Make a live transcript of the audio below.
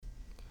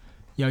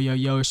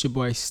Yo, it's your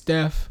boy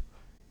Steph,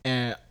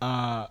 and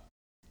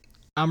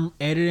I'm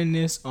editing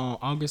this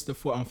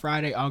on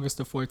Friday, August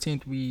the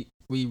 14th. We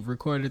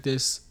recorded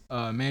this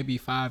maybe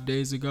 5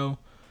 days ago,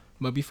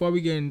 but before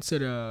we get into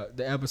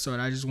the episode,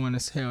 I just want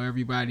to tell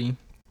everybody,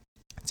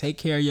 take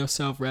care of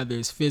yourself, whether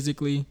it's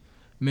physically,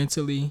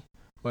 mentally,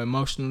 or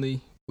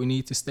emotionally. We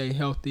need to stay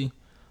healthy.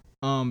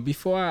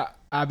 Before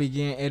I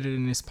began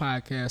editing this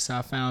podcast,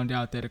 I found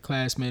out that a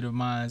classmate of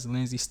mine,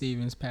 Lyndsey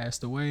Stevens,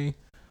 passed away.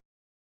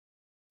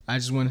 I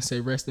just want to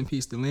say rest in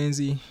peace to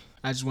Lyndsey.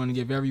 I just want to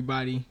give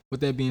everybody, with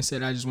that being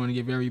said, I just want to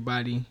give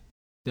everybody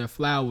their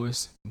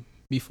flowers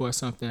before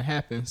something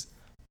happens.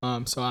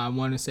 So I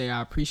want to say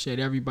I appreciate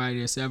everybody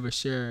that's ever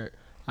shared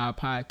our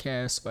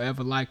podcast or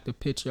ever liked the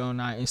picture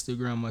on our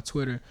Instagram or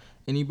Twitter.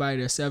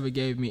 Anybody that's ever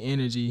gave me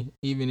energy,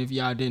 even if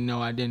y'all didn't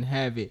know I didn't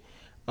have it.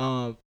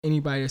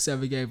 Anybody that's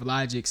ever gave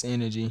Logic's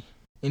energy.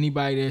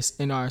 Anybody that's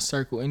in our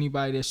circle,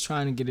 anybody that's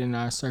trying to get in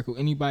our circle,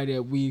 anybody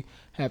that we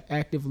have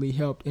actively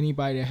helped,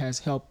 anybody that has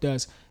helped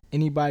us,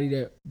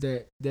 anybody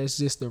that's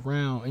just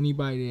around,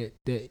 anybody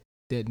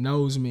that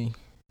knows me,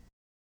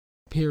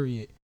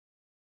 period.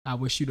 I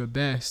wish you the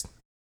best.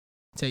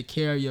 Take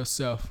care of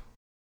yourself.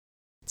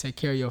 Take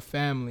care of your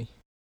family.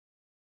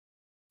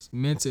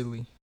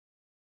 Mentally,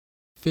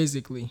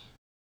 physically,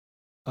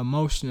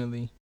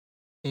 emotionally,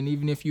 and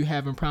even if you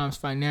having problems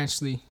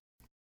financially,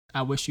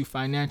 I wish you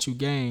financial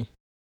gain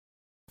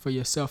for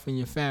yourself and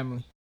your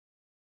family.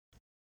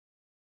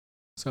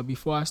 So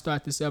before I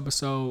start this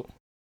episode,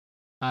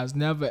 I was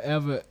never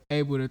ever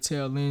able to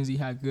tell Lyndsey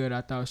how good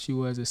I thought she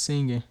was at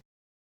singing.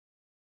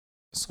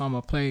 So I'm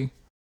going to play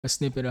a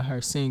snippet of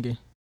her singing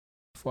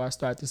before I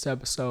start this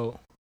episode.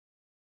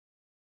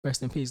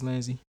 Rest in peace,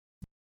 Lyndsey.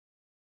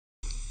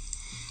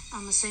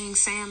 I'm going to sing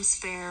Sam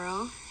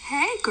Sparrow.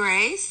 Hey,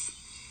 Grace.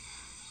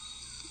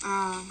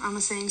 I'm going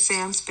to sing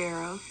Sam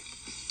Sparrow.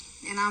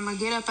 And I'm going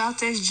to get up out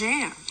this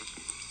jam.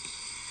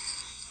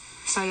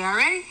 So y'all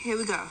ready? Here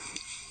we go.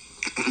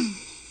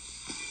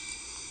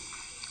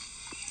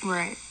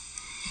 Right.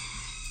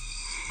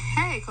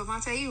 Hey,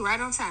 Clemente, you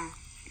right on time.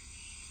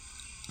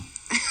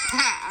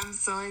 I'm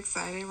so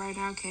excited right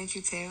now, can't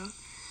you tell?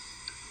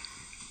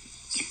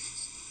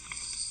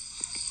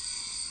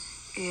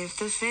 If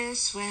the fish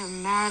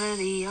swam out of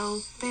the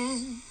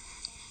open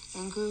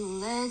and grew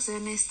legs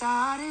and they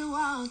started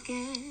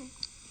walking,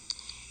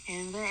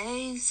 and the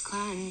apes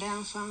climbed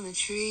down from the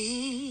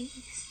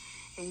trees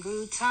and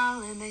grew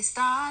tall and they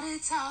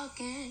started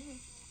talking,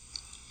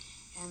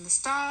 and the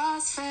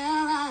stars fell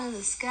out of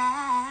the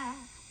sky,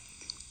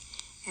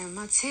 and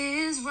my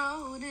tears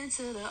rolled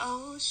into the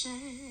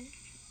ocean,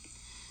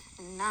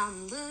 and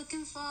I'm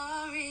looking for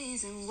a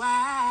reason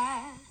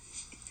why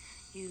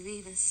you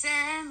even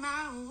set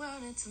my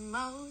world into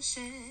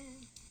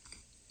motion.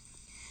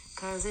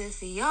 'Cause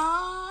if you're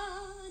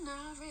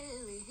not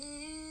really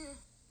here,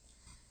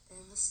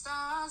 then the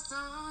stars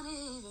don't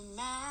even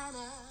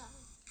matter.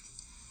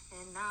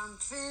 And I'm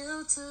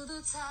filled to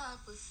the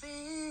top with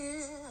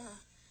fear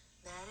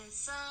that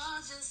it's all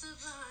just a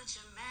bunch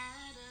of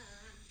matter.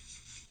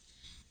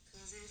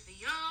 'Cause if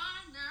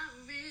you're not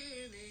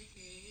really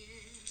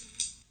here,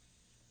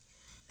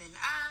 then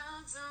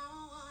I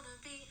don't wanna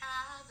be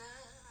either.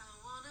 I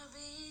wanna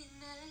be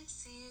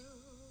next to you.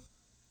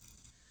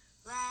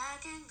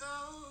 Black and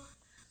gold,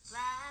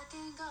 black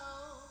and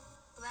gold,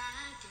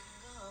 black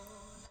and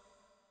gold.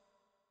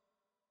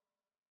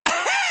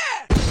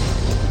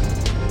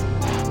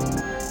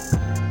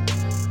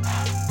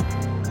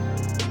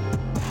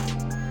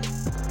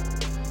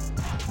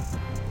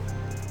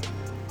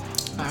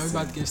 Alright, we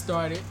about to get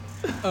started.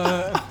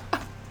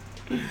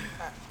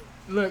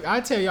 Look, I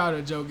tell y'all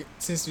the joke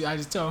since I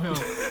just told him.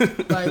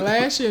 Like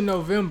last year in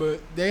November,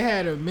 they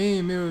had a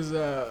meme.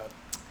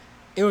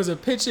 It was a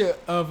picture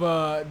of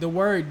the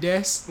word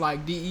desk,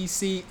 like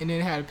DEC, and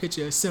then it had a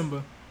picture of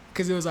Simba,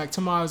 because it was like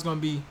tomorrow's gonna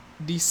be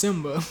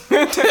December.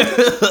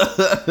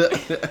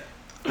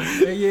 Yeah,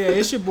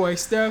 it's your boy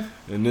Steph.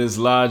 And this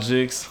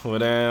Logic's, what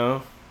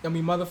down? And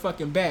we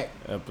motherfucking back.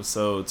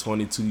 Episode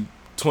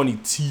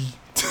 22.5.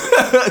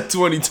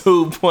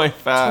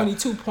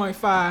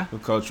 22.5.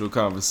 of Cultural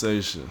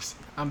Conversations.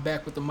 I'm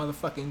back with the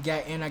motherfucking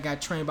gat, and I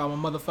got trained by my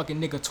motherfucking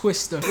nigga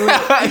Twistas.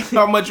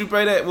 How much you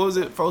pay that? What was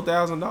it?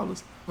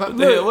 $4,000? What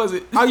the hell was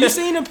it? Oh, you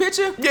seen the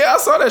picture? Yeah, I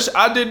saw that shit.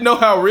 I didn't know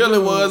how real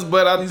it was,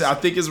 but I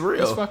think it's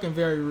real. It's fucking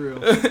very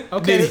real.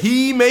 Okay. Did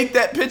he make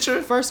that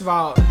picture? First of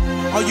all,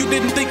 oh, you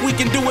didn't think we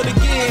can do it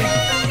again?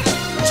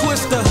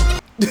 Twister.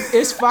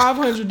 it's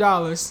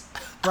 $500,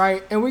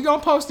 right? And we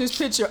gonna post this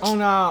picture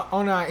on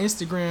our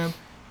Instagram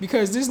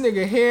because this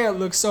nigga head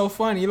looks so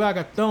funny, like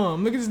a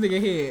thumb. Look at this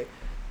nigga head.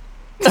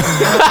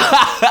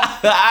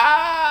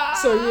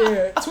 So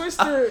yeah,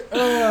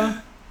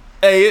 Twister.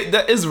 Hey,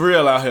 it's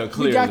real out here.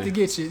 Clearly, we got to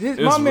get you. It's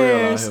my real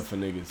man out here for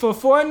niggas. For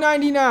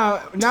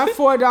 $4.99, not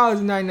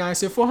 $4.99.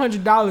 Said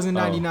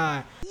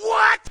 $400.99.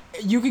 What?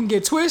 You can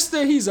get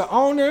Twister. He's an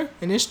owner,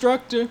 an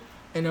instructor,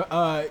 and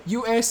a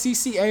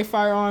USCCA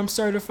firearm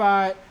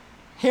certified.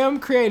 Him,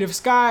 Creative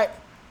Scott,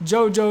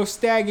 JoJo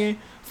Staggin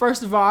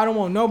First of all, I don't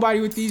want nobody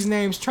with these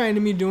names trying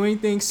to me do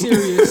anything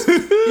serious.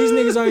 These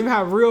niggas don't even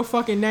have real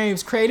fucking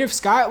names. Creative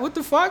Scott, what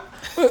the fuck?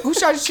 Who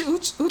taught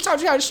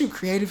you how to shoot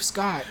Creative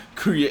Scott?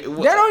 They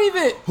don't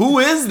even. Who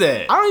is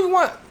that? I don't even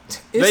want.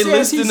 They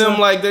listing them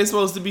like they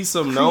supposed to be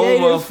some known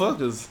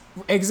motherfuckers.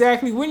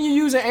 Exactly. When you're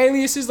using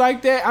aliases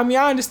like that, I mean,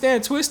 I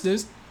understand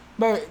Twistas,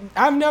 but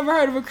I've never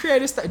heard of a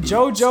creative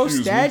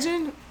JoJo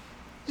Stagin.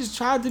 Just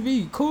tried to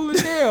be cool as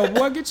hell.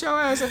 Boy, get your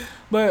ass.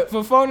 But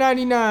for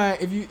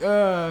 $4.99, if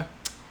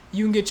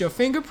you can get your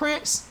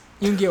fingerprints,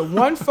 you can get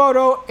one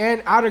photo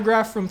and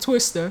autograph from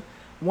Twista,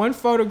 one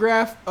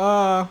photograph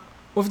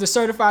with the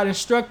certified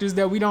instructors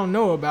that we don't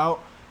know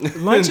about.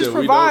 Lunch is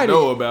provided. We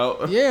don't know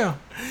about. Yeah,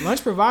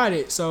 lunch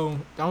provided. So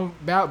don't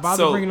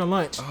bother bringing a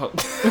lunch.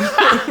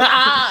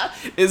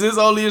 Is this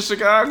only in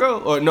Chicago?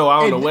 Or no,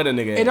 I don't know where the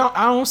nigga is.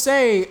 I don't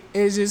say.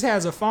 It just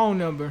has a phone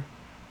number.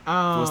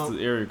 What's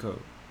the area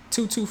code?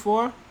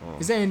 224.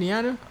 Is that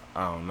Indiana?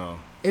 I don't know.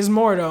 It's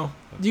more though.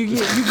 You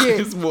get.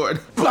 It's more.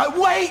 But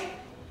wait,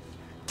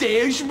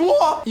 there's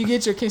more. You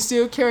get your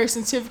concealed carry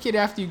certificate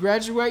after you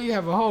graduate. You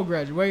have a whole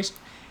graduation,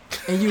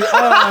 and you.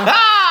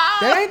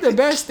 That ain't the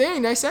best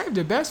thing. They saved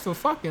the best for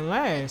fucking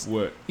last.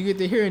 What? You get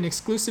to hear an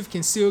exclusive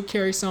concealed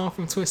carry song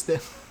from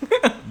Twistas.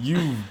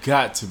 You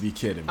got to be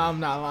kidding me. I'm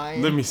not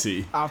lying. Let me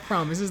see. I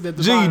promise. This is the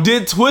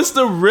Did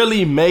Twista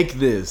really make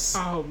this?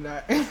 I hope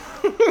not.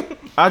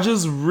 I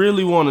just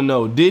really want to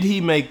know. Did he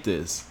make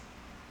this?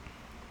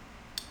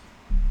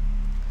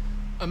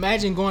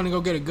 Imagine going to go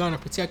get a gun to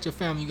protect your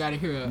family. You got to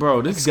hear a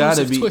bro. This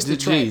gotta be. Twisted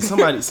Gee,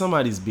 track.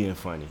 somebody's being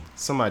funny.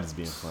 Somebody's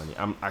being funny.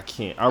 I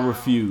can't. I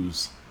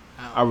refuse.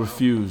 I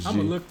refuse. I'm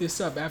gonna look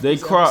this up after They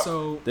this crop.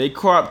 episode. They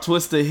crop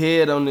Twista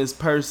head on this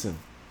person.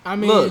 I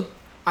mean, look.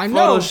 I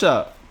know.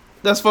 Photoshop.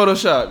 That's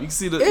Photoshop. You can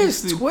see the.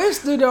 It's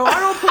Twisted though. I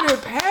don't put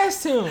it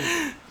past him.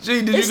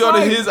 Gee, did It's you go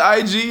like- to his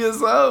IG or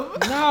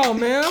something? No,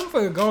 man. I'm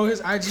finna go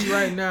his IG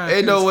right now.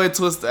 Ain't no way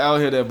Twista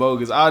out here that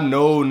bogus. I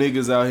know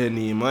niggas out here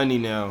need money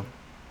now.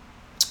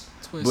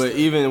 Twisted. But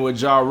even what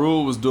Ja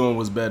Rule was doing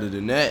was better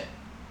than that.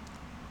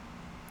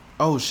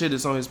 Oh shit,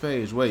 it's on his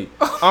page. Wait.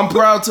 I'm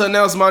proud to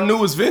announce my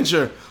newest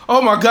venture.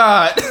 Oh my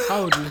God.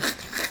 Told you.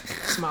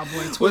 It's my boy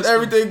Twisted. With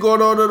everything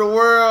going on in the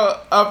world,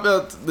 I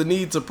felt the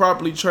need to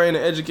properly train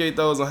and educate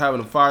those on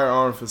having a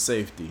firearm for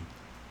safety.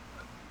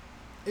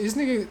 This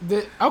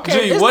nigga,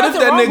 okay. Gee, what if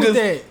that nigga?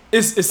 That.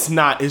 It's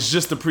not. It's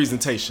just the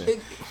presentation.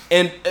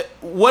 And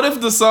what if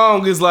the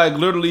song is like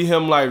literally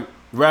him like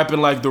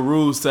rapping like the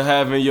rules to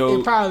having your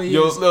It probably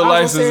your is. little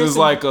I was license gonna say is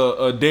like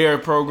a dare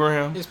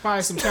program. It's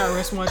probably some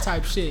KRS-One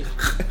type shit.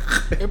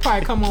 It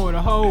probably come on with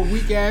a whole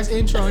weak ass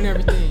intro and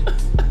everything.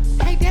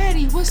 Hey,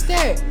 Daddy, what's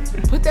that?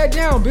 Put that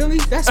down, Billy.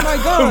 That's my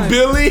gun.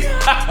 Billy.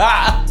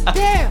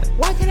 Dad,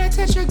 why can't I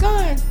touch your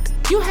gun?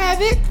 You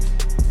have it.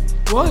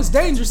 Well, it's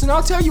dangerous, and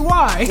I'll tell you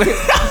why.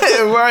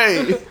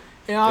 Right.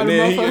 And And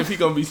then if he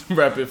gonna be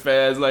rapping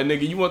fast, like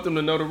nigga, you want them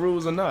to know the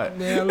rules or not?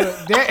 Man, look,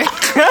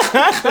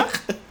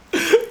 that.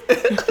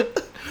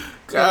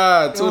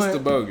 God,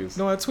 Twista bogus.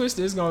 No,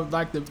 Twisted is gonna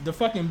like the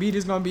fucking beat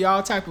is gonna be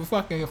all type of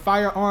fucking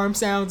firearm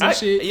sounds and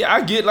shit. Yeah,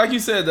 I get like you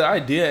said the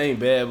idea ain't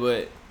bad,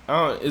 but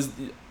I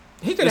don't.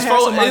 He could have had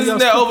somebody isn't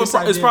else that cook over? this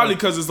idea. It's probably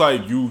because it's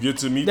like you get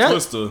to meet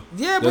Twista.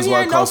 Yeah, but That's he why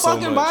it ain't no costs so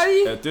fucking much.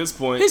 body. At this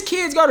point, His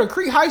kids go to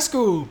Creek High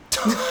School.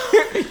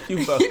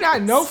 He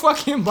not no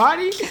fucking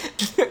body.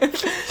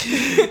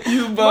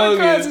 you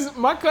bogus.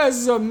 My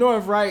cousins up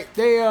north, right?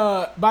 They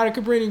by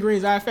the Cabrini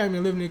Greens. I have family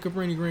living in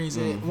Cabrini Greens,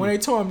 and when they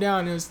tore them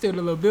down, there was still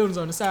the little buildings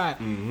on the side.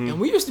 And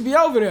we used to be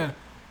over there.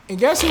 And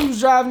guess who was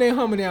driving their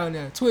Hummer down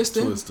there?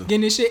 Twista.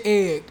 Getting this shit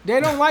egged.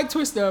 They don't like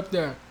Twista up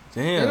there.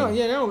 Damn.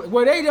 They don't.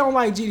 Well, they don't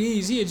like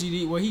GDs. He a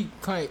GD. Well, he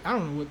claimed, I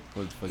don't know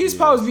what the fuck he's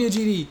supposed to be a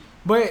GD,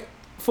 but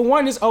for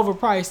one, it's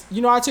overpriced.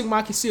 You know, I took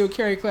my concealed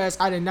carry class.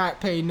 I did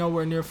not pay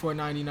nowhere near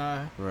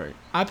 $4.99. Right.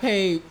 I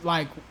paid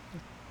like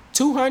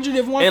 $200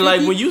 if $150. And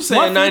like when you say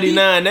 $150,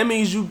 99, that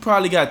means you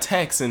probably got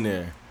tax in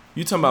there.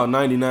 You talking about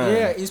 99?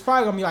 Yeah, it's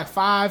probably gonna be like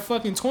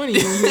 $5.20 when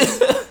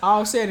you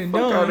all said and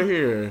done. Fuck out of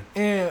here.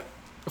 And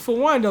for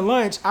one, the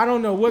lunch, I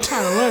don't know what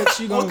kind of lunch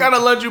you gonna. What kind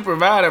of lunch you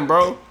providing,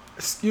 bro?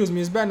 Excuse me,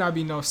 it's better not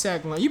be no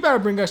sack lunch. You better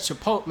bring us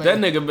Chipotle. That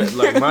nigga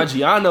like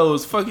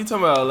Maggiano's. Fuck you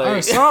talking about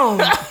like. Cause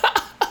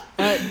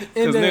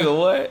nigga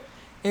what?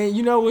 And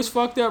you know what's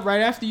fucked up?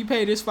 Right after you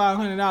pay this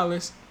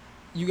 $500,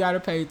 you gotta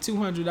pay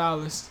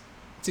 $200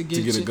 to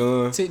get a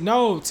gun.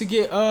 To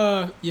get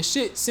your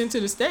shit sent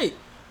to the state.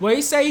 Well,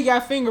 he say he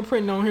got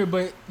fingerprinting on here,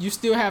 but you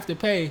still have to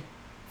pay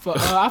for.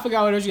 I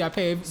forgot what else you got to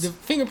pay. The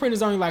fingerprint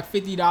is only like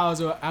 $50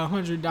 or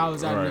 $100 out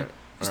of there.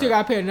 You still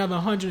got to pay another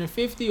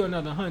 $150 or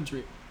another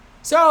 $100.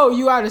 So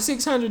you out of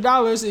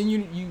 $600 and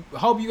you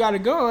hope you got a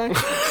gun.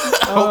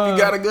 Hope you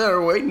got a gun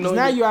or waiting on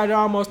now you. you out of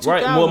almost $2,000.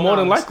 Right. Well, more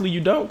than likely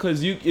you don't,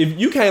 because if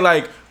you can't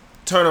like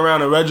turn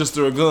around and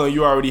register a gun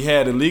you already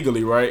had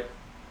illegally, right?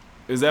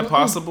 Is that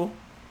possible?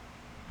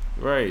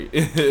 Right.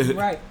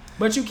 Right.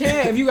 But you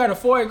can, if you got a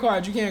FOIA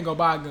card, you can't go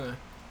buy a gun.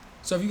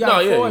 So if you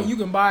got a FOIA, you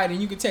can buy it and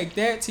you can take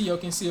that to your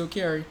concealed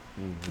carry.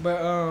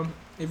 But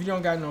if you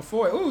don't got no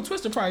Ford. Ooh,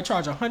 Twister probably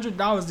charge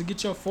 $100 to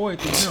get your Ford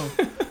through him.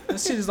 That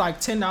shit is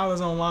like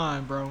 $10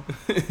 online, bro.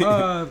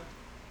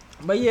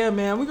 But yeah,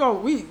 man,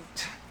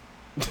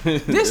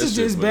 this is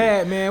just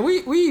bad, man.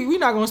 We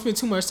not gonna spend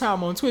too much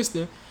time on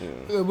Twister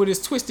with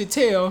his twisted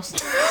tails.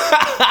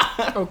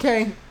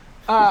 Okay.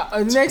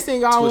 Next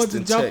thing I want to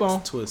jump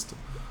on Twister.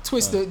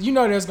 You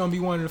know that's gonna be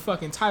one of the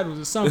fucking titles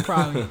or something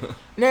probably.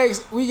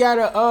 Next, we got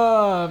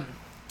a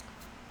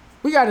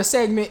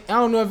segment. I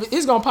don't know if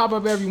it's gonna pop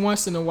up every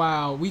once in a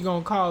while. We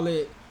gonna call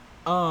it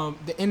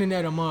the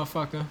internet a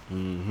motherfucker.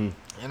 Mm-hmm.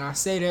 And I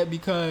say that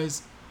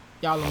because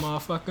y'all a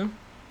motherfucker.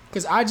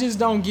 Cause I just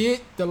don't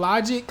get the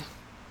logic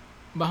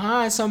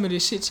behind some of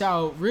this shit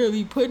y'all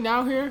really putting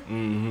out here.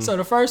 Mm-hmm. So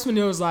the first one,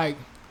 it was like,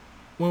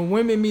 when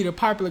women meet a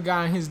popular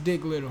guy and his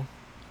dick little.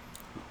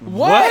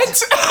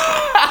 What?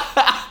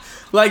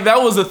 Like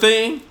that was a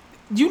thing?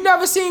 You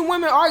never seen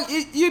women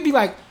argue? You'd be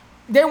like,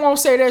 they won't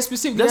say that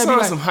specifically. That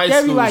sounds like some high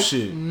school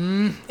shit.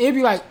 It'd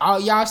be like, oh,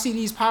 y'all see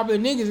these popular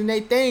niggas and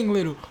they thing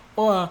little.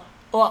 Or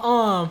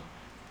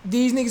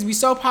these niggas be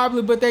so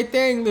popular but they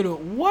thing little.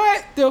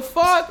 What the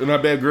fuck? And I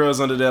bet girls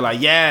under there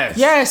like, yes.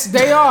 Yes,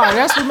 they are.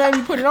 That's what made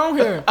me put it on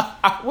here.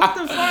 What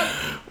the fuck?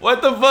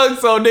 What the fuck?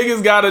 So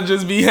niggas gotta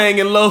just be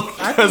hanging low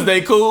because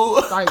they cool?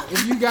 Like,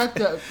 if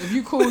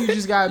you cool, you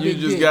just got a big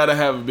dick. You just gotta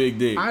have a big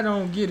dick. I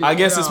don't get it. I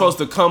guess it's supposed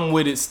to come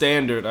with its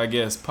standard, I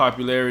guess.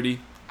 Popularity.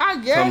 I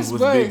guess, comes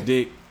with big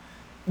dick.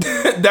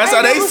 That's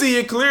how they see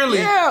it clearly.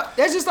 Yeah,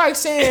 that's just like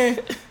saying,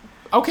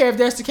 okay, if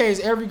that's the case,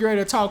 every girl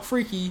that talk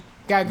freaky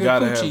got good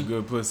gotta coochie. have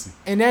good pussy.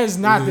 And that is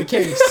not the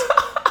case.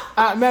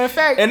 Matter of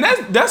fact, and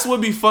that's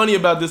what be funny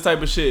about this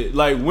type of shit.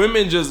 Like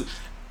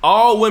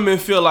all women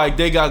feel like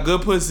they got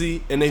good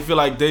pussy and they feel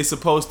like they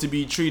supposed to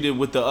be treated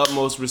with the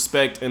utmost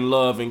respect and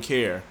love and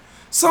care.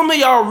 Some of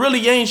y'all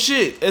really ain't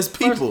shit as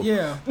people.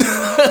 Yeah.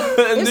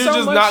 And they're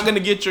just not gonna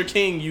get your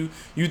king you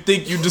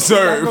think you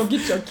deserve. Not gonna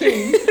get your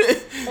king.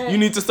 You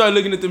need to start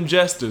looking at them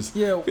jesters.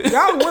 Yeah,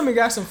 y'all women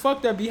got some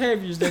fucked up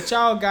behaviors that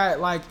y'all got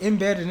like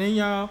embedded in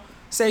y'all.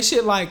 Say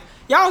shit like,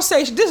 y'all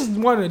say, this is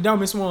one of the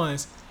dumbest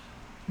ones.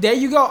 There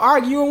you go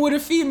arguing with a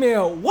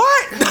female.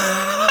 What?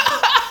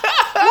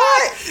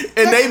 What?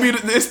 And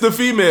it's the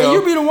female. And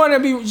you be the one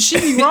that she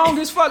be wrong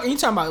as fuck. And you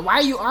talking about, why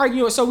you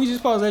arguing? So we just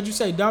supposed to let you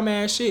say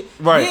dumbass shit.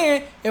 Right.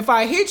 Then, if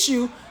I hit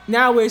you,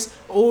 now it's,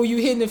 oh, you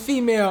hitting a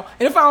female.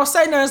 And if I don't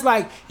say nothing, it's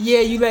like, yeah,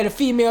 you let a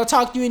female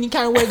talk to you any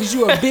kind of way because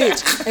you a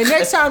bitch. And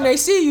next time they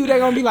see you, they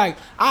going to be like,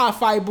 I'll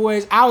fight,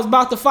 boys. I was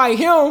about to fight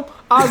him.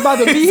 I was about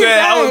to beat his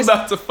ass. I was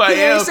about to fight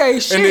him. Say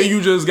shit. And then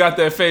you just got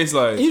that face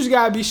like. You just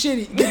got to be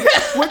shitty.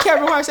 What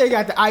Kevin Hart say, you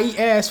got the I eat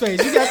ass face.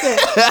 You got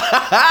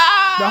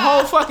that the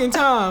whole fucking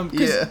time.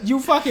 Because you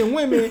fucking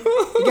women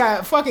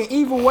got fucking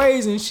evil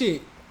ways and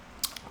shit.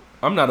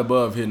 I'm not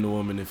above hitting a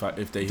woman if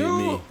they hit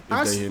me.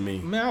 They hit me,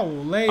 man, I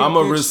will lay. I'm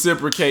gonna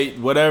reciprocate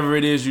whatever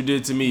it is you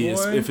did to me.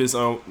 If it's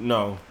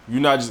no,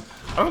 you're not just.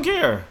 I don't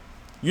care.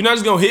 You're not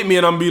just gonna hit me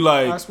and I'm be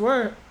like, I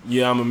swear.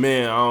 Yeah, I'm a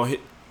man. I don't hit.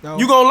 No.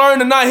 You gonna learn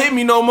to not hit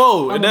me no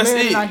more. And that's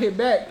it. And I hit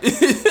back.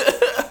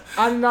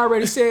 I done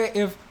already said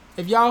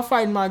if y'all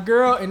fighting my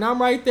girl and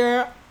I'm right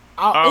there.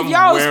 I'm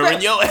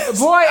wearing your ass.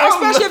 Boy,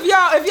 especially if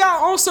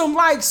y'all on some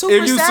like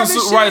super savage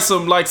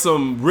shit.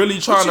 some really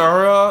trying to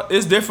hurl.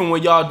 It's different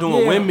when y'all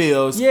doing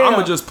windmills. Yeah.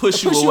 I'ma just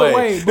push you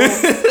away.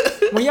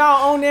 When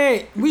y'all on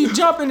that, we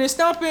jumping and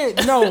stumping.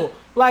 No,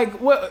 like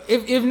what?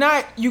 If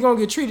not, you gonna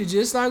get treated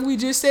just like we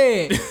just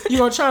said. You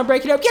gonna try and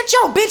break it up. Get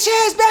your bitch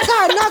ass back.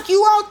 I'll knock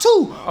you out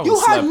too. You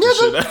hurt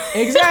nigga.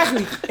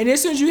 Exactly. And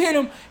as soon as you hit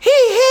him, he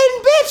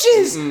hitting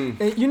bitches.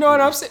 And you know what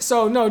I'm saying?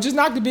 So no, just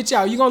knock the bitch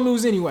out. You gonna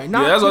lose anyway.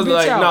 Knock that's the what's bitch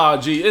like. out. Nah,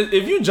 G.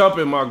 If you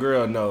jumping my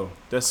girl, no,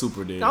 that's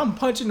super dead. I'm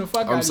punching the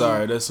fuck out of you. I'm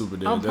sorry, that's super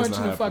dead. I'm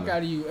punching the fuck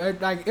out of you.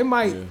 Like it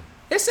might. Yeah.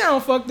 It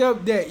sound fucked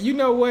up that you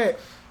know what.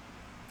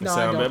 No,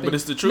 I don't but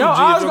it's the truth. No,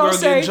 G, if your girl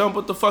getting jumped,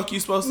 what the fuck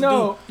you supposed to do?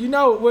 No, you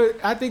know what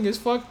I think is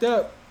fucked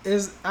up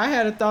is I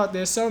had a thought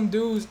that some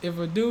dudes, if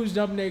a girl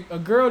jumping a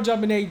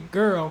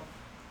girl,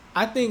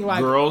 I think like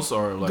girls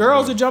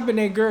are jumping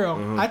a girl.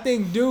 Mm-hmm. I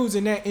think dudes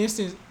in that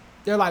instance,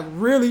 they're like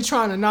really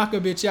trying to knock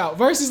a bitch out.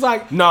 Versus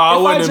like, no, I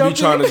wouldn't be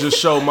trying to just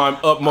show my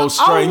utmost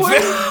strength.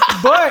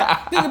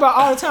 But think about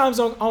all the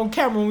times on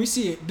camera when we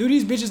see it. Do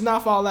these bitches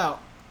not fall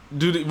out?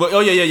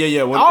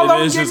 Yeah.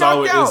 When it's just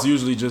always, it's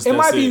usually just it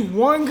might be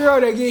one girl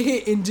that get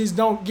hit and just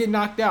don't get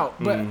knocked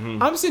out. But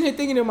Mm-hmm. I'm sitting here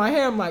thinking in my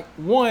head, I'm like,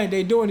 one,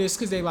 they doing this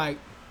because they like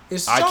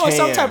it's showing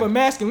some type of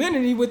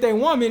masculinity with their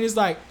woman. It's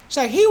like she's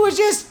like he was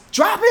just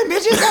dropping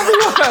bitches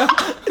everywhere.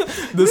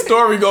 The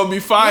story gonna be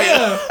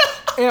fire.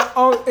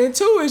 Yeah. And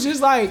two is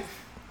just like,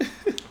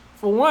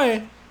 for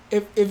one,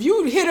 if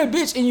you hit a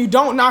bitch and you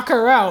don't knock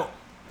her out,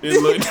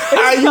 it look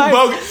you like,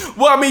 bogus.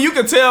 Well, I mean, you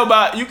can tell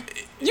by you.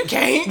 You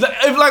can't.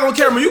 If like on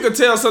camera, you can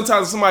tell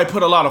sometimes somebody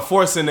put a lot of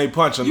force in their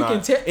punch or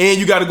not. And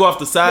you got to go off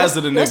the sides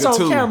of the nigga that's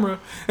too. On camera.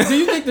 Do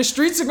you think the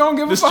streets are gonna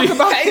give a fuck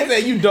about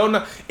that? You don't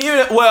know.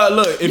 Well,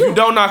 look, if you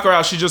don't knock her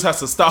out, she just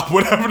has to stop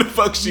whatever the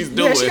fuck she's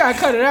doing. Yeah, she gotta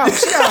cut it out.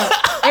 She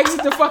gotta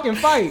exit the fucking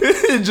fight.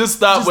 Just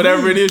stop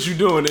whatever it is you're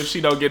doing if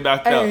she don't get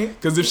knocked out.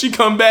 Because if she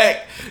come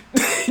back,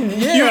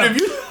 Yeah.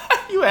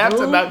 You have to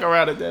Dude, knock her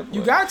out at that point.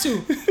 You got to.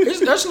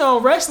 There's no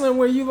wrestling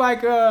where you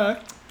like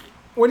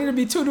when it'll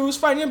be two dudes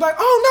fighting, you'll be like,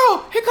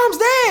 oh no, here comes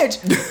the Edge.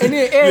 And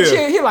then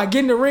Edge, he like get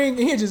in the ring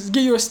and he'll just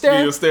give you a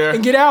stare,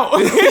 and get out.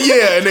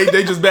 Yeah, and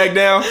they just back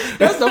down.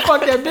 That's the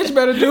fuck that bitch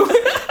better do.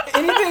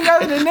 Anything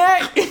other than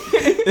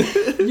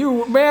that,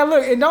 you, man,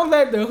 look, and don't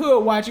let the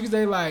hood watch you because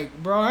they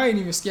like, bro, I ain't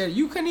even scared.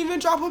 You couldn't even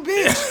drop a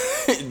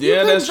bitch.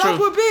 Yeah, that's true.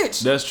 Drop a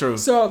bitch. That's true.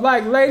 So,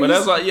 like, ladies. But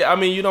that's like, yeah, I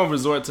mean, you don't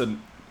resort to...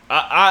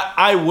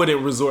 I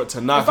wouldn't resort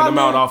to knocking them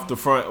out off the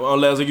front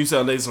unless, like you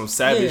said, they some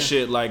savage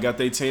shit, like got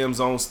their Timbs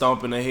on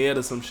stomping their head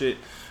or some shit.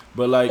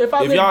 But like,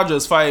 if y'all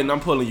just fighting,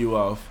 I'm pulling you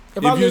off.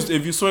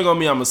 If you swing on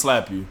me, I'ma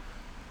slap you.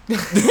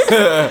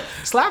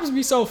 Slaps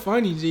be so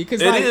funny, G.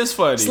 Cause it is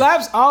funny.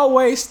 Slaps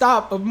always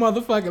stop a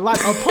motherfucker. Like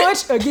a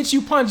punch or get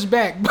you punched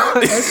back.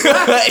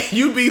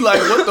 You be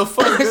like, what the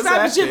fuck is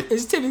that?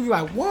 It's typically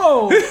like,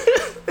 whoa,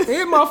 this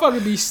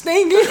motherfucker be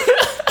stinging.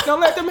 Don't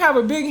let them have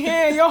a big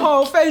hand. Your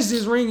whole face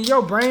just ringing.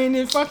 Your brain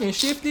is fucking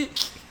shifted.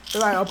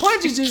 Like a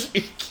punch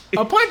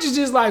is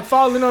just like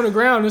falling on the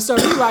ground and stuff.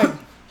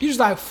 You just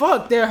like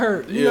fuck, that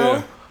hurt. You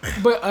know.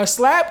 But a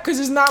slap, cause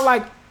it's not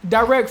like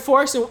direct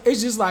force, and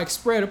it's just like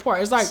spread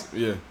apart. It's like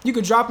you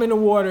could drop in the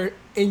water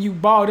and you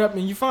balled up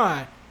and you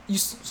fine. You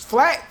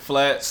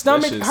flat,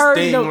 stomach hurt.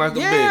 Like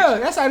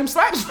that's how them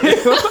slaps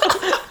feel.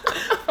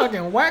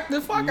 Fucking whack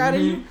the fuck out of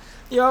you,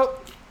 yo.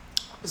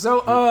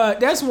 So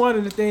that's one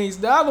of the things.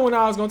 The other one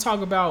I was gonna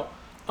talk about.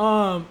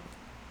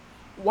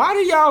 Why do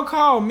y'all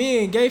call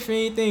men gay for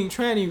anything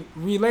tranny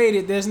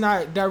related that's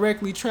not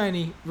directly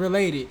tranny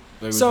related?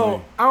 Like,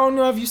 so I don't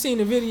know if you seen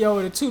the video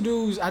of the two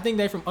dudes. I think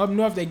they from up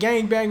north. They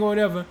gangbang or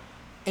whatever,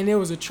 and there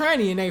was a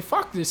tranny and they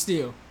fucked it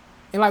still.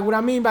 And like what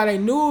I mean by they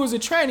knew it was a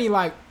tranny,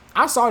 like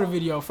I saw the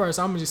video first.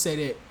 I'm gonna just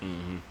say that.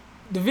 Mm-hmm.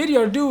 The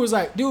video, the dude was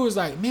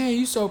like, man,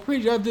 you so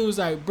pretty. The other dude was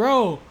like,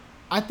 bro,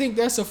 I think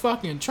that's a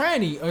fucking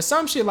tranny or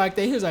some shit like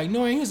that. He was like,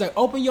 no, and he was like,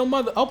 open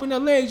her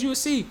legs, you'll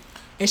see.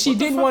 And she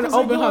didn't want to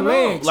open her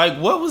legs. Like,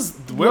 where was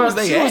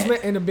they at? She was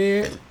in the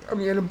bed. I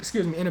mean, in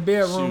the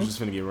bedroom. She was just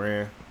finna get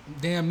ran.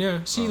 Damn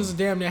near. She was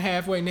damn near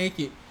halfway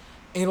naked.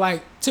 And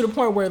like, to the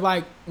point where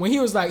like, when he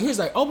was like,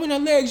 open her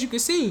legs, you can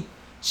see.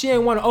 She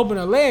didn't want to open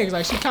her legs.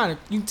 Like, you can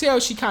tell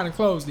she kind of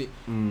closed it.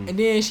 And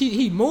then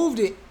he moved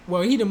it.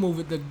 Well, he didn't move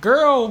it. The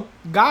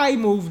guy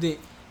moved it.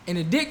 And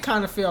the dick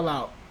kind of fell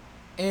out.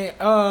 And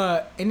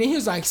then he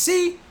was like,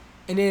 see?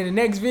 And then the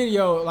next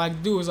video, like,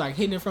 the dude was like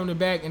hitting it from the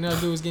back and the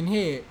other dude was getting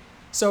head.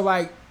 So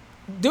like,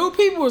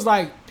 people was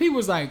like,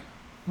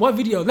 what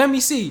video? Let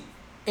me see.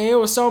 And it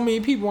was so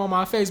many people on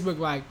my Facebook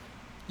like,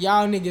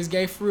 y'all niggas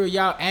gay for real.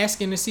 Y'all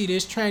asking to see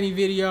this tranny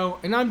video.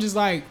 And I'm just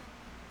like,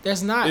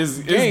 that's not gay. It's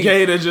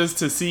gay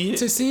to see it?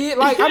 To see it?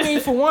 Like, I mean,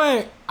 for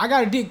one, I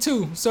got a dick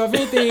too. So if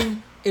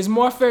anything, it's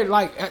more fair.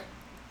 Like,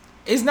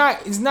 it's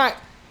not.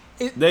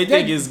 They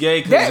think it's gay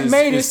because that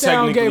made it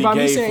sound gay by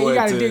me saying you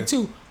got a dick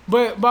too.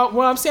 But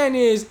what I'm saying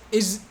is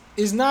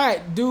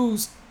not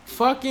dudes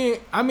fucking.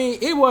 I mean,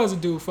 it was a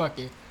dude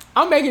fucking.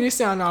 I'm making it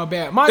sound all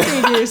bad. My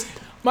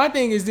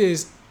thing is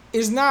this.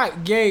 It's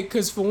not gay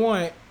because for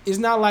one, it's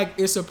not like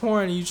it's a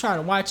porn and you trying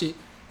to watch it.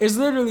 It's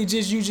literally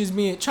just you just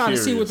being trying to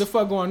see what the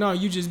fuck going on.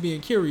 You just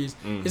being curious.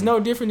 Mm-hmm. It's no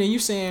different than you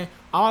saying,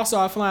 I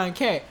saw a flying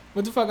cat.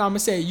 What the fuck I'm gonna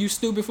say? You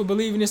stupid for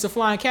believing it's a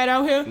flying cat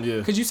out here?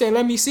 Yeah. Cause you say,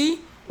 let me see.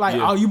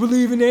 Like, oh, you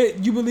believe in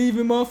it? You believe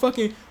in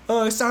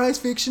motherfucking science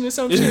fiction or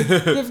some shit?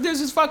 If this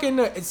is fucking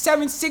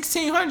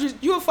 1600s,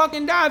 you'll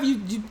fucking die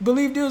if you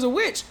believe there was a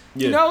witch.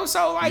 Yeah. You know?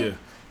 So like,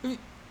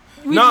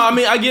 I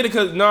mean, I get it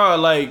because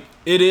like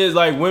it is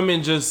like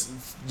women just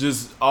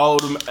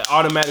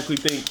automatically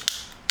think.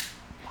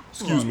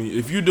 Excuse me.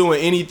 If you're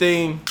doing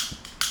anything,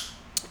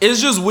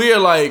 it's just weird.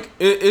 Like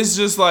it's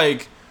just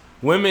like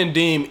women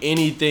deem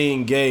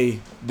anything gay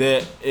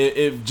that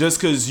if just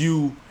because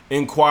you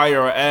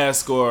inquire or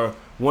ask or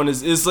one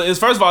is it's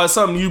first of all it's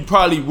something you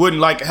probably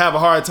wouldn't like have a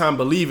hard time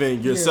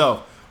believing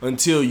yourself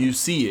until you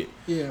see it.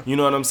 Yeah. You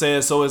know what I'm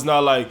saying? So it's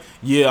not like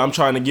I'm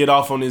trying to get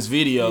off on this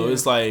video. Yeah.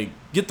 It's like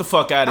get the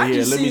fuck out of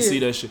here. Let me see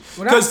that shit.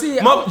 Because when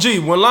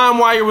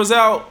LimeWire was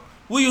out,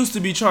 we used to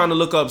be trying to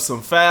look up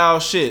some foul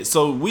shit.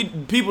 So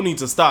people need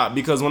to stop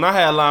because when I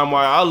had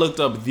LimeWire, I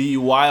looked up the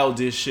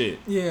wildest shit.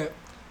 Yeah.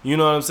 You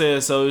know what I'm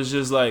saying? So it's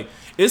just like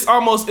it's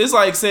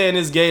like saying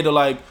it's gay to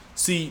like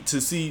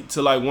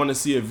to like want to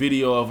see a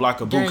video of like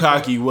a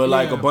bukkake where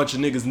like a bunch of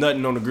niggas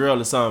nutting on a girl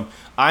or something.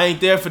 I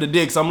ain't there for the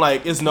dicks. I'm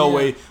like, it's no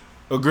way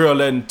a girl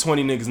letting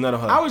 20 niggas nut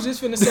on her. I was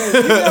just finna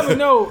say, you never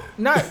know,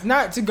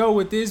 not to go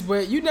with this,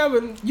 but you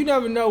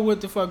never know what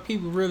the fuck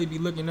people really be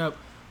looking up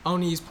on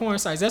these porn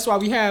sites. That's why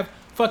we have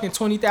fucking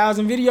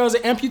 20,000 videos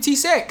of amputee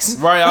sex.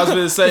 Right, I was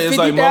gonna say it's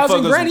like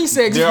motherfuckers.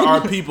 Sex. There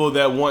are people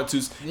that want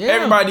to.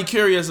 Everybody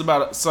curious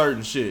about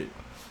certain shit.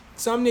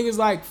 Some niggas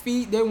like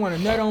feet. They want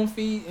to nut on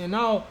feet and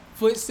all.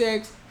 Foot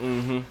sex,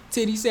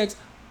 titty sex,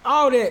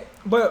 all that.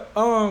 But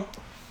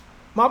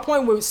my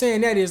point with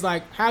saying that is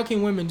like, how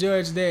can women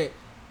judge that?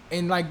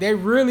 And like, they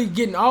really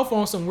getting off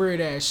on some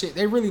weird ass shit.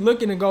 They really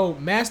looking to go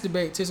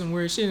masturbate to some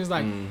weird shit. And it's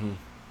like,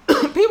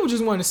 people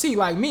just want to see.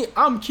 Like me,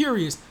 I'm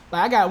curious.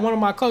 Like I got one of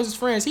my closest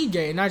friends, he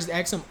gay, and I just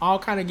ask him all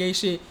kind of gay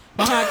shit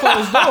behind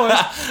closed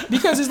doors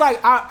because it's like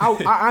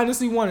I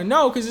honestly want to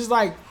know because it's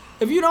like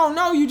if you don't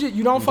know,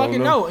 you don't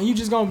fucking know, and you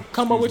just gonna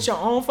come up with your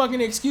own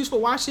fucking excuse for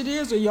why shit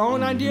is or your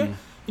own idea.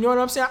 You know what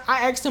I'm saying?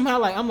 I asked him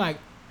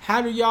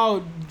how do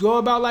y'all go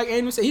about like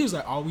anal sex? He was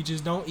like, oh, we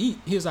just don't eat.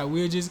 He was like,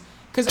 we're just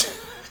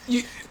because.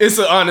 It's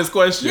an honest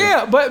question.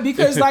 Yeah, but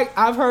because like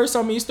I've heard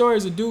so many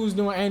stories of dudes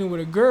doing anal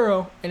with a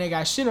girl and they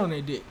got shit on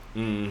their dick.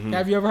 Mm-hmm.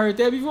 Have you ever heard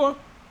that before?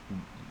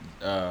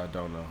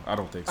 Don't know. I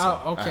don't think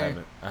so. Oh, okay.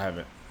 I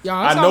haven't. Yo,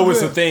 I know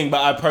it's a thing,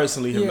 but I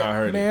personally have not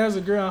heard it. Man, there was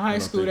a girl in high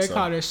school. They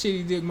called her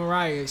Shitty Dick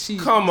Mariah.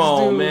 Come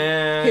on,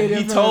 man.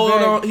 He told.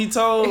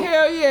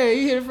 Hell yeah,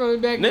 he hit it from the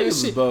back.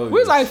 Niggas was bogus. We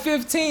was like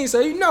 15, so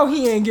you know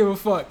he ain't give a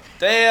fuck.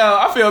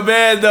 Damn, I feel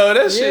bad though.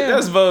 That shit,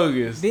 that's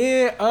bogus.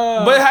 Then,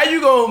 but how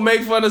you gonna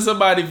make fun of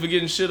somebody for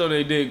getting shit on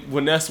their dick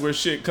when that's where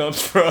shit comes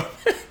from?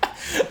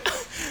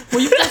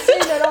 When you 15,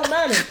 that don't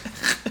matter.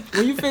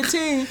 When you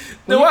 15,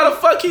 then why the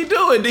fuck he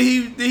do it? Did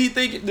he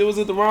think it was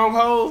at the wrong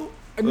hole?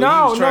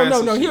 No.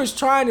 He was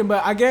trying it,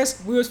 but I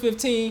guess we was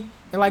 15,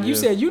 and like you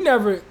said,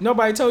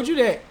 nobody told you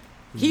that.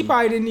 He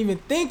probably didn't even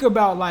think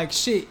about like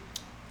shit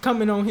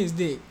coming on his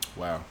dick.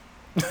 Wow.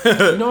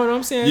 You know what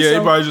I'm saying? Yeah,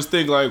 he probably just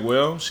think like,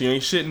 well, she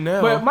ain't shitting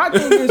now. But my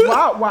thing is,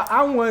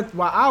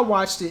 why I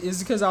watched it is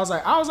because I was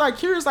like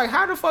curious, like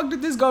how the fuck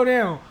did this go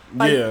down?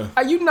 Like,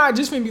 are you not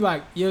just gonna be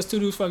like, yeah, it's two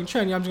dudes fucking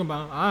trendy? I'm just gonna be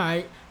like, all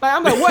right. Like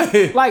I'm like,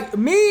 what? Like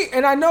me,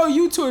 and I know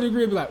you to a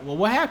degree be like, well,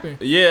 what happened?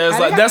 Yeah, it's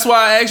like that's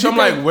why I asked you. I'm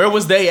like, where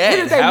was they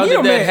at? How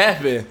did that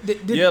happen?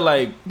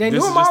 They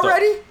knew him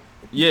already.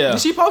 Yeah.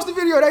 Did she post the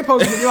video? Or they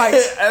posted it. Like,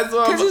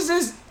 because it's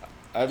just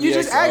you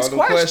just ask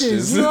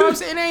questions. You know what I'm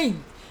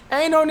saying?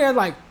 Ain't on there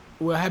like,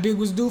 well, how big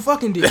was dude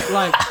fucking dick?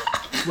 Like,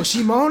 was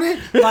she moaning?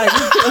 Like,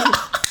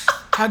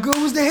 how good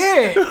was the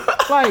head?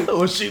 Like,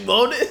 was she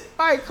moaning?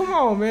 Like, come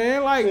on,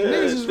 man. Like,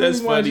 niggas just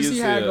really wanted to see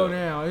how it go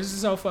down. It's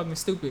just so fucking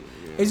stupid.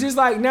 Yeah. It's just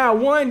like now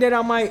one that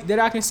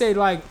I can say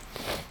like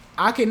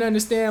I can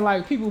understand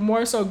like people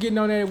more so getting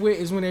on that with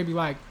is when they be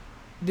like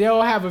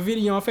they'll have a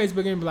video on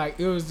Facebook and be like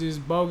it was this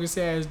bogus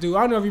ass dude.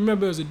 I don't know if you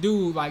remember, it was a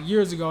dude like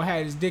years ago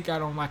had his dick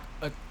out on like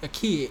a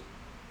kid.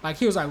 Like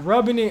he was like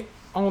rubbing it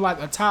on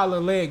like a toddler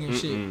leg and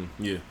shit.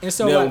 Yeah. And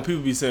so now like, when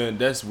people be saying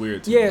that's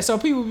weird too. Yeah, so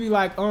people be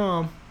like,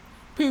 y'all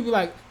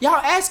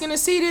asking to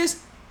see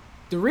this?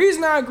 The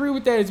reason I agree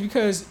with that is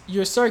because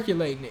you're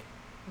circulating it.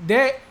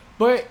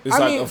 But it's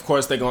of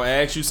course they gonna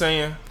ask you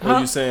saying, or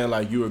you saying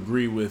like you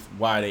agree with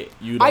why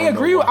you don't I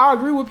agree know I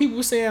agree with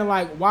people saying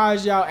like why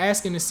is y'all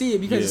asking to see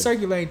it because it's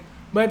circulating.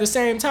 But at the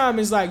same time,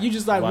 it's like you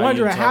just like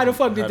wondering how the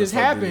fuck did this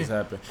happen?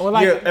 Or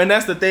like, yeah, and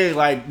that's the thing.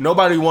 Like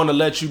nobody want to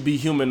let you be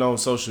human on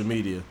social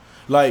media.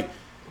 Like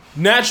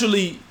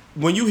naturally,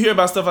 when you hear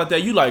about stuff like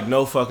that, you like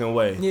no fucking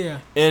way. Yeah.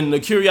 And the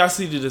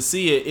curiosity to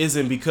see it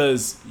isn't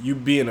because you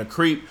being a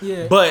creep.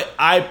 Yeah. But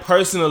I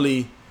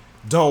personally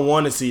don't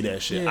want to see that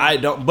shit. Yeah. I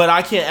don't. But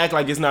I can't act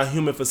like it's not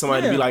human for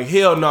somebody to be like,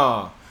 hell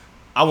nah,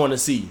 I want to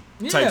see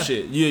type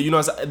shit. Yeah, you know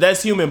what I'm saying?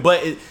 That's human.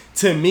 But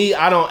to me,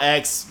 I don't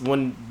ask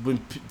when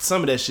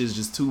some of that shit is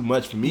just too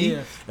much for me,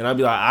 and I'd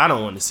be like, I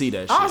don't want to see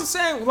that shit. I was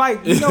saying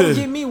like you know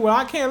get me where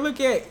I can't look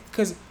at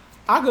because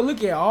I could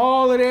look at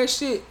all of that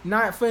shit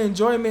not for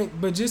enjoyment,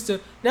 but just to.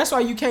 That's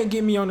why you can't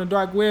get me on the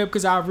dark web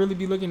because I really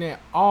be looking at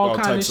all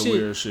kinds of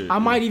weird shit. I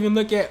might even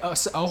look at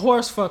a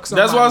horse fuck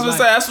somebody. That's what I was gonna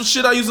say. That's what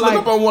shit I used to look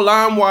up on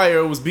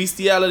LimeWire. It was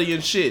bestiality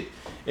and shit,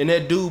 and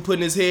that dude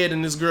putting his head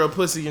in this girl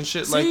pussy and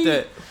shit like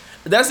that.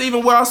 That's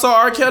even where I saw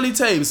R. Kelly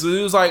tapes. So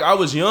it was like I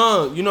was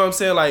young. You know what I'm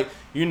saying? Like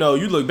you know,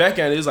 you look back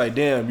at it, it's like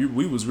damn,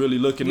 we was really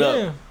looking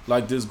up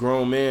like this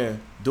grown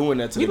man doing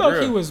that to the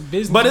girl. He was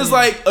business. But it's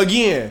like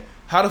again,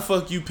 how the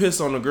fuck you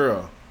piss on a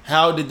girl?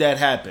 How did that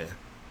happen?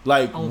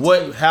 Like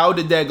what? How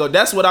did that go?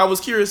 That's what I was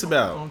curious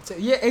about.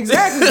 Yeah,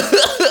 exactly.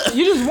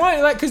 You just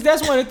want like, cause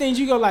that's one of the things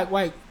you go like,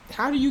 wait,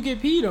 how do you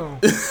get peed on?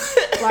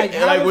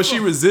 Like was she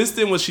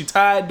resisting? Was she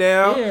tied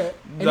down? Yeah,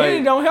 and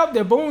then it don't help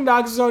that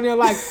Boondocks is on there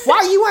like,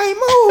 why you ain't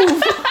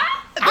move?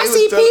 I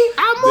see pee,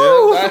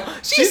 I move.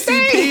 She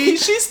stayed.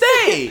 She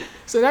stayed.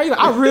 So now you're like,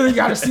 I really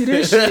gotta see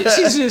this shit.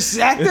 She's just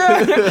sat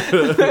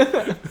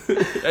there.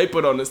 They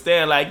put on the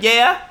stand like,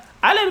 yeah.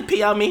 I let it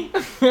pee on me.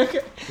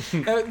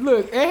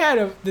 Look, it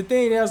had the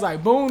thing that was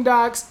like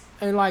Boondocks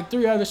and like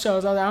 3 other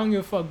shows. I was like, I don't give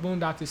a fuck.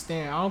 Boondocks is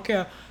staying. I don't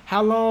care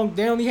how long.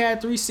 They only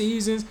had 3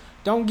 seasons.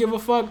 Don't give a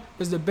fuck.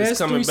 It's the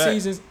best 3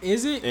 seasons.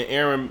 Is it?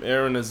 And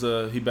Aaron is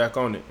he back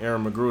on it.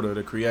 Aaron Magruder,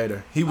 the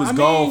creator. He was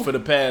gone for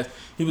the past.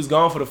 He was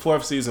gone for the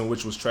 4th season,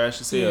 which was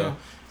trash as hell. Yeah.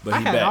 But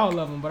he had back. all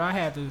of them, but I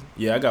had to.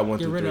 Yeah, I got 1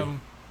 get through 3. Rid of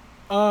them.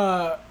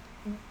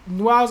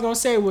 What I was gonna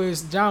say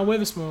was John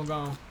Witherspoon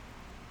gone.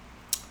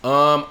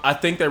 I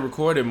think they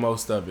recorded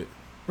most of it.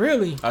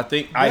 Really? I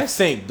think.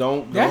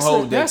 Don't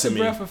hold that to me.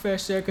 That's a breath of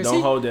fresh air.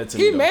 Don't hold that to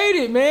me. He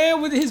made it,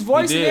 man, with his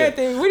voice and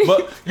everything.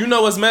 But you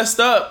know what's messed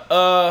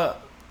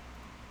up?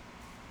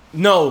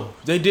 No,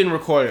 they didn't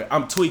record it.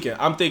 I'm tweaking.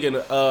 I'm thinking.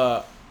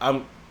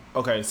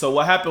 Okay. So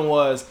what happened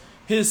was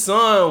his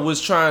son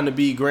was trying to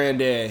be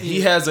granddad.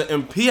 He has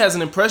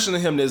an impression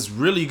of him that's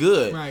really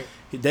good. Right.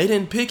 They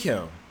didn't pick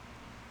him.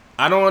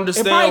 I don't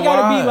understand It probably why.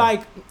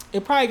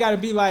 gotta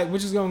be like,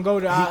 which is gonna go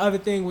to our other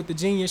thing with the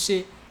genius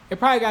shit. It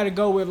probably gotta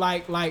go with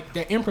like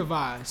the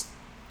improvised.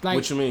 Like,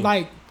 what you mean?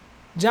 Like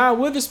John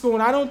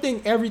Witherspoon, I don't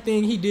think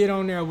everything he did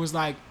on there was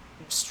like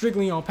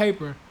strictly on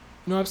paper.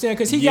 You know what I'm saying?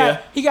 Because he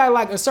got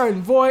like a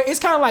certain voice. It's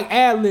kind of like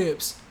ad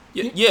libs.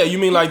 Yeah, you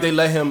mean like they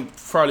let him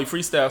probably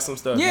freestyle some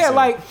stuff? Yeah,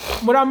 like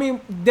what I mean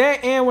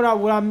that, and what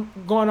I'm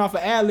going off of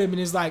ad libbing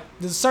is like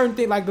there's certain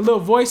thing like the little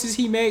voices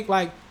he make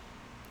like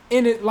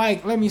in it.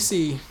 Like let me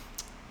see,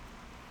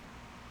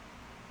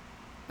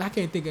 I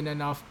can't think of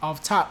nothing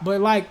off top,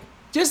 but like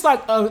just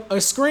like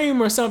a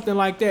scream or something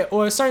like that,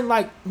 or a certain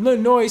like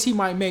little noise he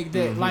might make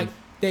that like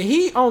that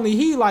he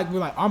like be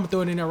like, I'm gonna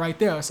throw it in there right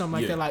there or something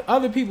like that. Like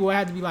other people would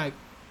have to be like,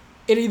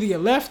 it either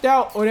get left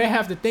out or they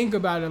have to think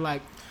about it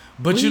like.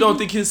 But you don't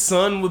think his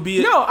son would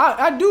be? No,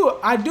 I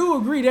do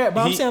agree that,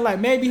 but I'm saying like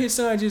maybe his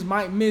son just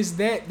might miss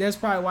that. That's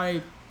probably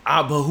why.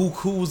 But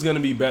who's gonna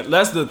be better?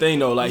 That's the thing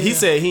though. Like he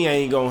said, he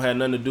ain't gonna have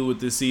nothing to do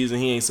with this season.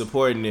 He ain't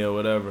supporting it or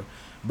whatever.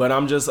 But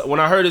I'm just, when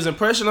I heard his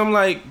impression, I'm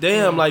like,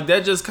 damn, like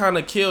that just kind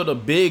of killed a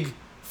big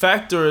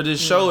factor of this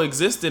show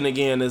existing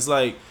again. It's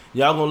like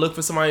y'all gonna look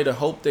for somebody to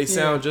hope they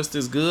sound just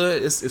as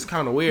good. It's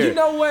kind of weird. You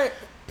know what?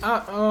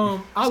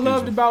 I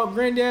loved about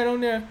Granddad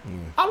on there.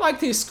 I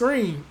liked his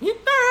scream.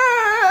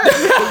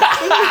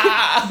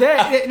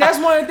 That's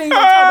one of the things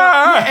I'm talking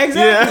about. Yeah,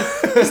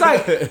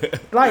 exactly. Yeah.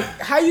 It's like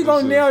how you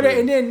gonna nail that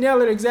and then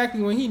nail it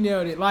exactly when he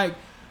nailed it. Like,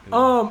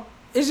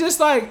 it's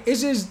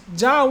just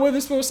John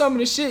Witherspoon. Some of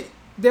the shit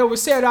that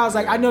was said, I was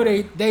like, I know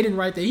they didn't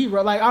write that. He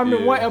wrote. Like I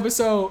remember one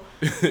episode,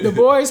 the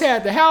boys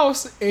had the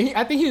house, and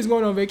I think he was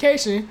going on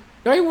vacation.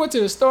 No, he went to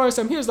the store or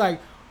something. He was like,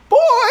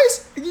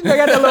 boys, you know,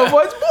 got that little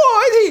voice,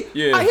 boys.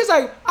 He's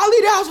like, I'll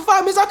leave the house for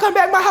 5 minutes. I'll come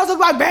back. My house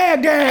looks like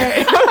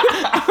Baghdad.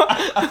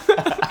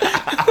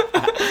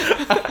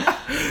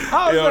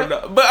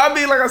 But I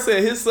mean, like I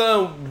said, his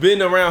son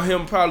been around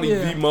him probably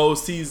the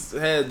most. He's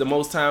had the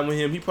most time with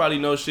him. He probably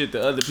knows shit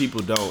that other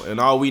people don't, and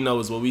all we know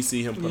is what we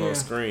see him put on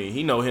screen.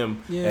 He know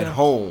him at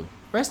home.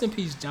 Rest in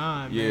peace,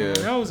 John. Man.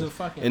 That was a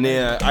fucking. And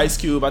then Ice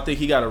Cube, I think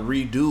he got to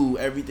redo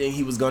everything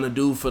he was gonna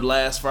do for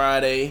last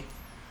Friday.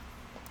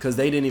 Cause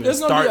they didn't even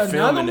start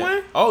filming it.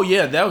 One? Oh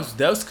yeah, that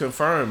was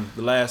confirmed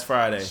the last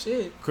Friday.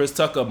 Shit. Chris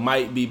Tucker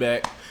might be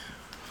back.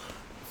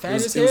 It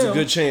was a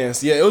good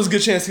chance. Yeah, it was a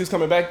good chance he was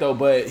coming back though,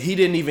 but he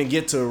didn't even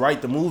get to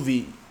write the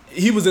movie.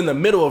 He was in the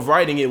middle of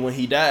writing it when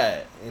he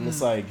died, and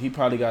it's like he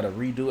probably got to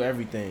redo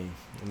everything,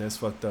 and that's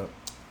fucked up.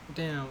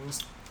 Damn.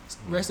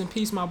 Rest in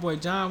peace, my boy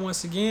John.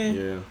 Once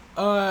again.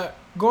 Yeah.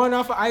 Going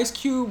off of Ice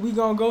Cube, we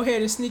gonna go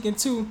ahead and sneak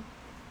into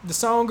the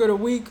song of the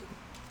week.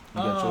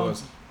 You got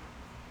yours.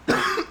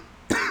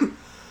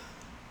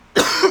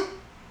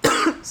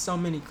 So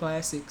many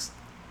classics.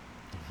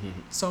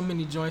 So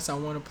many joints I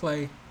want to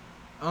play.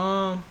 What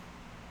I'm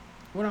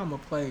gonna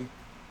play?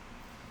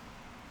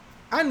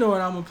 I know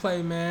what I'm gonna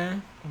play,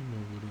 man. I know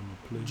what I'm gonna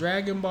play.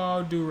 Dragon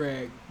Ball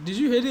Durag. Did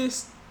you hear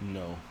this?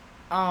 No.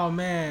 Oh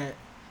man,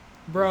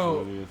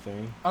 bro. Is that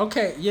thing?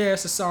 Okay, yeah,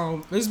 it's a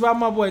song. This is by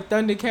my boy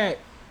Thundercat.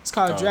 It's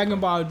called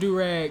Dragon Ball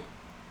Durag.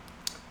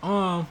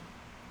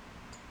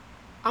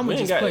 I'm gonna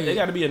just play it. It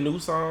got to be a new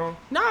song.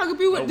 Nah, it could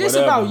be this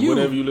about you.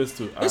 Whatever you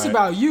listen to. It's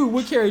about you.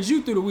 What carries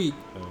you through the week?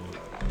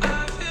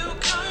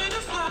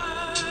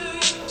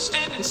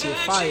 This shit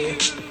fire.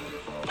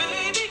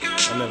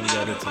 I never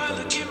got into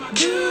Thundercat.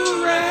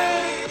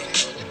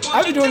 Durag.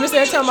 I be doing this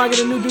every time I get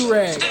a new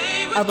durag.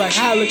 I be like,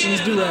 how I look in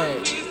this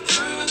durag?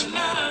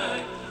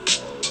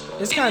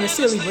 It's kind of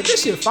silly, but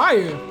this shit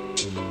fire.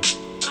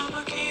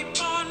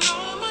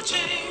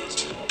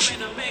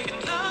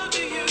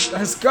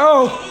 Let's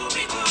go.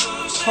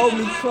 Hold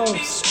me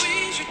close.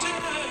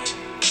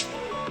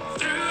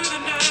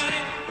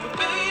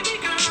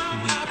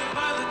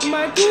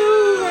 My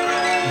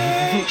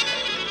durag.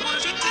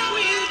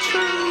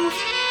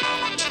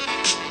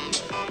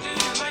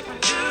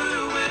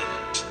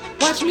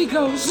 Watch me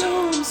go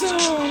zoom,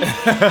 zoom.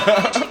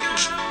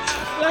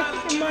 Like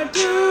my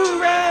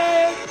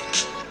durag.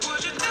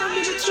 Tell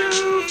me the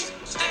truth.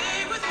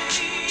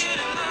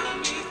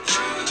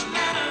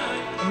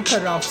 I'm gonna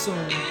cut it off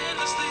soon.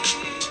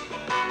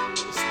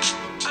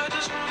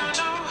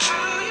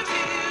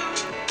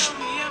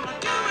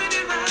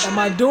 Am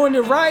I doing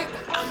it right?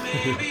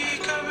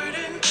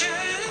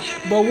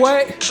 But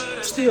what?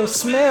 Still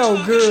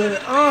smell good.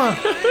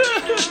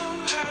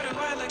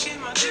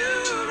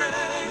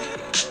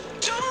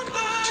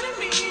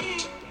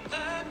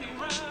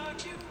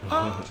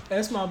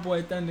 That's my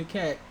boy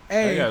Thundercat.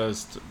 Hey, I gotta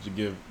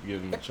give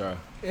him a try.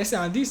 It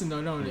sounds decent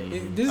though, don't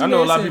it? I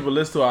know a lot of people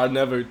listen to it. I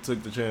never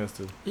took the chance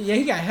to. Yeah,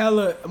 he got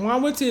hella. When I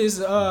went to his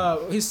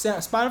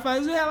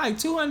Spotify, he had like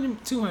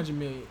 200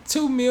 million,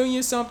 2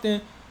 million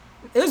something.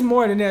 It was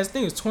more than that. I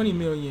think it was 20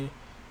 million.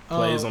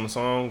 Plays on the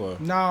song or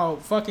no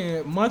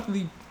fucking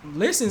monthly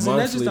listens. Monthly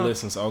and that's just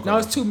listens. Okay. No,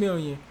 it's 2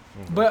 million.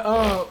 Okay. But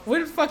what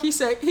the fuck he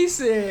said? He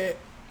said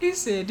He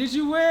said, "Did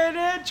you wear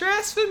that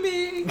dress for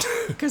me?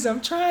 Cause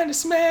I'm trying to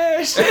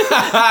smash."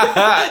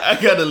 I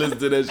gotta listen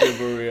to that shit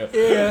for real.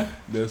 Yeah.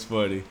 That's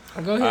funny.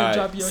 Go ahead and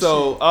drop your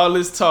so, shit. all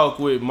this talk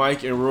with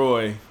Mike and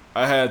Roy,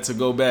 I had to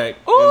go back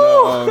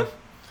Ooh. and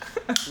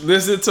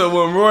listen to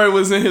when Roy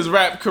was in his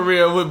rap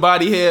career with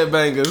Body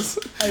Headbangers.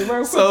 Hey, real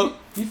quick, So-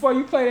 before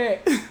you play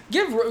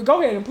that,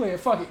 go ahead and play it.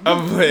 Fuck it.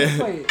 I'm playing.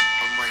 Play it.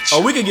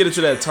 Oh, we can get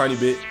into that a tiny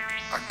bit.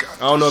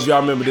 I don't know if y'all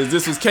remember this.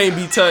 This was Can't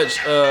Be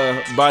Touched,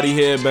 Body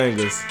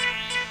Headbangers.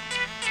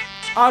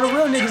 All the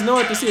real niggas know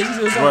what this is.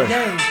 This is on Right.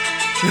 game.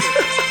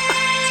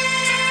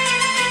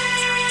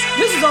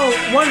 This is on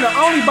one of the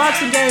only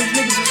boxing games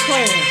niggas was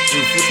playing.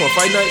 Which one,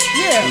 Fight Night?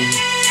 Yeah.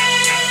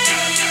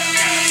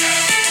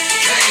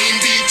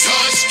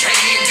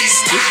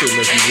 This shit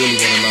make you really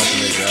want to knock a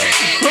nigga out.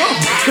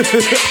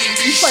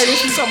 You play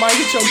this with somebody,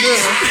 hit your girl.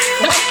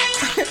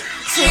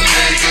 So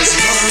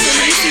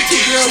you see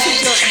two girls hit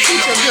your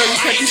girl, you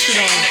cut this shit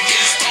on.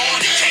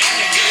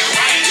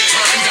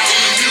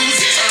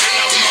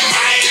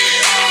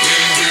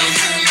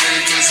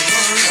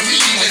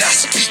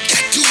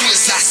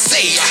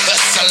 I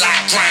hustle, I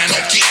grind,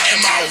 don't get in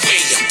my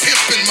way. I'm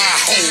pimping my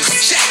hoes,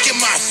 I'm jacking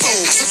my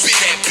foes. I spit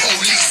at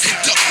police and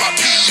duck my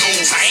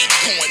POs. I ain't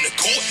going to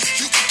court,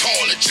 you can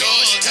call a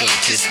judge. Tell him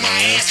kiss my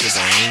ass, cause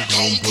I ain't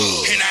gon'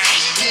 bug. And I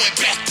ain't going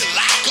back to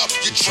lock up,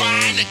 you're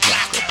trying to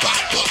glock a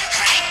pop up.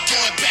 I ain't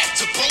going back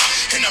to broke,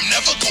 and I'm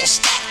never gon'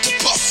 stop the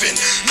puffin'.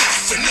 Not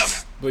for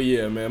nothing. But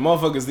yeah, man,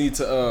 motherfuckers need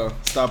to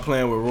stop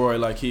playing with Roy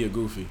like he a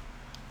goofy.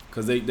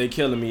 Cause they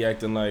killing me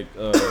acting like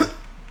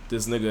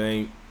this nigga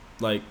ain't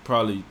like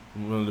probably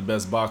one of the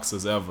best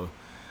boxers ever.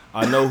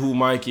 I know who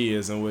Mike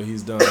is and what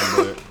he's done,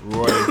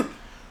 but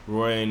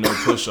Roy ain't no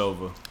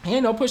pushover. He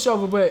ain't no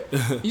pushover, but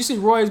you see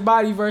Roy's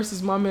body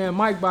versus my man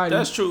Mike body.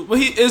 That's true. But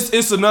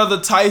it's another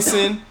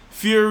Tyson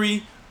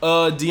Fury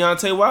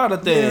Deontay Wilder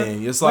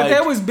thing. Yeah. It's But like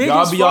they was big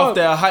y'all as be fuck. off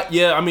that height.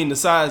 Yeah, I mean the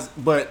size,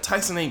 but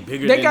Tyson ain't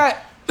bigger They than got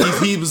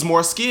he was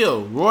more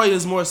skilled. Roy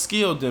is more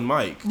skilled than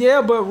Mike.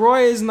 yeah, but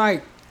Roy is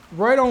like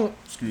Roy don't.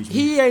 Excuse me.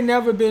 He ain't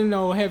never been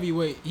no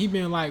heavyweight. He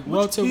been like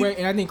welterweight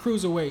and I think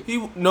cruiserweight.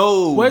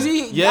 Was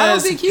he? Yes, I don't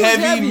think he was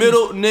heavy.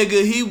 middle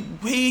nigga.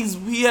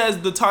 He has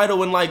the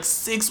title in like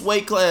 6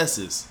 weight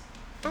classes.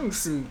 Let me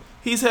see.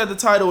 He's had the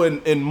title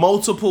in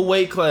multiple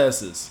weight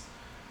classes.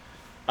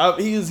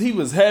 He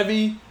was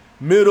heavy,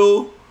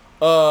 middle,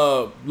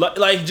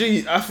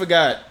 gee, I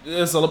forgot.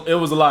 It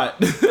was a lot.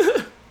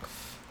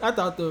 I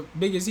thought the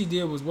biggest he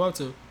did was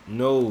welter.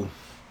 No.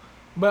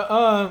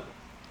 But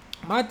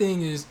my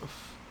thing is,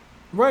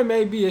 Roy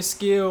may be a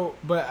skill,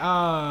 but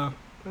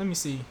let me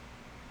see.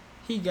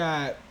 He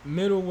got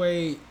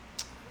middleweight.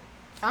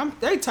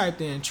 They typed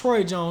in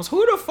Troy Jones.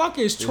 Who the fuck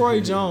is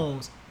Troy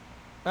Jones?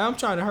 I'm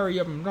trying to hurry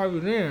up and write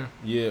it in.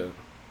 Yeah.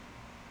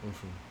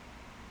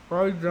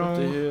 Troy What Jones.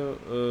 the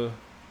hell?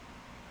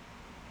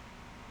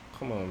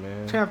 Come on,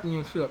 man.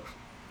 Championships.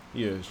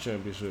 Yeah, it's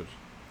championships.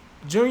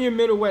 Junior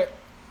middleweight.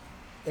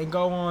 And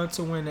go on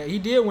to win that. He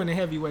did win the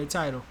heavyweight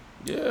title.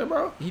 Yeah,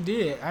 bro. He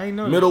did. I ain't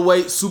know that.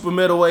 Middleweight, super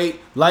middleweight,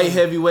 light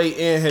heavyweight,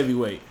 and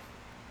heavyweight.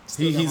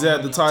 Still got He's my had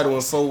money the on title in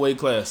Tyson. 4 weight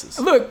classes.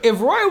 Look,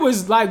 if Roy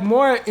was like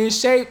more in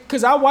shape,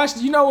 cause I watched,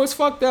 you know what's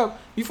fucked up?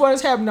 Before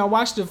this happened, I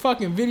watched the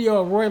fucking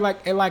video of Roy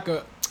like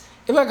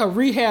a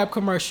rehab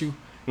commercial,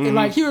 and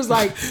like he was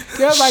like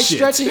they was like Shit.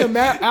 stretching him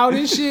out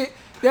and shit.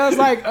 They was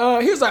like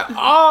he was like,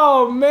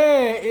 oh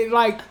man, and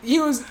like he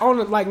was on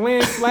the, like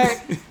laying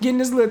flat, getting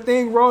this little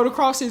thing rolled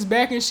across his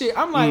back and shit.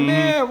 I'm like,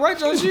 man, Roy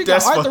Jones, you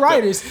got That's fucked up.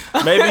 arthritis.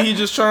 Maybe he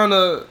just trying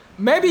to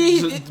Maybe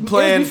he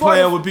playing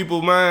before with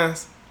people's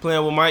minds,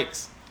 playing with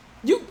mics.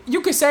 You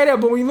could say that,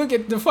 but when you look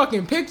at the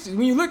fucking picture,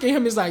 when you look at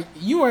him, it's like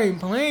you ain't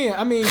playing.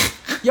 I mean,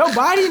 your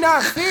body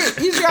not fit.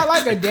 He's got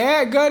like a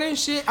dad gut and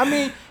shit. I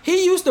mean,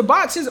 he used to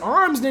box. His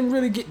arms didn't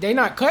really they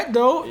not cut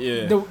though.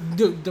 Yeah.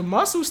 The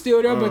muscle's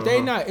still there, but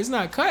it's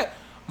not cut.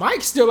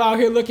 Mike's still out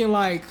here looking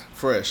like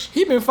Fresh.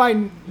 he been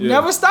fighting, Yeah.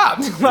 never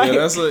stopped. Like,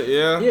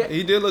 Yeah,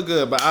 he did look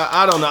good, but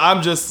I don't know.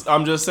 I'm just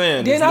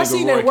saying. then this I nigga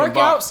seen Roy that can workouts.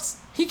 box.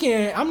 He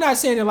can. I'm not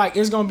saying that like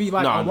it's gonna be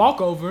like Nah, a nah.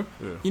 walkover.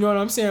 Yeah. You know what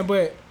I'm saying?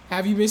 But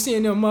have you been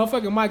seeing them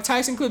motherfucking Mike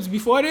Tyson clips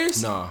before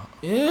this? Nah.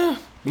 Yeah.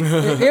 It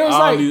was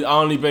like I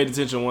only paid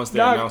attention once they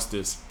Dog. announced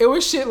this. it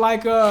was shit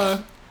like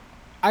I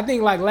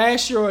think like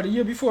last year or the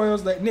year before it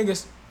was like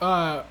niggas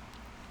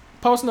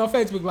posting on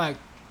Facebook like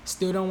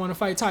still don't want to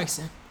fight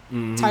Tyson.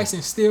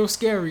 Tyson's still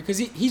scary because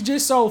he's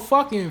just so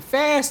fucking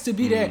fast to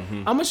be that.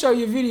 I'm gonna show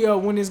you a video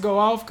when this go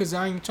off because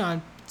I ain't trying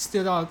to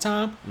steal all the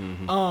time.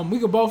 We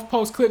could both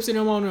post clips of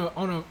them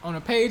on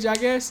a page, I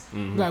guess.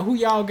 Like who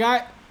y'all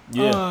got.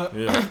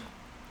 Yeah.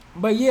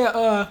 But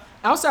yeah,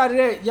 outside of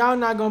that, y'all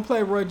not gonna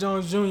play Roy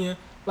Jones Jr.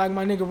 like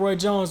my nigga Roy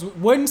Jones.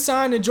 Wouldn't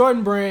sign the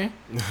Jordan brand.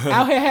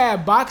 Out here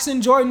had boxing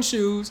Jordan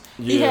shoes.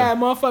 He Yeah. had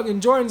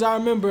motherfucking Jordans. I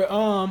remember.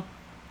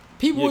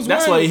 People was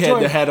That's wearing why he had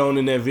Jordan. the hat on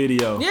in that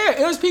video. Yeah,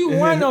 it was people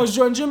wearing those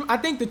Jordans. I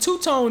think the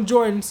two-tone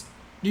Jordans.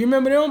 Do you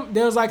remember them?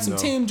 There was like some No.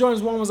 team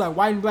Jordans. One was like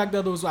white and black. The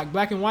other was like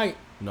black and white.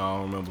 No, I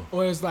don't remember.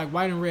 Or it was like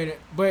white and red.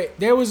 But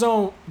they was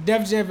on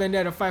Def Jam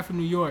Vendetta Fight for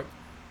New York.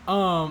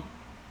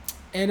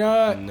 And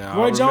I Roy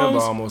remember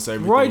Jones, almost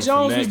everything Roy from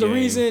Jones that was the game.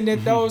 reason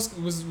that those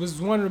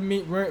was one of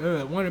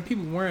the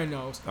people wearing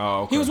those.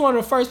 Oh, okay. He was one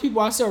of the first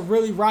people I saw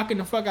really rocking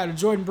the fuck out of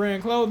Jordan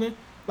brand clothing.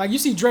 Like you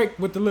see Drake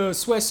with the little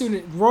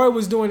sweatsuit. Roy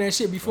was doing that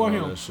shit before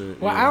him. That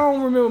shit, Well, yeah. I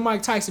don't remember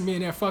Mike Tyson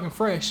being that fucking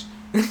fresh.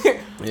 Yeah,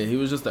 he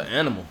was just an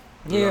animal.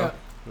 you Yeah.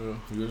 know?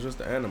 He was just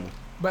an animal.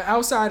 But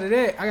outside of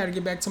that, I got to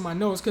get back to my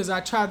notes because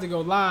I tried to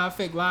go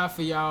fake live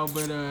for y'all,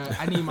 but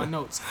I need my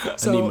notes.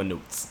 So, I need my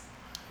notes.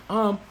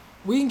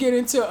 we can get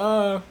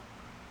into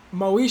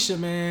Moesha,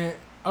 man.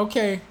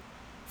 Okay,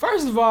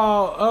 first of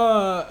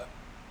all,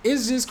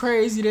 it's just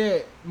crazy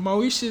that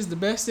Moesha is the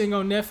best thing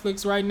on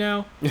Netflix right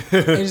now. And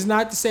it's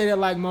not to say that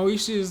like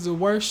Moesha is the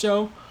worst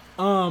show.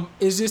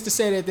 It's just to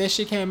say that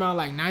shit came out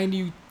like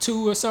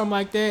 92 or something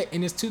like that,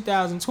 and it's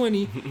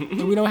 2020,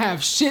 and we don't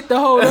have shit to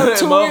hold up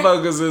to it.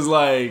 Motherfuckers is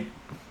like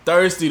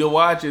thirsty to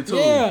watch it too.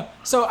 Yeah.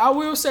 So I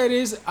will say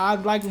this: I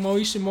like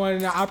Moesha more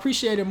than I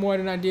appreciate it more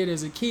than I did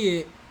as a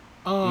kid.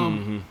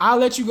 I'll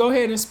let you go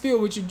ahead and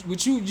spill what you.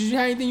 Did you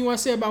have anything you want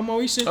to say about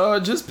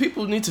Moesha? Just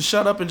people need to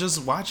shut up and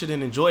just watch it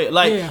and enjoy it.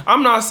 Like, Yeah.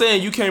 I'm not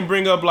saying you can't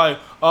bring up like,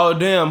 oh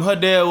damn, her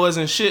dad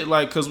wasn't shit,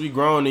 like, cause we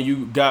grown and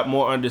you got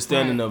more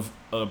understanding Right. of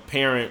a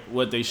parent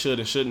what they should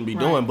and shouldn't be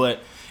Right. doing. But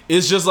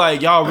it's just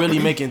like y'all really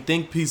making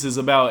think pieces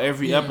about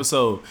every Yeah.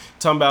 episode.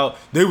 Talking about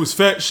they was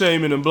fat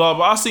shaming and blah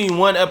blah. I seen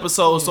one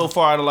episode so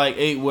far out of like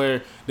 8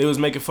 where they was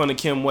making fun of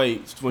Kim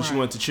Waits when she Right.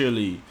 went to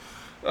cheerlead.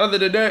 Other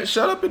than that,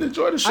 shut up and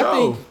enjoy the show. I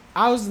think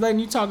I was letting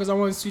you talk because I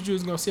wanted to see what you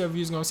was gonna say. If you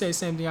was gonna say the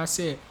same thing I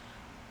said,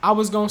 I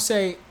was gonna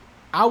say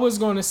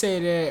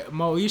that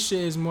Moesha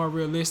is more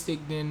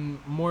realistic than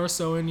more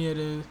so any of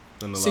the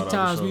Than a lot of other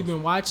sitcoms shows. we've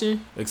been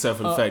watching. Except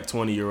for the fact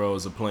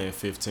 20-year-olds are playing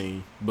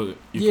 15. But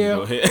you Yeah, can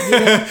go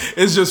ahead.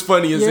 It's just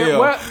funny as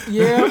hell.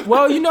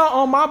 Well, you know,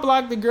 on my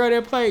block, the girl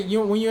that played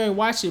when you ain't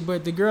watch it,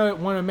 but the girl,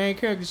 one of the main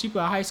characters, she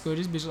played high school.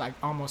 This bitch like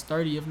almost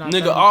 30, if not. Nigga,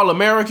 30. All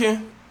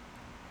American.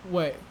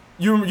 What?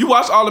 You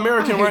watch All I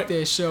American, hate right?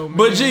 that show, man.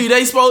 But gee,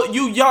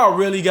 y'all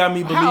really got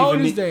me believing. How old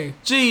me. is they?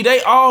 Gee,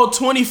 they all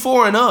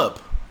 24 and up.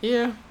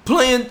 Yeah.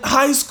 Playing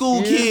high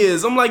school Yeah.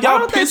 kids. I'm like, Why y'all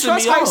don't they pissing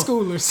trust me high off.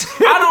 schoolers?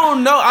 I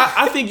don't know.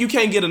 I think you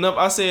can't get enough.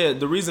 I said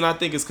the reason I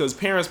think is because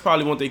parents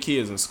probably want their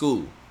kids in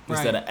school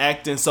instead Right. of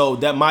acting. So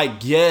that my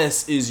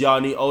guess is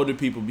y'all need older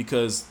people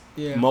because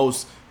Yeah.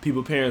 most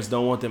people parents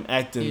don't want them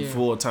acting Yeah.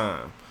 full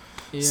time.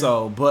 Yeah.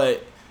 So,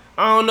 but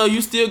I don't know.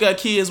 You still got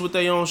kids with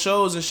their own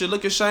shows and shit.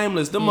 Look at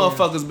Shameless. Them Yeah.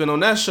 motherfuckers been on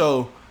that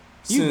show.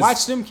 You since-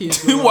 watch them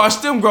kids. You grow up.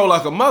 watch them grow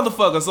like a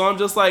motherfucker. So I'm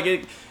just like,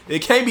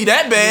 it can't be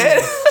that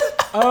bad.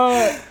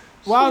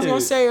 Well, I was gonna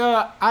Shit. say,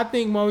 I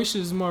think Moesha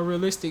is more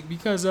realistic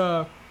because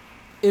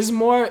it's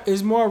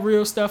more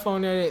real stuff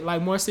on there,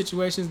 like more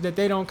situations that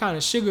they don't kind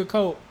of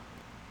sugarcoat.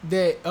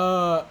 That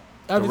The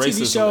other TV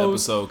racism shows.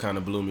 episode kind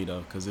of blew me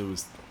though, because it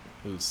was.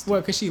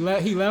 What? Cause he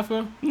left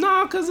her.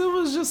 Nah, because it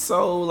was just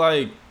so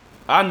like.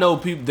 I know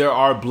people there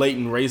are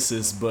blatant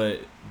racists, but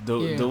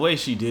Yeah. the way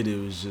she did it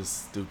was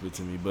just stupid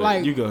to me. But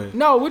Like you go ahead.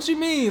 No, what you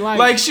mean?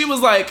 Like she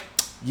was like,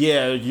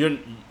 yeah,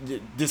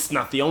 this is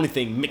not the only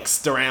thing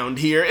mixed around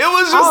here. It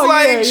was just Oh,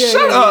 like, yeah, yeah,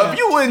 shut yeah, up. yeah.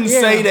 You wouldn't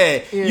Yeah, say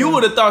that. yeah. You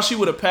would have thought she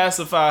would have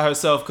pacified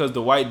herself because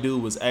the white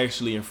dude was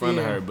actually in front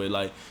of Yeah. her. But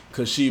like,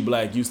 because she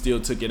black, you still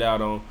took it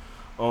out on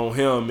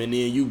him. And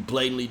then you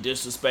blatantly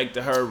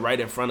disrespected her right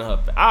in front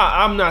of her.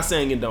 I'm not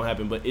saying it don't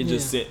happen, but it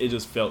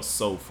just felt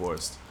so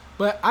forced.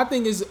 But I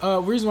think it's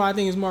reason why I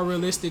think it's more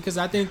realistic because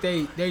I think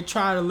they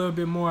tried a little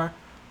bit more.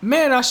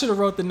 Man, I should have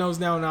wrote the notes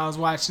down when I was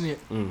watching it.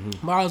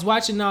 Mm-hmm. But I was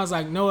watching, and I was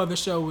like, no other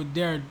show would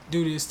dare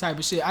do this type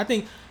of shit. I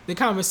think the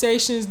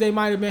conversations they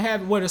might have been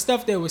having, the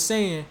stuff they were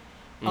saying,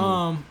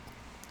 what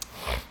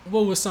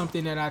was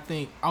something that I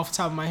think off the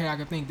top of my head I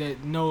could think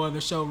that no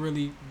other show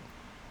really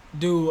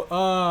do.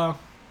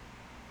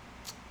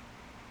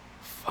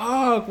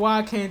 Fuck, why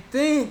I can't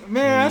think,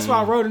 man. That's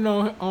why I wrote it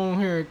on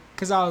here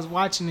because I was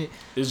watching it.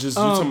 It's just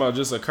you talking about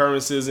just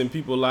occurrences in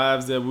people's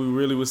lives that we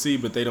really would see,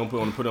 but they don't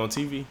want to put it on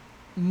TV.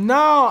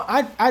 No,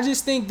 I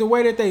just think the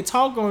way that they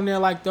talk on there,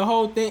 like the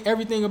whole thing,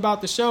 everything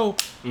about the show,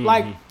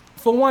 like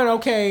for one,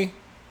 okay,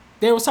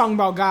 they was talking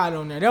about God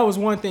on there. That was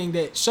one thing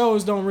that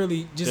shows don't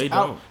really just They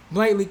out don't.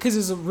 blatantly because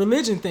it's a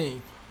religion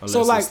thing. Unless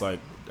so like, it's like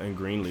and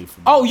Greenleaf.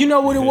 oh, you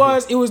know what it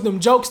was? It was them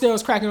jokes that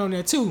was cracking on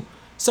there too.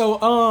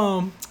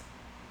 So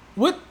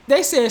what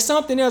they said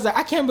something else like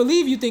I can't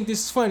believe you think this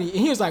is funny, and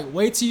he was like,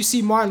 wait till you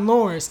see Martin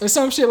Lawrence or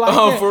some shit like that.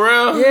 Oh, for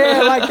real?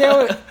 Yeah, like they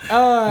were.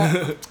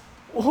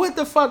 What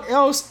the fuck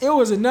else? It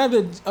was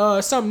another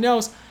something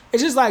else.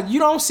 It's just like you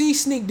don't see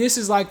sneak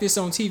disses like this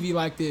on TV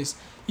like this.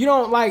 You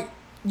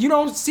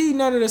don't see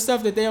none of the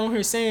stuff that they on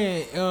here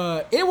saying.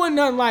 It wasn't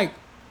nothing like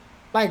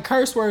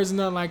curse words and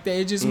nothing like that.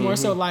 It just more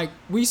so like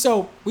we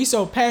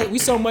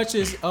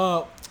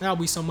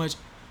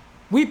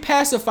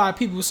pacify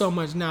people so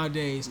much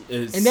nowadays.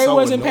 It's and they so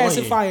wasn't annoying.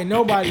 pacifying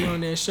nobody on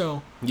that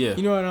show. Yeah.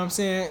 You know what I'm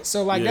saying?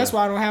 So like Yeah. that's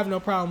why I don't have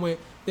no problem with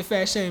the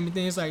fat shaming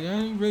thing. It's like,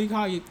 you really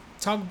call you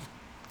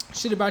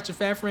shit about your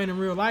fat friend in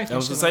real life. I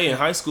was gonna say, in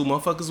high school,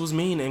 motherfuckers was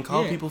mean and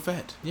called people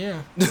fat.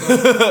 Yeah. So,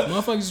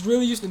 motherfuckers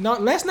really used to.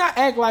 Let's not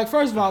act like.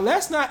 First of all,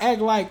 let's not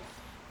act like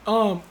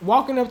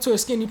walking up to a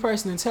skinny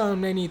person and telling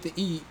them they need to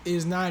eat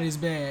is not as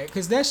bad,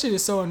 because that shit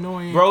is so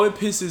annoying. Bro, it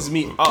pisses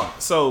me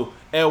off. So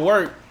at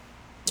work,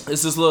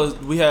 it's this little,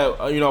 we have,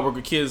 I work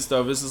with kids and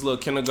stuff. It's this little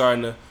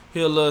kindergartner. He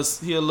a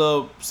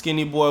little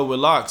skinny boy with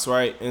locks,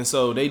 right? And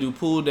so they do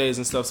pool days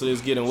and stuff, so they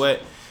was getting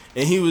wet.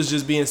 And he was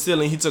just being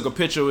silly. He took a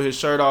picture with his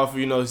shirt off,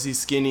 he's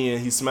skinny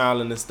and he's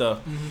smiling and stuff.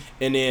 Mm-hmm.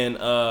 And then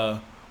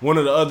one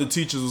of the other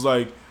teachers was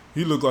like,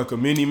 he looked like a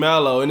mini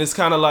Mallow. And it's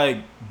kind of like,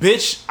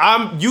 bitch,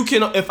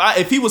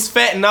 if he was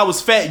fat and I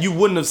was fat, you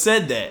wouldn't have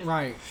said that.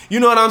 Right.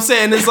 You know what I'm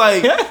saying? It's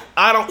like,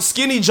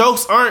 skinny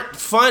jokes aren't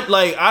fun.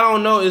 Like, I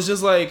don't know. It's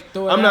just like,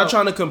 I'm not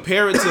trying to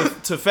compare it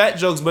to fat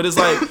jokes, but it's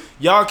like,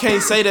 y'all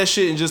can't say that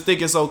shit and just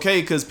think it's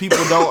okay, because people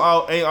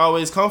ain't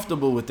always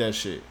comfortable with that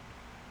shit.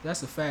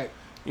 That's a fact.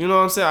 You know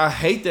what I'm saying? I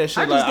hate that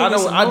shit. Like,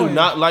 I do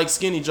not like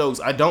skinny jokes.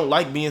 I don't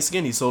like being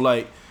skinny. So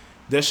like,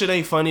 that shit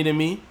ain't funny to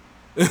me.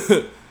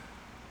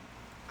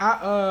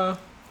 I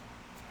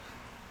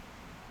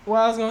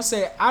was gonna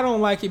say, I don't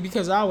like it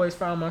because I always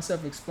find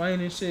myself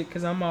explaining shit,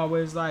 because I'm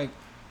always like,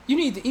 you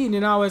need to eat,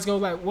 and I always go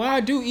like, well, I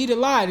do eat a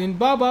lot and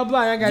blah blah blah.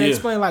 I gotta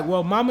explain like,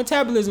 well, my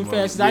metabolism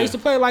fast. I used to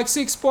play like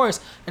 6 sports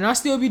and I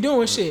still be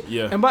doing shit.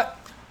 Yeah. And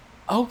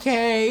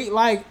okay,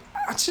 like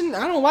I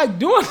don't like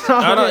doing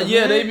all that.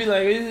 Yeah, man. they be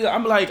like,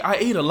 I'm like, I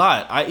eat a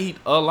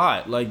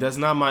lot. Like, that's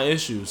not my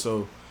issue.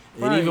 So.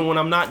 And right. Even when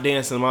I'm not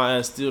dancing, my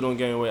ass still don't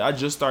gain weight. I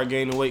just start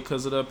gaining weight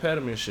because of the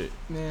epidemic shit.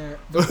 Man,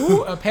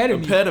 who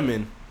epidemic?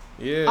 Epidemic.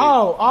 Yeah.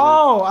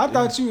 I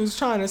thought you was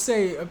trying to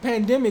say a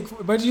pandemic,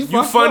 but you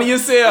funny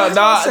as hell.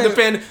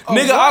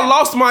 Nigga, I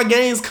lost my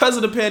gains because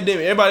of the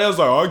pandemic. Everybody else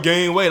like, I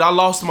gained weight. I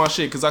lost my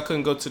shit because I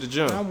couldn't go to the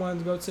gym. I wanted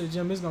to go to the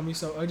gym. It's gonna be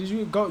so. Did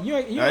you go? You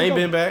I ain't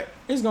been back.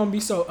 It's gonna be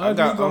so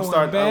ugly.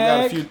 I've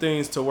got a few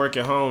things to work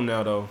at home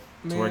now though.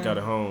 To work out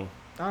at home.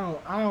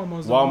 I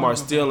almost. Walmart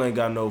still ain't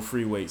got no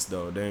free weights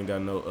though. They ain't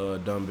got no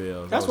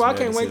dumbbells. That's why I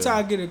can't wait till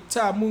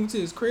I move to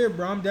his crib,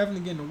 bro. I'm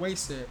definitely getting a weight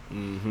set.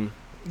 Mm-hmm.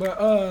 But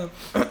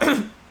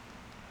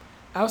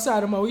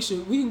outside of we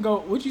can go.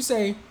 Would you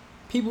say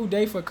people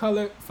date for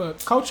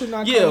culture,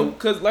 not color? Yeah,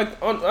 because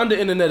like on the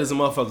internet is a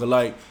motherfucker.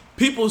 Like,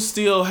 people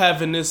still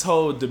having this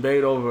whole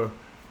debate over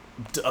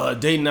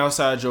dating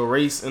outside your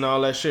race and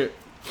all that shit.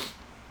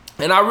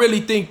 And I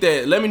really think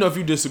that. Let me know if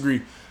you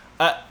disagree.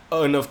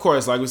 And of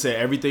course, like we said,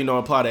 everything don't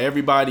apply to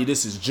everybody.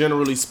 This is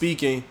generally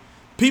speaking.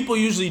 People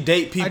usually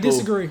date people. I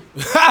disagree.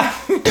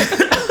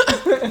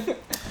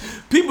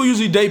 People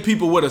usually date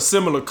people with a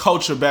similar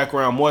culture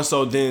background more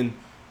so than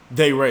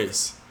they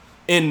race.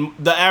 And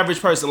the average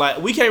person, like,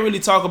 we can't really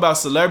talk about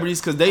celebrities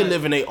because they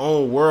live in their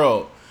own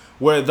world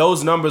where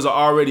those numbers are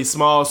already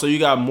small. So you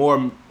got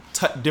more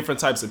different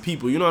types of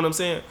people. You know what I'm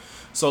saying?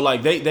 So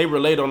like they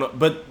relate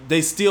but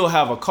they still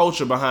have a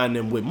culture behind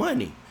them with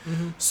money.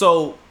 Mm-hmm.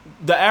 So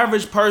the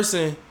average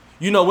person,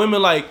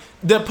 women like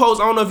that post.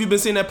 I don't know if you've been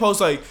seeing that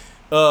post. Like,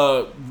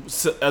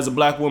 as a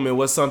black woman,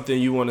 what's something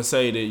you want to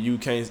say that you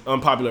can't?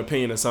 Unpopular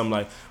opinion or something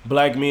like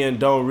black men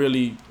don't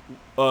really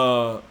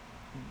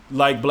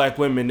like black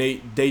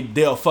women.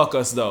 They'll fuck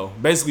us though.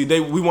 Basically,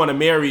 we want to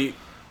marry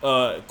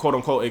quote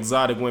unquote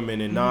exotic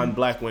women and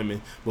non-black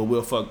women, but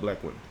we'll fuck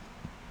black women.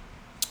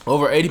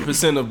 Over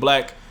 80% of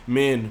black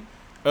men.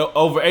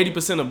 Over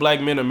 80% of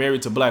black men are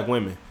married to black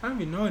women. I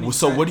don't even know any.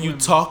 So what are you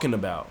talking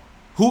about?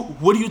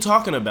 What are you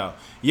talking about?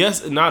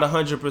 Yes, not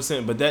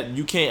 100%, but that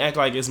you can't act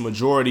like it's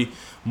majority.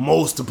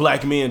 Most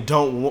black men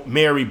don't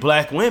marry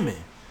black women.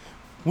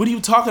 What are you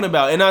talking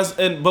about?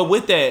 But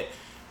with that,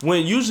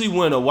 when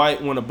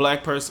a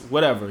black person,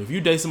 whatever, if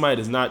you date somebody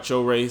that's not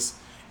your race,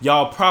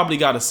 y'all probably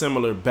got a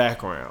similar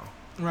background.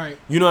 Right.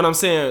 You know what I'm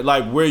saying?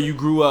 Like where you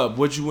grew up,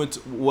 what you went to,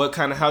 what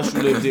kind of house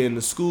you lived in,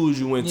 the schools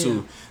you went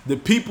to, the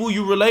people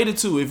you related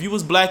to. If you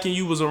was black and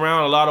you was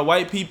around a lot of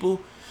white people,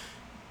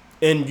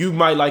 and you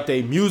might like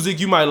their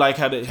music, you might like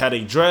how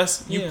they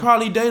dress, you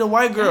probably date a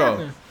white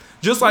girl.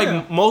 Just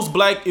like most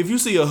black, if you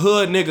see a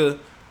hood nigga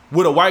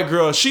with a white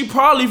girl, she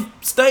probably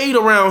stayed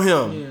around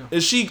him. Yeah.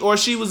 If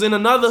she was in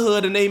another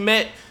hood and they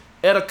met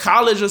at a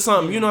college or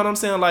something. Yeah. You know what I'm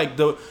saying? Like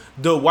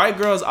the white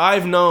girls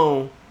I've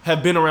known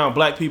have been around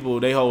black people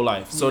their whole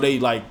life, so they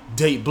like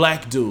date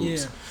black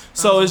dudes. Yeah.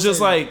 So it's just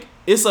like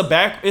it's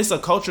a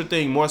culture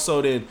thing more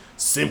so than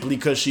simply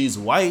because she's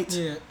white.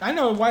 Yeah, I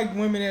know white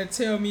women that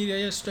tell me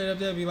that straight up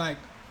they'll be like,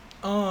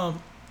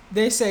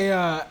 they say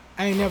I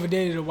ain't never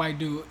dated a white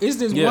dude. It's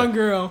this one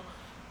girl.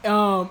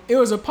 It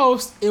was a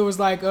post. It was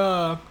like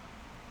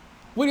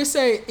what it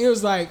say? It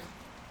was like,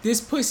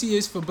 this pussy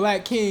is for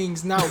black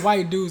kings, not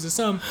white dudes or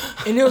something.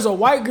 And there was a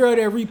white girl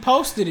that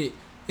reposted it.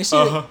 And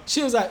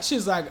she was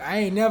like, I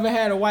ain't never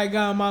had a white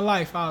guy in my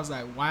life. I was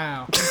like,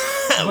 wow.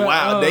 But,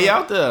 wow, they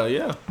out there,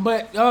 yeah.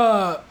 But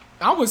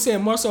I was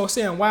saying more so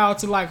saying wow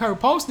to like her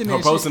posting that.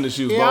 Her posting that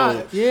she was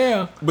bold.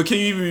 Yeah. But can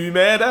you even be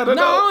mad at her?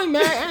 No, I ain't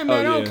mad.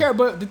 I don't care.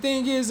 But the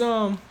thing is,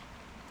 I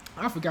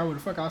forgot where the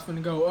fuck I was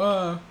finna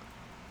go.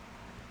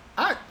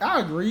 I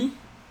agree.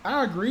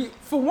 I agree.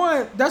 For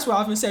one, that's what I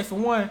was gonna say. For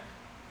one,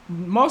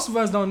 most of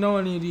us don't know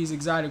any of these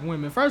exotic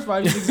women. First of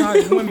all, these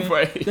exotic women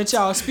Right. that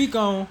y'all speak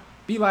on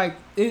be like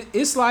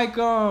it's like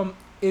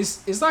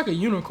it's like a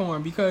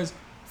unicorn because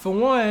for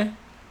one,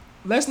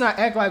 let's not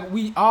act like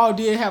we all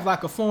did have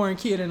like a foreign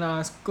kid in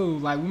our school.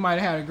 Like we might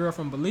have had a girl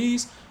from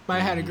Belize, might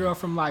have had a girl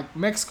from like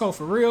Mexico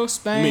for real,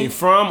 Spain. You mean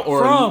from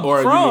or from?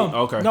 You mean,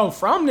 okay. No,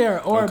 from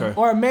there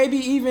or maybe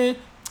even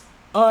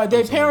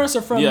their parents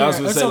are from there I was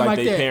gonna or say something like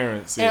like their that.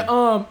 parents. Yeah.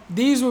 And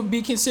these would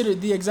be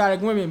considered the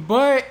exotic women.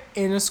 But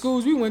in the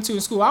schools we went to,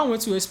 in school I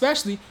went to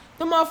especially,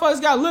 the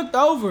motherfuckers got looked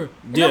over.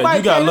 And Yeah, nobody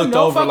you got paid them looked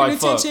no over fucking like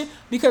fuck. attention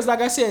because,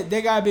 like I said,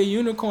 they gotta be a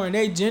unicorn.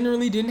 They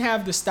generally didn't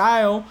have the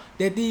style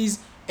that these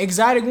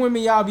exotic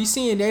women y'all be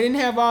seeing. They didn't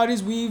have all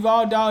this weave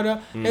all dolled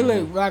up. They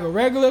look like a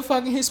regular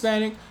fucking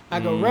Hispanic,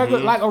 like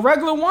a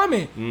regular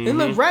woman. They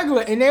look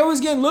regular, and they was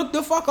getting looked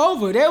the fuck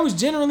over. They was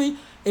generally,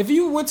 if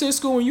you went to a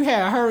school and you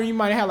had her and you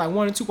might have had like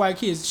 1 or 2 white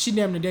kids, she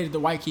damn near dated the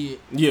white kid.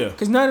 Yeah.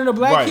 Because none of the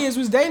black Right. kids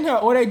was dating her,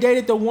 or they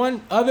dated the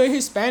one other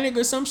Hispanic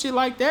or some shit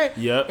like that.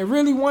 Yep. It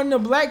really wasn't the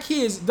black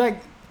kids.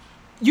 Like,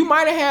 you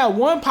might have had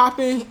one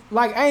popping,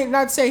 like, I ain't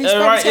not to say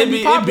Hispanics Right, can't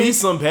be popping. it be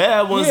some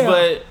bad ones, Yeah.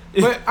 but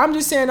But I'm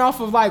just saying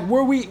off of like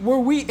where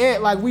we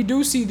at, like we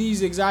do see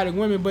these exotic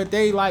women, but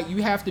they like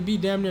you have to be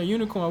damn near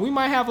unicorn. We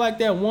might have like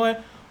that 1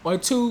 or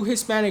 2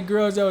 Hispanic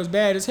girls that was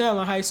bad as hell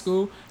in high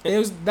school.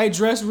 They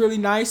dressed really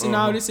nice and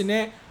all this and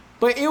that,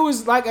 but it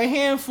was like a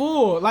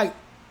handful, like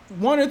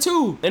 1 or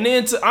 2. And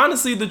then,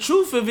 honestly, the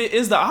truth of it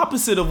is the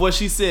opposite of what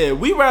she said.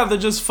 We rather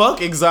just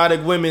fuck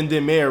exotic women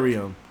than marry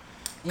them.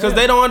 Because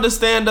they don't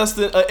understand us.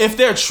 If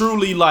they're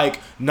truly, like,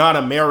 not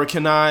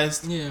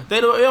Americanized,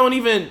 they don't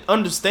even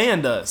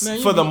understand us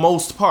for the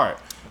most part.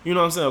 You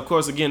know what I'm saying? Of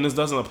course, again, this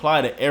doesn't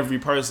apply to every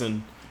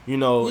person, you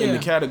know, in the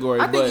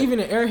category. I think even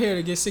an airhead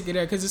would get sick of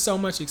that because it's so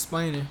much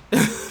explaining.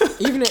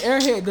 Even an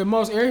airhead, the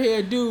most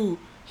airhead dude,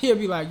 he'll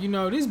be like, you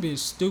know, this bitch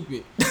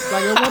stupid.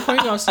 Like at one point,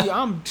 you gonna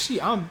see,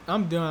 I'm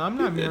done. I'm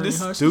not marrying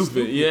It's her.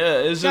 stupid. Yeah,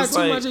 it's got just too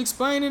like much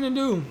explaining to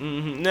do.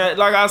 Now,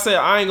 like I said,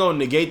 I ain't gonna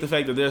negate the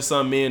fact that there's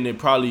some men that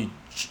probably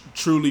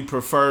truly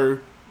prefer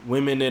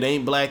women that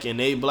ain't black and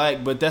they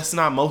black, but that's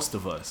not most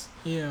of us.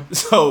 Yeah.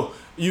 So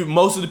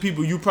most of the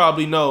people you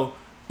probably know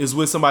is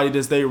with somebody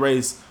that's their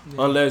race,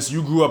 unless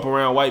you grew up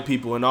around white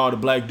people and all the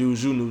black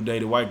dudes you knew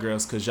dated white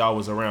girls because y'all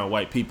was around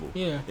white people.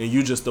 Yeah. And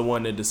you just the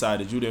one that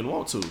decided you didn't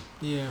want to.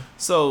 Yeah.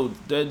 So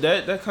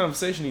that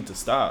conversation need to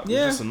stop.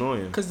 Yeah. It's just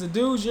annoying. Because the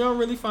dudes, you don't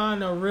really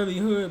find a really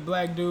hood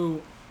black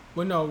dude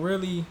with no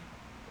really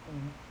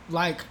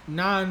like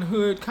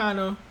non-hood kind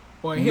of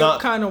or hip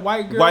kind of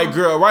white girl. White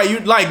girl, right? You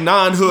like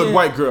non-hood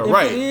white girl, if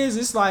right? It is.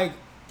 It's like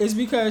it's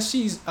because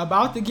she's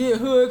about to get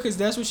hood because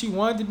that's what she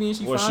wanted to be and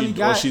she finally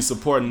got. Or she's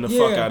supporting the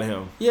fuck out of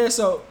him. Yeah.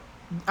 So,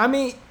 I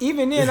mean,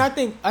 even then, I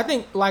think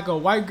like a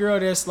white girl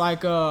that's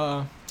like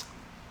in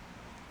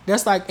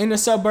the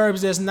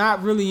suburbs that's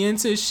not really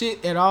into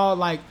shit at all.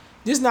 Like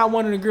this, not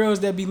one of the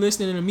girls that be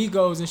listening to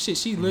Migos and shit.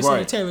 She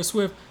listening to Taylor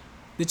Swift.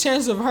 The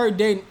chances of her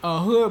dating a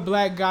hood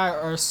black guy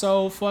are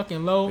so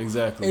fucking low.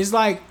 Exactly. It's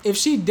like if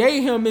she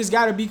date him, it's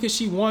got to be because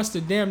she wants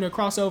to damn near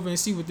cross over and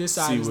see what this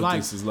side is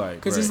like.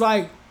 Because it's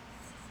like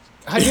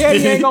her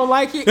daddy ain't gonna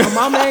like it, her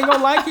mama ain't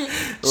gonna like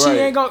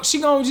it.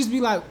 She gonna just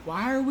be like,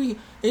 why are we?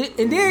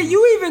 And then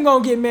you even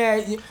gonna get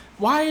mad.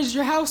 Why is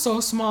your house so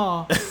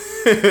small? Why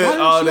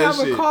don't you have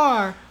a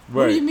car?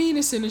 What do you mean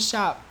it's in the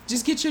shop?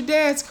 Just get your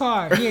dad's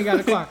car. He ain't got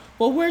a car.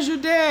 Well, where's your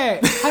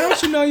dad? How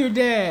don't you know your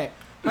dad?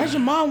 Why's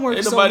your mom work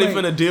Ain't so nobody late?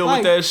 finna deal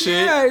with that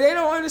shit. Yeah, they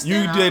don't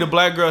understand. You date a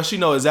black girl, she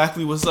know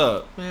exactly what's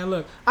up. Man,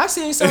 look, I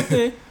seen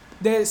something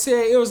that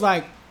said it was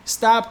like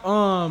stop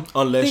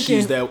unless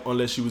thinking,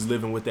 unless she was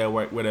living with that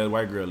white where that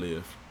white girl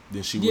lived,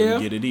 then she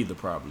wouldn't get it either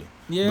probably.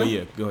 Yeah. But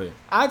yeah, go ahead.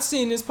 I'd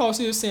seen this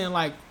post. It was saying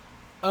like,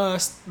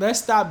 let's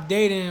stop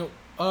dating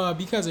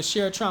because of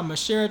shared trauma.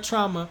 Shared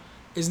trauma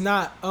is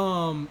not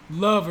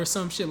love or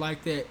some shit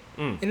like that.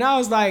 And I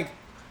was like,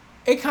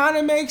 it kind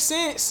of makes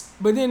sense,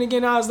 but then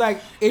again, I was like,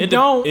 it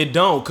don't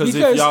because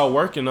if y'all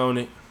working on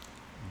it,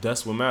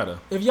 that's what matter.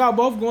 If y'all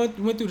both went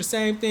through the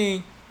same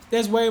thing,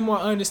 there's way more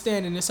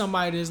understanding than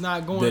somebody that's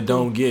not going. That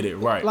don't get it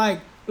right. Like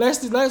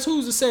let's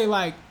who's to say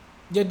like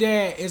your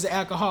dad is an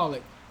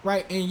alcoholic,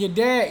 right? And your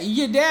dad,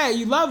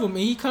 you love him, and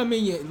he come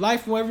in your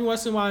life every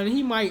once in a while, and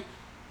he might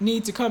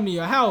need to come to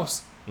your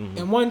house,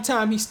 and one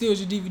time he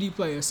steals your DVD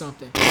player or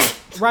something.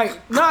 Right.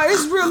 No,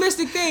 it's a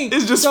realistic thing.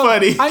 It's just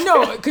funny. I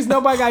know, because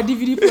nobody got a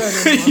DVD player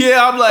anymore.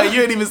 Yeah, I'm like,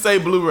 you didn't even say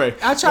Blu-ray.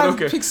 I tried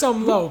to pick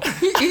something low.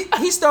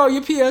 He stole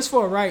your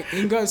PS4, right?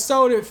 And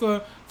sold it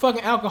for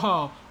fucking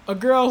alcohol. A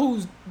girl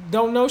who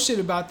don't know shit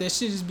about that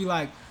shit just be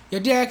like, your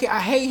dad,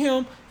 I hate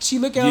him. She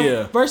look at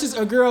him. Versus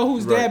a girl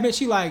whose dad been,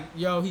 she like,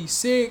 yo, he's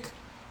sick.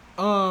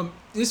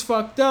 It's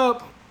fucked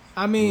up.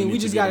 I mean, we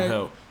just gotta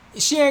help.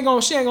 She ain't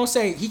gonna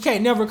say he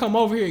can't never come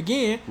over here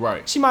again.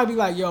 Right. She might be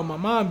like, yo, my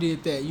mom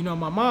did that. You know,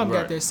 my mom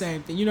got that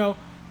same thing. You know,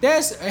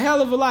 that's a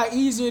hell of a lot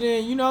easier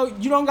than, you know,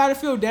 you don't gotta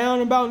feel down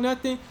about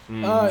nothing.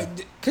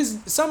 Cause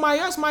somebody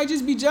else might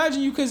just be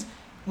judging you. Cause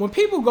when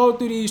people go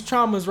through these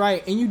traumas,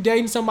 right, and you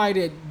dating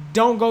somebody that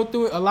don't go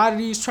through a lot of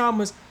these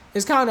traumas,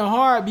 it's kind of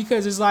hard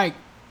because it's like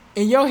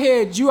in your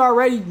head you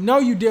already know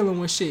you dealing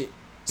with shit.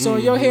 So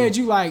in your head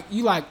you like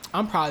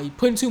I'm probably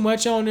putting too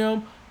much on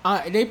them.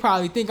 They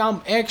probably think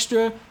I'm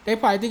extra. They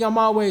probably think I'm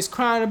always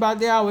crying about.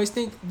 They always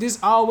think this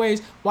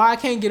always why I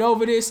can't get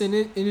over this, and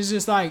it's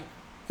just like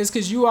it's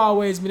because you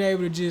always been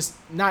able to just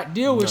not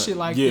deal with shit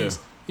like this.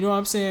 You know what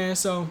I'm saying?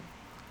 So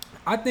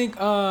I think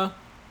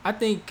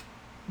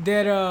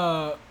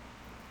that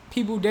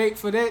people date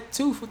for that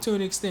too, to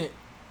an extent.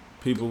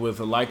 People with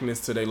a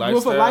likeness to their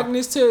lifestyle. With a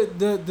likeness to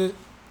the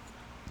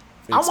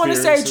I want to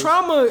say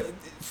trauma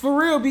for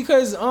real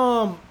because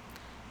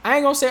I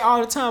ain't gonna say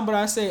all the time, but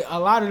I say a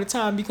lot of the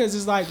time because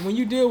it's like when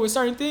you deal with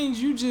certain things,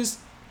 you just,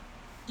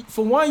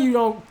 for one, you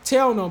don't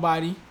tell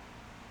nobody,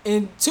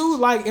 and two,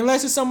 like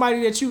unless it's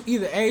somebody that you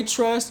either A,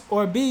 trust,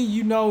 or B,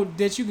 you know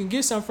that you can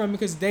get something from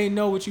because they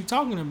know what you're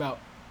talking about.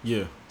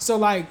 Yeah. So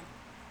like,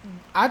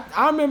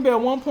 I remember at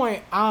one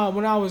point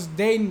when I was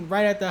dating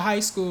right after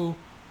high school,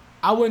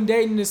 I wasn't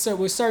dating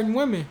with certain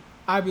women.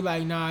 I'd be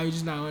like, nah, you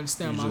just not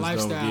understand my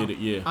lifestyle. Don't get it,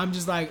 yeah. I'm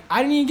just like,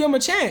 I didn't even give them a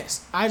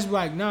chance. I just be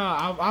like,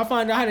 nah, I'll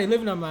find out how they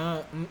living. I'm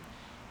like,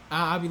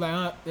 I'll be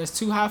like, that's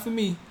too high for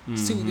me.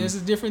 It's there's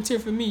a different tier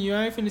for me. You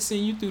ain't finna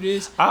send you through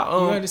this. You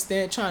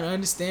understand, trying to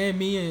understand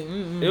me.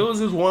 And it was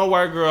this one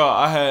white girl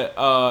I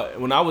had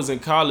when I was in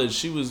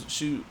college.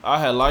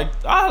 I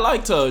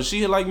liked her.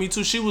 She had liked me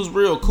too. She was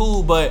real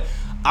cool, but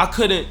I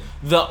couldn't.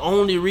 The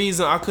only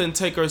reason I couldn't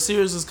take her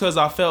serious is because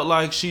I felt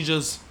like she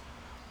just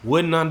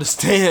wouldn't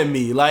understand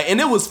me, like, and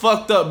it was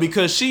fucked up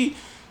because she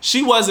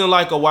wasn't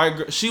like a white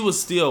girl. She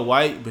was still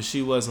white, but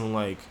she wasn't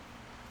like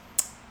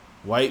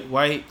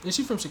white. Is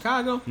she from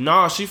Chicago?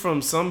 Nah, she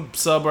from some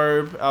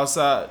suburb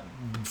outside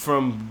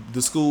from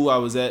the school I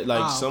was at,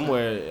 like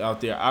somewhere out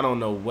there. I don't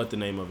know what the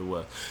name of it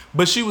was,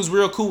 but she was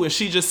real cool, and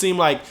she seemed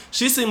like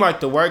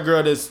the white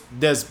girl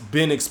that's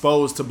been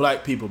exposed to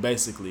black people,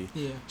 basically.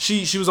 Yeah.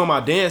 She was on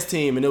my dance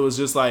team, and it was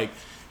just like,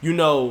 you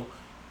know,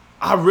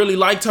 I really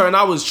liked her, and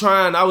I was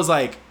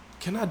like,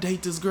 can I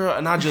date this girl?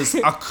 And I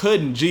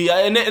couldn't,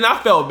 and I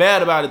felt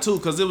bad about it too,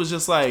 because it was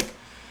just like,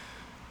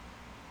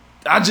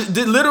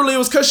 literally it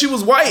was because she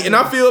was white, and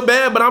I feel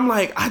bad, but I'm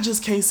like, I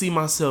just can't see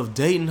myself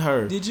dating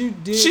her.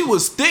 She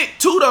was thick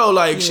too though,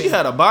 like she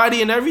had a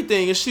body and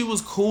everything, and she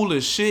was cool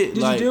as shit.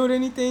 Did you deal with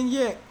anything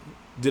yet?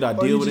 Did I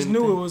deal with anything? You just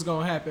knew it was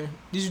gonna happen?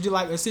 Did you do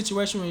like a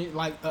situation where you,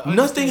 like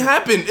nothing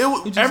happened?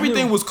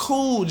 Everything was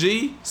cool,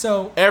 G.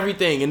 So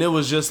everything, and it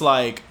was just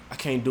like, I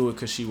can't do it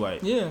because she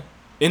white. Yeah.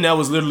 And that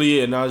was literally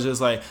it. And I was just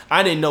like,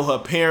 I didn't know her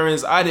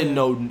parents. I didn't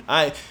know.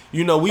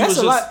 We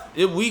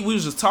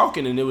was just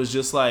talking, and it was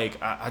just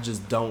like, I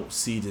just don't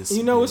see this.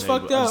 You know what's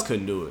fucked up? I just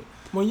couldn't do it.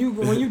 When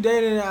you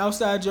dating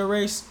outside your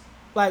race,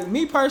 like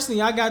me personally,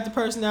 I got the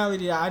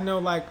personality that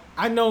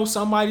I know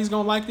somebody's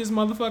gonna like this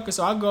motherfucker,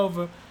 so I go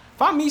over.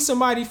 If I meet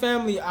somebody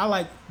family,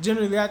 I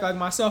generally act like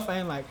myself. I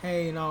ain't like,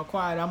 hey,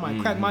 quiet. I might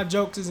crack my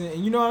jokes,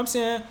 and you know what I'm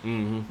saying.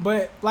 Mm-hmm.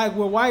 But like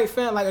with white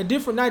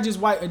not just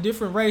white, a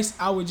different race,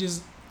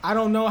 I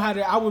don't know how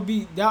to. I would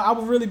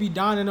really be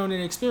dawning on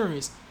an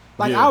experience.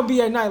 Like I would be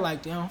at night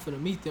like, damn, I'm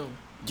finna meet them.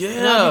 Yeah.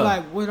 And I'd be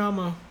like,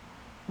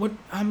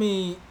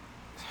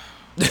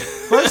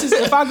 versus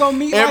if I go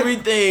meet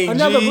everything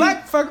another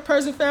black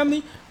person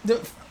family,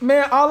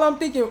 all I'm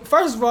thinking,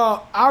 first of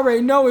all, I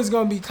already know it's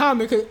gonna be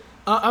common. Cause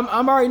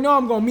I'm already know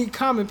I'm gonna meet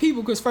common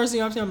people. Cause first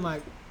thing I'm saying, I'm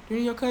like, do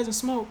your cousin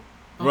smoke?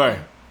 Okay. Right.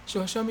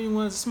 Show me the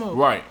ones that smoke.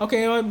 Right.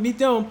 Okay, I meet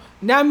them.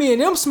 Now me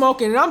and them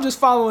smoking, and I'm just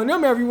following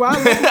them everywhere.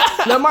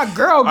 I let my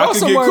girl go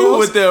somewhere. I can get cool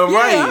with them,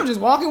 right? I'm just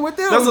walking with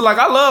them. That's like,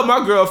 I love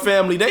my girl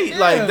family. They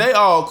they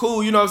all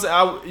cool. You know what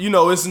I'm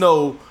saying? It's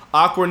no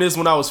awkwardness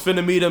when I was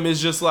finna meet them.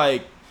 It's just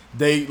like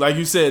they, like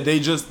you said,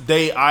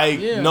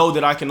 know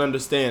that I can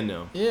understand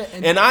them. Yeah.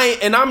 And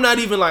I'm not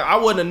even like, I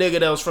wasn't a nigga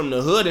that was from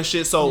the hood and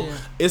shit. So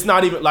it's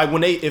not even like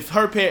if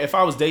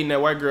I was dating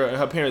that white girl and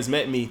her parents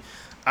met me,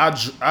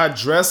 I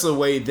dress a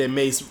way that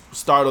may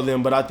startle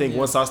them, but I think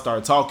once I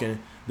start talking,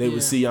 they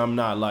would see I'm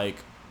not like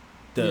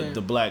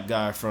the black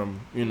guy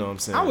from, you know what I'm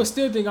saying. I would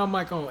still think I'm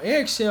like on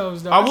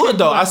eggshells though. I would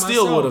though. I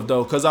still would have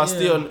though, because I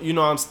still,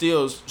 I'm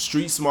still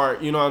street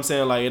smart. You know what I'm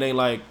saying? Like it ain't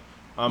like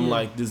I'm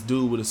like this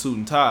dude with a suit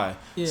and tie.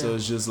 Yeah. So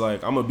it's just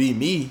like I'm gonna be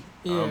me.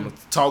 Yeah. I'm gonna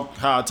talk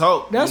how I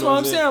talk. That's what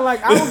I'm saying.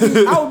 Like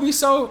I would be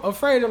so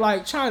afraid of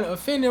like trying to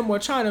offend them or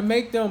trying to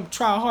make them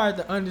try hard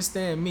to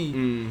understand me.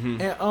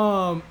 Mm-hmm.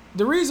 And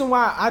the reason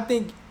why I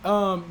think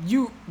how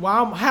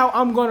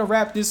I'm gonna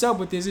wrap this up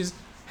with this is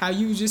how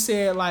you just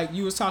said, like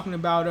you was talking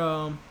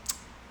about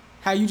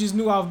how you just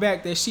knew off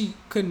back that she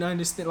couldn't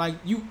understand, like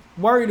you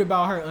worried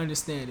about her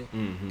understanding.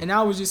 Mm-hmm. And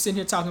I was just sitting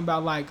here talking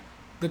about like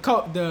the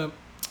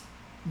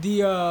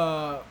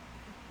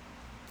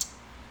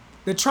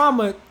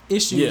trauma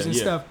issues and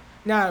stuff.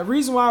 Now, the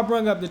reason why I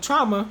brought up the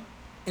trauma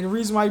and the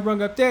reason why you brought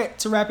up that,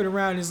 to wrap it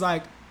around, is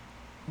like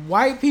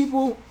white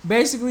people,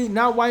 basically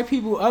not white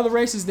people, other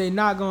races, they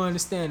not gonna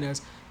understand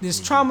us. This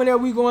trauma that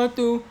we going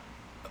through,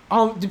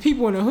 the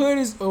people in the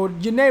hood or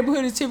your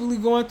neighborhood is typically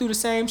going through the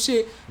same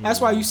shit. That's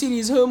why you see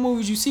these hood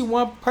movies. You see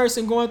one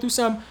person going through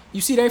something.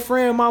 You see their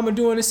friend mama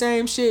doing the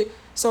same shit.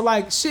 So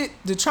like shit,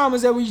 the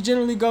traumas that we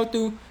generally go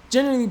through,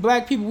 generally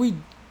black people,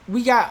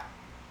 we got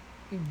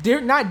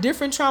not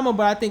different trauma,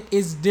 but I think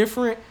it's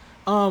different.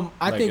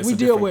 I think we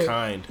deal with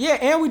kind. Yeah,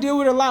 and we deal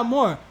with a lot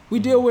more. We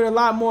deal with a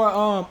lot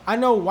more. I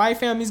know white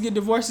families get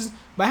divorces,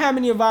 but how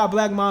many of our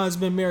black moms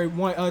been married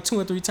 2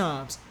 and 3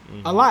 times?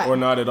 A lot, or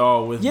not at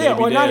all with yeah,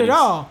 baby or not daddies. at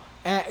all.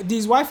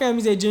 These white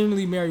families, they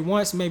generally marry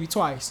once, maybe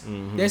twice.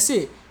 That's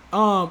it.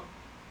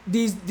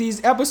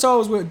 These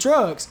episodes with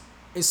drugs.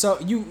 So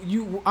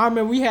I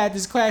remember we had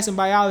this class in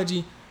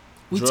biology.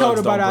 We Drugs told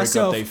about don't break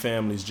ourselves. up their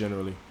families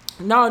generally.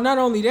 No, not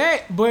only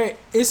that, but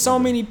it's so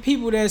many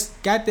people that's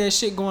got that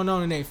shit going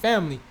on in their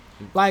family.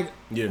 Like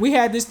we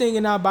had this thing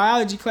in our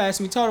biology class.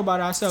 And we told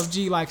about ourselves.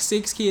 Like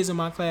 6 kids in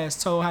my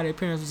class told how their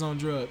parents was on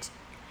drugs.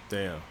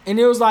 Damn. And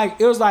it was like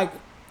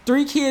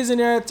 3 kids in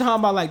there talking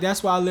about like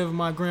that's why I live with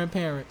my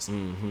grandparents.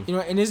 You know,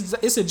 and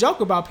it's a joke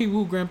about people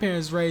who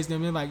grandparents raised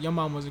them. They're like your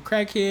mom was a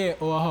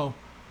crackhead or a hoe.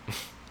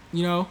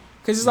 You know,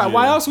 because it's like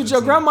why else would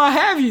your grandma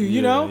have you?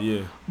 You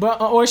know,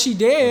 but or she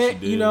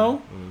dead. You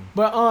know,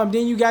 but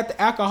then you got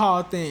the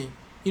alcohol thing.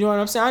 You know what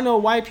I'm saying? I know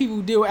white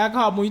people deal with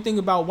alcohol. But when you think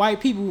about white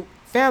people,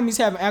 families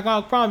having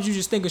alcoholic problems, you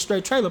just think of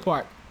straight trailer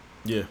park.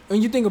 Yeah.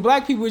 When you think of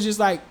black people, it's just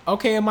like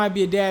okay, it might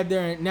be a dad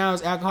there, and now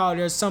it's alcohol.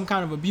 There's some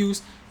kind of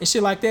abuse and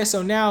shit like that.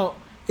 So now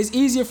it's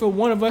easier for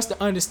one of us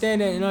to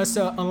understand that and us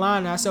to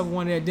align ourselves with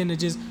one of that than to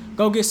just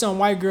go get some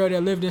white girl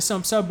that lived in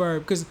some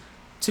suburb. Because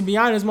to be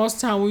honest, most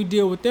of the time when we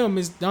deal with them,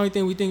 is the only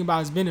thing we think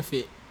about is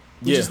benefit.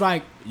 Which is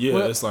like,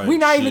 it's like we're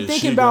not shit, even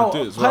thinking about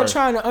her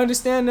trying to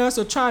understand us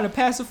or trying to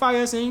pacify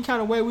us in any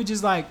kind of way. We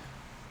just like,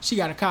 she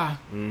got a car.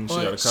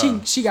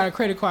 She got a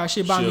credit card.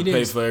 She'll buy me this. She'll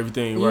pay for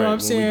everything, you know what I'm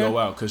saying? We go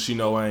out because she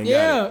know I ain't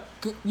got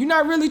it. You're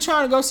not really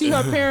trying to go see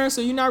her parents,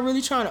 or you're not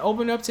really trying to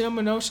open up to them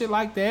or no shit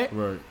like that.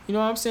 Right. You know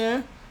what I'm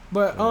saying?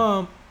 But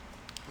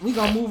we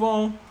gonna move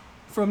on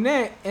from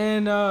that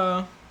and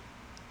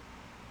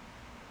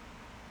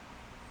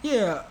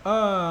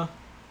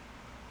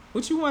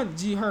what you want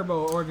G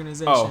Herbo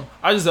organization? Oh,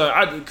 I just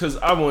because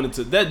I wanted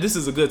to this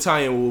is a good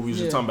tie-in with what we were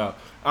just talking about.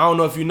 I don't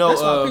know if you know.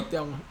 That's why I picked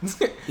that one.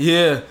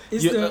 Yeah,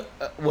 it's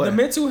the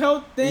mental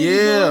health thing.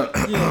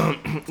 Yeah,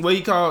 well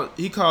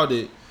he called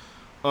it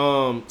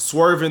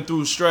swerving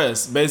through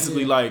stress.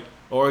 Basically, like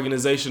an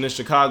organization in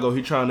Chicago.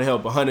 He trying to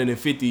help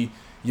 150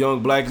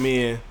 young black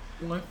men.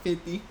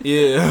 150.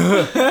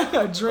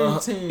 Yeah, a dream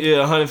team. Yeah,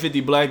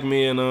 150 black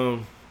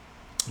men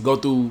go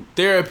through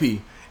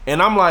therapy,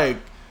 and I'm like,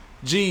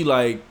 gee,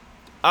 like.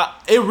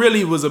 It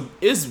really was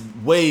it's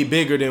way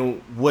bigger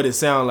than what it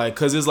sound like,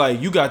 cause it's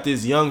like you got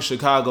this young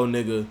Chicago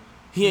nigga,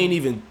 he ain't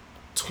even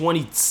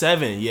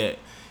 27 yet,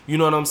 you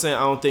know what I'm saying?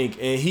 I don't think,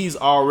 and he's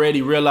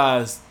already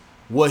realized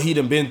what he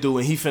done been through,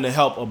 and he finna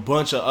help a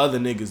bunch of other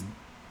niggas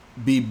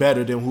be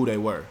better than who they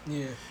were.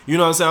 Yeah, you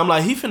know what I'm saying? I'm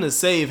like, he finna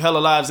save hella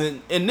lives,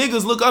 and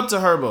niggas look up to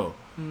Herbo,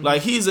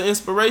 like he's an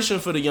inspiration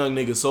for the young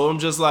niggas. So I'm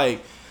just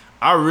like,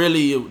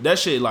 that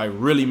shit like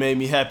really made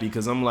me happy,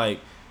 cause I'm like.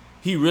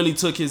 He really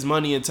took his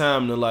money and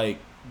time to like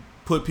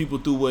put people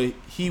through what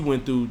he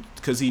went through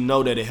because he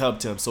know that it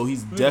helped him. So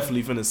he's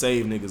definitely finna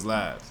save niggas'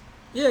 lives.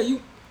 Yeah,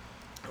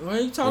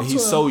 when you talk and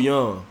he's so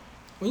young.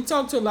 When you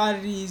talk to a lot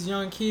of these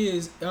young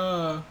kids, they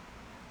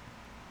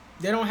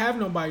don't have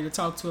nobody to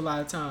talk to a lot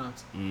of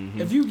times.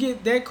 If you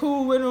get that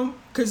cool with them,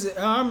 because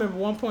I remember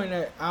one point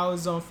that I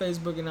was on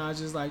Facebook and I was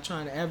just like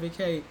trying to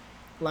advocate,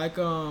 like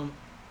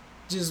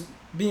just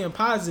being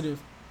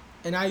positive.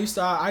 And I used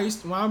to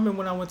when I remember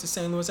when I went to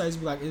St. Louis, I used to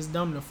be like, it's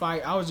dumb to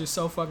fight. I was just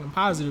so fucking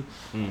positive.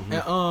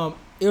 And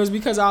it was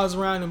because I was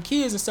around them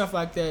kids and stuff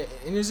like that.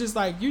 And it's just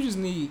like, you just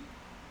need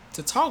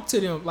to talk to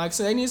them. Like,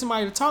 so they need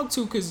somebody to talk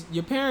to, because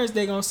your parents,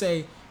 they gonna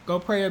say, go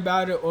pray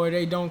about it, or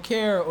they don't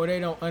care, or they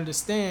don't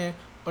understand,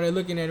 or they're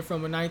looking at it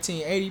from a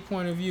 1980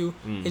 point of view.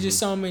 It's just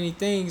so many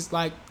things.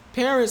 Like,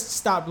 parents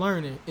stopped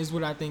learning is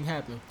what I think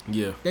happened.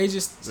 Yeah. They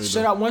just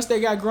shut up. Once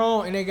they got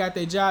grown and they got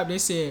their job, they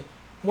said,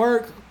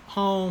 work,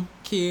 home,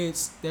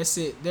 kids, that's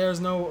it. There's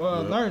no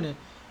learning.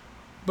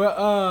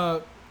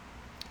 But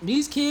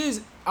these kids,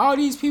 all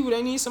these people,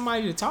 they need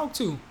somebody to talk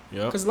to.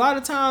 Yeah. Because a lot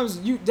of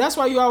times, that's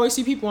why you always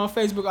see people on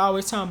Facebook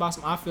always talking about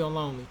I feel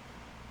lonely.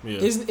 Yeah.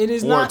 It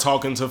is not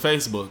talking to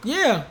Facebook.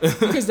 Yeah,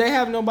 because they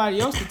have nobody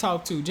else to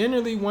talk to.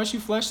 Generally, once you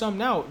flush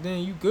something out,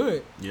 then you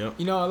good. Yep.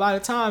 You know, a lot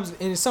of times,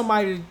 and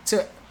somebody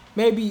to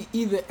maybe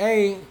either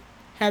A,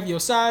 have your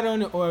side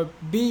on it, or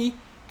B,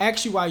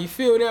 ask you why you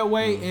feel that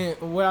way.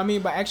 And what I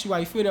mean by ask you why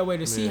you feel that way,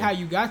 to see how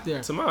you got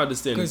there. To my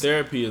understanding,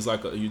 therapy is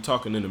like you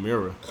talking in the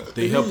mirror.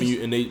 They helping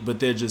you, but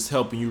they're just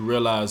helping you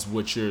realize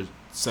what you're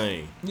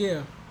saying.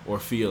 Yeah. Or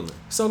feeling.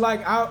 So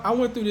like I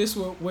went through this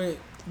with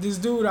this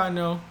dude I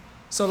know.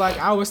 So like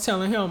I was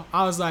telling him,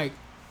 I was like,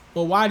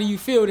 well, why do you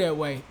feel that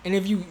way? And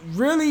if you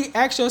really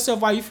ask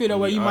yourself why you feel that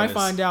way, you might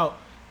find out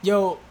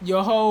your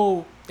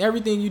whole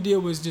everything you did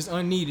was just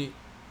unneeded.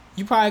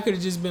 You probably could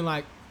have just been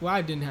like, Well,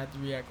 I didn't have to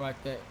react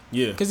like that.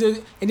 Yeah.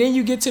 And then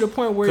you get to the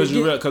point where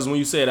Because when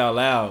you say it out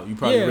loud, you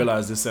probably Yeah.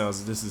 realize this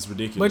is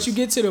ridiculous. But you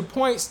get to the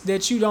points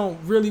that you don't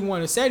really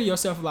want to say to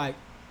yourself, like,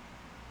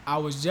 I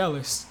was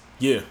jealous.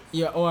 Yeah.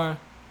 Yeah, or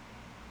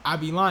I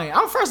be lying.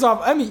 First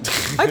off, I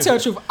tell the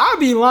truth, I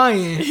be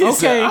lying. He Okay,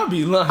 said, I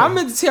be lying. I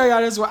meant to tell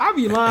y'all this one. I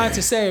be lying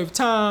to save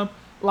time.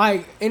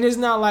 Like, and it's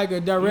not like a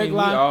direct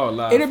lie. We all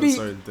lie It'll for be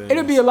certain things.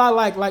 it'll be a lot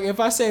like if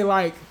I say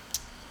like,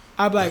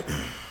 I'd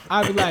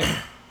be like,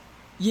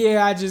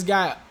 yeah, I just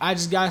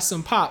got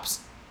some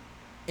pops,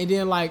 and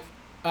then like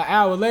an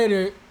hour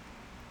later,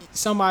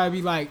 somebody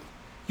be like,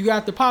 you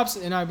got the pops,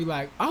 and I'd be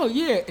like, oh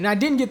yeah, and I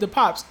didn't get the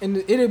pops, and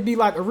it'd be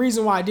like a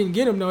reason why I didn't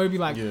get them. No, it'd be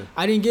like, Yeah.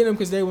 I didn't get them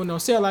because they weren't on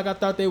sale like I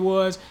thought they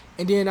was,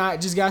 and then I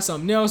just got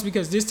something else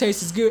because this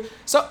taste is good.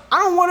 So I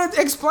don't want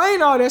to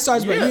explain all that. So I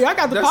was like, yeah, I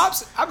got the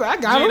pops. I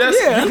got them.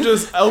 Yeah, You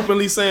just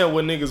openly saying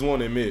what niggas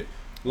won't admit.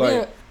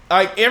 Yeah.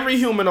 Like every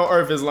human on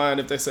earth is lying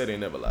if they say they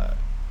never lied.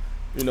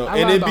 You know, I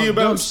and lie it'd be about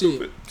dumb about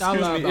stupid. shit. I lie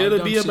Excuse me. about It'll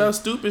dumb be shit. about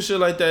stupid shit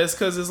like that. It's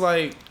because it's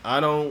like I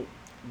don't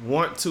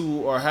want to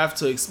or have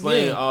to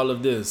explain Yeah. all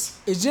of this.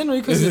 It's generally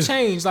because of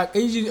change, like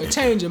it's a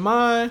change of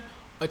mind,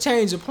 a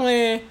change of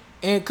plan,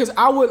 and because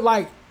I would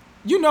like,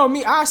 you know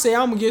me, I say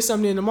I'm gonna get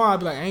something in tomorrow. I'd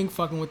be like, I ain't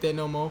fucking with that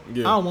no more.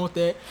 Yeah. I don't want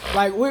that.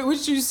 Like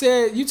what you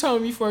said, you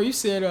told me before. You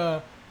said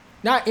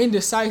not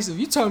indecisive.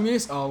 You told me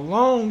this a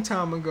long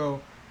time ago.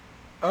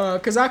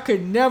 Cause I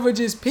could never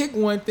just pick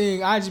one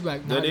thing. I just be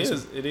like, nah, It is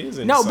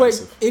indecisive. no, but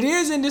it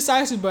is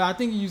indecisive. But I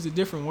think you used a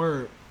different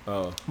word.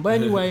 Oh. But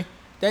anyway.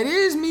 That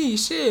is me.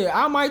 Shit.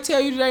 I might tell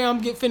you today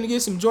I'm finna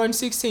get some Jordan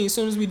 16 as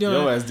soon as we done.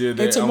 Your ass did And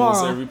that tomorrow,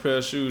 almost every pair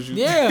of shoes you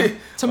Yeah, I'm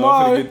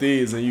tomorrow- finna get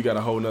these and you got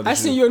a whole nother I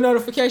shoe. seen your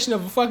notification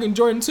of a fucking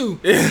Jordan 2.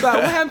 It's like,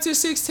 what happened to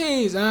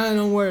 16s?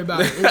 Don't worry about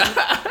it.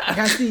 I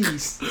got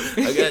these.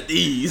 I got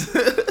these.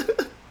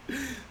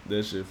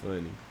 That shit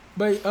funny.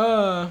 But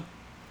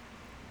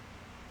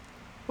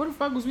where the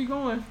fuck was we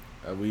going?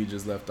 We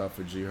just left off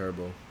for G Herbo.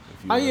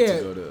 If you Oh, want yeah.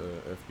 to go to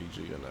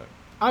FBG or not.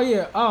 Oh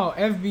yeah. Oh,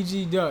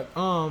 FBG Duck.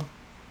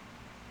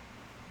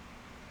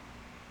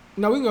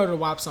 No, we can go to the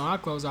WAP song. I'll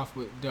close off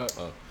with Duck.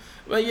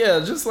 But yeah,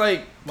 just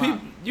like Wow.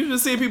 you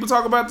just see people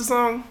talk about the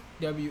song.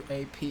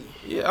 WAP.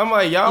 Yeah, I'm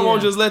like, y'all Yeah.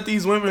 won't just let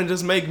these women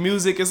just make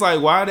music. It's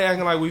like, why are they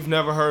acting like we've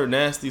never heard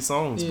nasty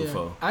songs Yeah.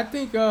 before? I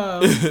think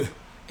it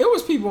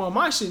was people on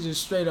my shit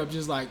just straight up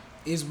just like,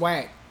 it's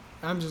whack.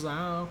 I'm just like,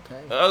 oh,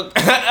 okay.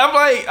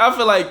 I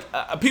feel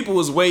like people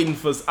was waiting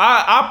for.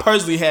 I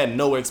personally had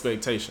no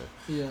expectation.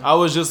 Yeah. I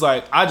was just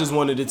like, I just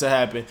wanted it to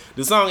happen.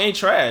 The song ain't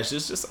trash.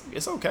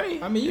 It's okay.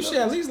 I mean, you should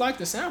know? at least like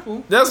the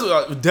sample. That's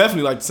what I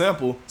definitely like the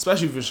sample,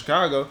 especially for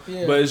Chicago.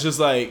 Yeah. But it's just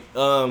like,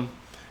 I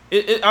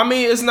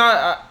mean, it's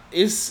not.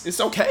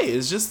 It's okay.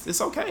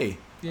 It's okay.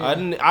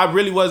 Yeah. I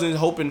really wasn't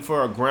hoping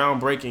for a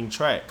groundbreaking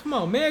track. Come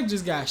on, Meg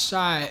just got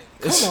shot.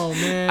 Come on,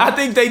 man. I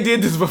think they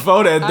did this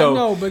before that though. I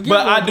know, but give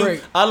her a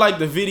break. I like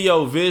the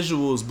video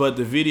visuals, but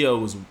the video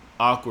was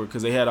awkward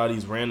because they had all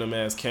these random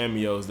ass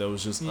cameos that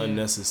was just Yeah.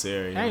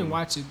 unnecessary. I ain't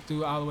watch it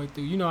through all the way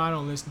through. You know, I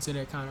don't listen to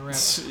that kind of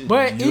rap.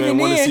 But you even ain't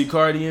want to then, see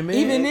Cardi and Meg?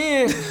 even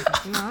then,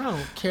 no, I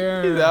don't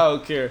care. I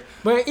don't care.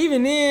 But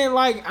even then,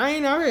 like, I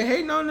ain't out here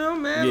hating on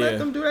them, man. Yeah. Let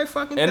them do their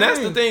fucking thing. And that's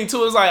the thing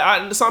too. Is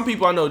like some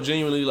people I know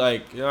genuinely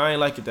like. I ain't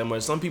like it that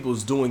much. Some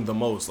people's doing the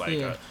most. Like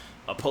Yeah.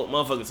 a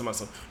motherfucker to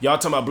myself. Y'all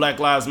talking about Black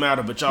Lives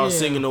Matter, but y'all Yeah.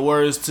 singing the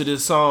words to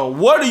this song.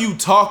 What are you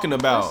talking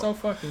about? That's so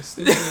fucking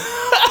stupid.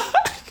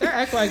 They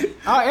act like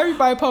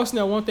everybody posting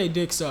that want their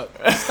dick sucked.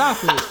 Stop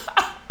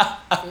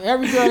it.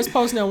 Every girl is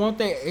posting that want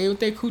their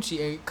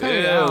coochie ate. Cut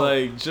it out.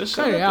 like just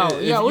Cut shut it up. out.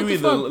 If Yeah, what you the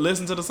either fuck?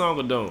 listen to the song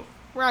or don't.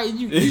 Right,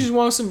 you just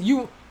want some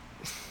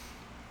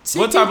See,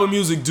 What type of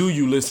music do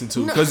you listen to?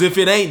 No. Because if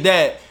it ain't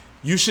that,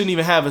 you shouldn't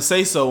even have a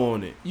say so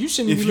on it. You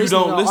shouldn't if be you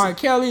listening don't to listen- R.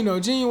 Kelly,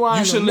 no Genuine,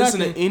 You shouldn't no listen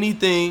to nothing.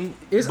 anything.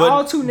 It's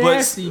all too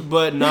nasty.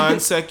 But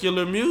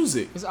non-secular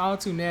music. It's all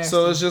too nasty.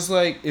 So it's just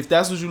like, if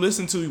that's what you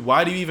listen to,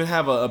 why do you even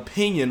have an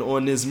opinion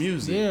on this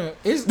music? yeah,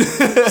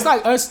 it's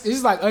like us.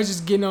 It's like us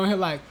just getting on here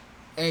like,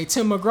 hey,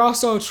 Tim McGraw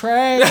so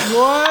trash,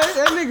 boy.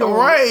 That nigga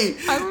Right.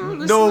 I don't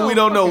listen No, to we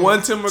don't know fucking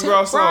one Tim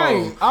McGraw song.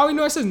 Right. All we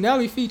know is his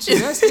Nelly feature.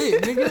 That's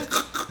it,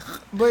 nigga.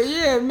 But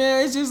yeah,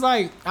 man, it's just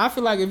like I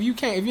feel like if you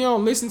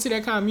don't listen to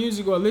that kind of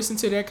music or listen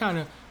to that kind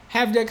of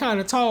have that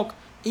kind of talk,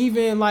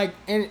 even like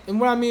and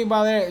what I mean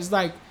by that is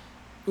like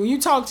when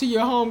you talk to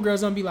your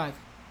homegirls, I'll be like,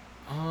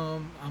 I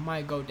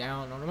might go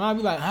down on them. I'll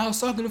be like, I'll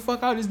sucking the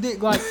fuck out his dick.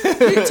 Like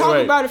you talk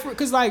Right. about it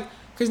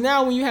because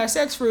now when you have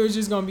sex for it, it's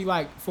just gonna be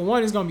like, for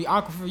one, it's gonna be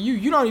awkward for you.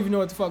 You don't even know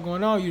what the fuck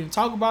going on. You didn't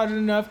talk about it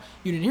enough.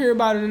 You didn't hear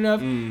about it enough.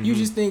 Mm-hmm. You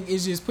just think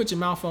it's just put your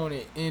mouth on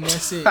it and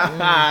that's it.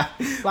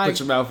 Like, Put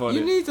your mouth on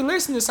you it. need to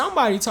listen to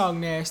somebody talk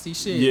nasty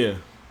shit. Yeah.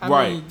 I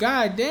right. mean,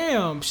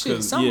 goddamn shit.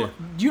 'Cause, yeah.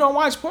 You don't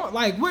watch porn.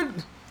 Like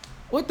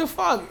what the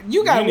fuck?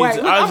 You got You need whack.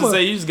 to- Look, I was I'm just a-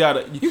 say you just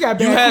gotta. you got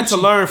You bad had to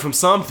coochie. learn from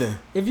something.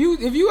 if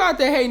you out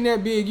there hating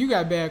that big, you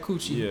got bad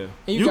coochie. Yeah.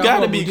 And You got gotta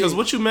horrible be because dick.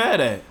 what you mad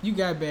at? You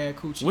got bad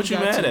coochie. What you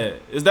got mad to.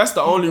 at? Is that's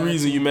the only got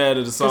reason to. you mad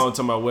at the song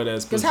talking about wet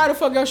ass Because pussy? how the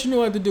fuck else you know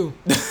what to do?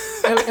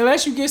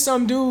 Unless you get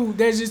some dude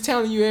that's just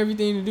telling you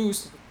everything to do.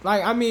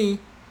 Like, I mean,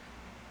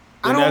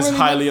 And that's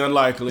highly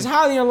unlikely. It's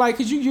highly unlikely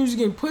because you usually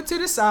getting put to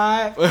the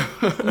side,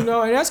 you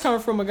know, and that's coming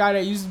from a guy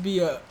that used to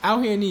be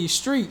out here in these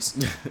streets.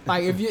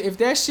 Like, if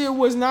that shit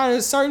was not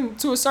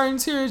to a certain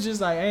tier, it's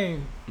just like, hey,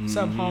 what's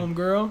up,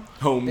 homegirl?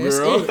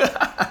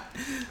 Homegirl.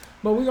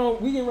 But we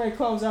getting ready to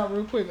close out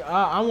real quick.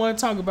 I want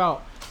to talk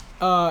about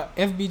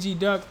FBG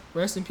Duck.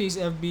 Rest in peace,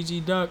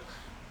 FBG Duck.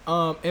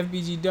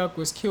 FBG Duck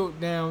was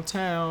killed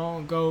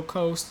downtown Gold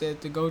Coast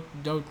at the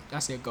the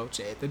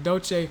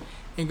Dolce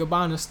and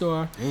Gabbana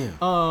store.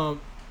 Damn.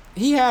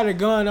 He had a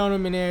gun on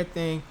him and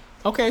everything.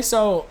 Okay,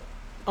 so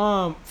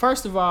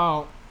first of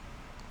all,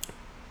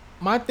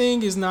 my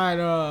thing is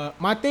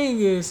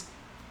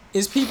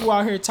people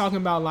out here talking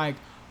about like,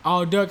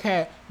 oh,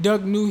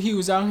 Duck knew he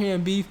was out here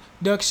in beef.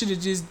 Duck should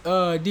have just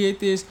did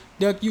this.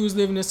 Duck, you was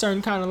living a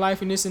certain kind of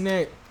life and this and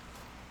that.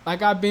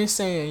 Like I've been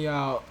saying,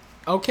 y'all.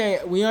 Okay,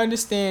 we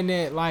understand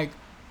that, like,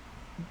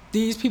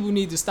 these people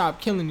need to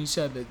stop killing each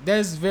other.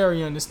 That's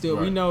very understood.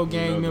 Right. We know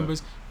gang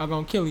members are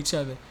going to kill each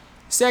other.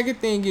 Second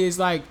thing is,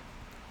 like,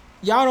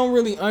 y'all don't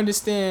really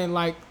understand,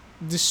 like,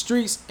 the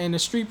streets and the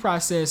street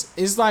process.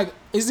 It's like,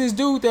 it's this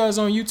dude that was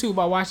on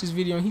YouTube. I watched this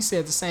video, and he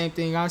said the same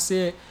thing I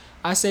say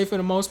for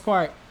the most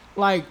part.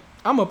 Like,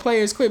 I'm going to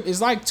play his clip.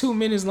 It's like 2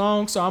 minutes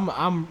long, so I'm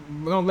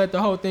going to let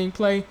the whole thing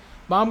play.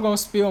 But I'm going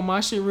to spill my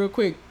shit real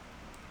quick.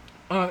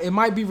 It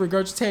might be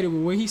regurgitated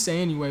with what he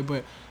say anyway,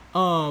 but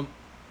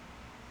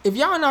if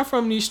y'all not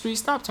from these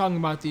streets, stop talking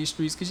about these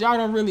streets, because y'all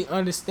don't really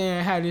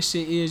understand how this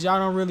shit is. Y'all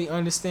don't really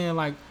understand,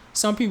 like,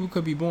 some people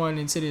could be born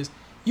into this.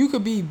 You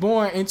could be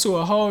born into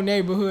a whole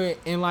neighborhood,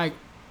 and, like,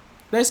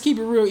 let's keep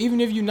it real,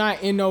 even if you're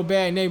not in no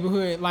bad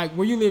neighborhood, like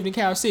where you lived in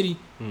Cal City,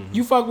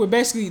 you fuck with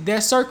basically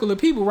that circle of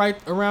people right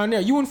around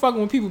there. You wouldn't fucking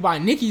with people by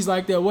Nicky's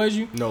like that, was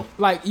you? No.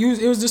 Like,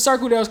 it was the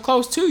circle that was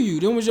close to you.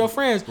 Them was your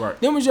friends. Right.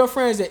 Them was your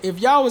friends that if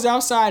y'all was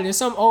outside and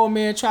some old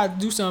man tried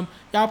to do something,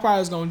 y'all probably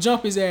was gonna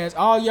jump his ass.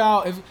 All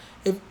y'all,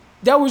 if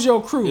that was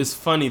your crew. It's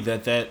funny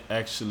that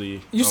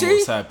actually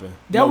almost happened.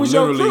 That was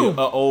your crew. An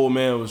old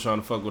man was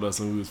trying to fuck with us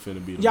and we was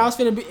finna beat him. Y'all was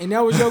finna beat, and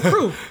that was your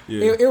crew.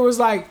 Yeah. It was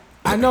like,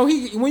 I know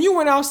when you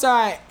went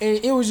outside and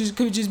it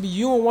could just be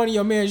you and one of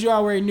your mans, you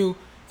already knew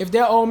if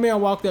that old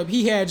man walked up,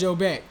 he had your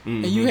back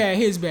and you had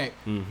his back.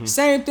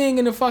 Same thing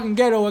in the fucking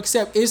ghetto,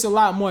 except it's a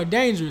lot more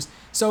dangerous.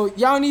 So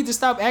y'all need to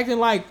stop acting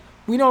like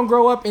we don't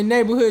grow up in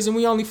neighborhoods and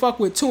we only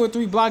fuck with 2 or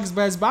 3 blocks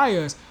by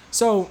us.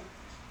 So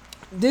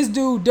this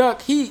dude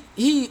Duck, he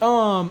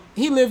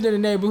lived in a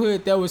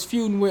neighborhood that was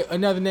feuding with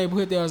another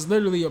neighborhood that was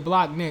literally a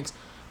block next.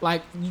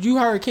 Like, you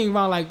heard King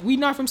Von, like, we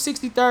not from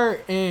 63rd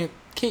and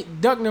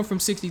Duck them from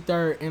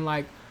 63rd and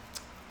like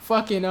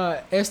fucking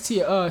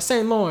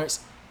St. Lawrence.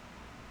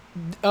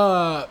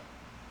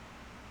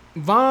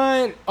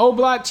 Vine, O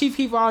Block, Chief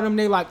Keef, all them,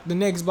 they like the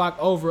next block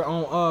over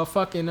on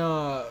fucking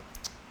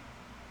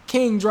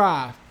King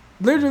Drive.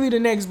 Literally the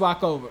next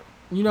block over.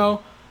 You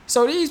know?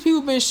 So these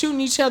people been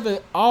shooting each other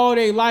all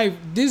their life.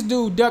 This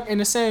dude Duck in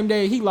the same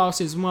day he lost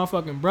his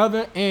motherfucking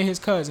brother and his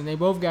cousin. They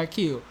both got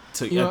killed.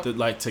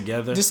 Together?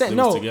 Together?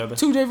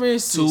 2 different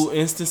instances. 2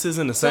 instances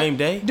in the same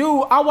day?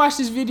 Dude, I watched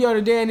this video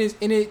today and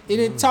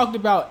it talked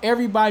about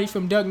everybody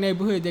from Duck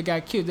neighborhood that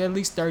got killed. At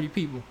least 30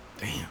 people.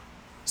 Damn.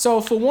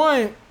 So for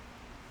one,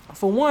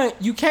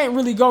 you can't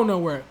really go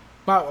nowhere.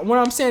 But what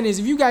I'm saying is,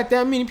 if you got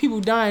that many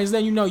people dying, it's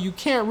letting you know you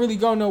can't really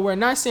go nowhere.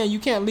 Not saying you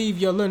can't leave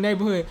your little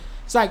neighborhood.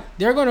 It's like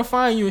they're gonna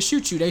find you and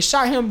shoot you. They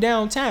shot him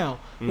downtown.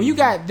 When you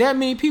got that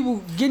many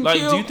people getting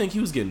killed, do you think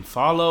he was getting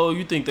followed?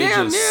 You think they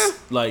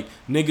like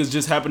niggas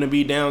just happened to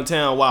be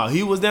downtown while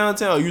he was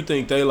downtown? You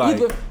think they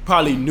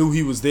probably knew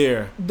he was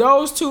there?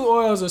 Those 2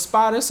 oils are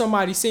spotted.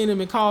 Somebody seen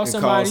him and called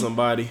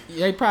somebody.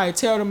 They probably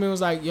tell them it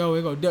was like, yo,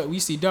 it go Duck. We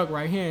see Duck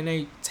right here, and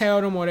they tell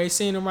them or they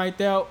seen him right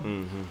there,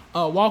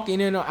 walking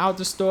in or out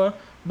the store.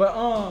 But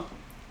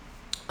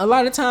a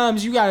lot of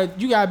times you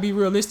gotta be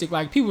realistic.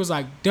 Like, people was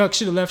like, Duck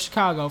should have left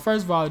Chicago.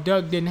 First of all,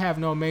 Duck didn't have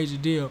no major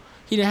deal.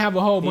 He didn't have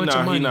a whole bunch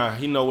of money.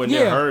 He nowhere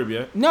near Herb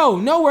yet. No,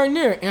 nowhere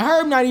near. And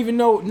Herb not even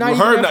Herb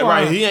that far.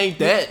 Right. He ain't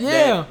that.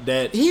 Yeah.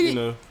 You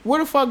know.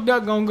 Where the fuck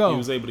Duck gonna go? He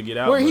was able to get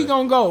out. Where he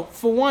gonna go?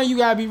 For one, you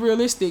gotta be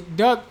realistic.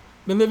 Duck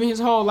been living his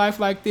whole life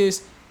like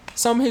this.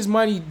 Some of his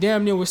money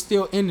damn near was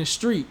still in the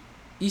street.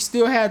 He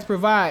still had to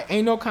provide.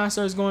 Ain't no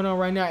concerts going on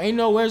right now.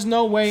 There's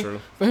no way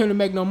for him to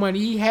make no money.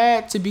 He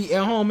had to be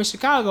at home in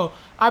Chicago.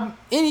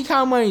 Any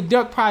kind of money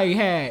Duck probably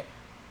had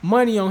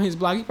money on his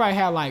block. He probably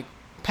had like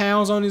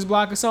pounds on his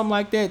block or something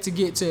like that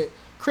to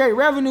create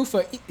revenue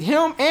for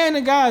him and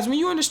the guys. When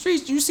you in the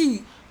streets, you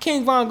see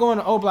King Von going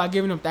to O Block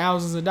giving them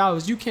thousands of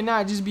dollars. You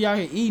cannot just be out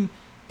here eating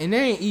and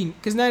they ain't eating,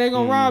 because now they're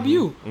gonna rob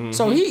you.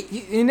 So he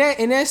in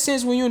that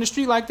sense, when you're in the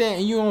street like that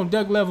and you on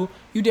Duck level,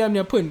 you damn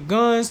near putting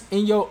guns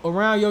in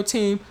around your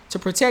team to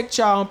protect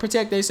y'all and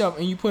protect themselves,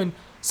 and you putting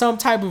some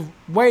type of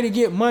way to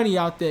get money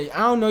out there. I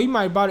don't know, you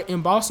might have bought an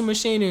embossing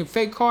machine and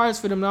fake cards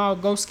for them to all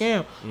go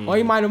scam. Or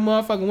you might have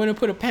motherfucking went and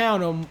put a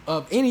pound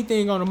of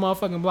anything on the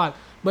motherfucking block.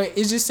 But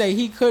it's just say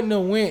he couldn't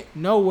have went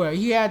nowhere.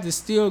 He had to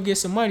still get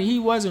some money. He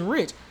wasn't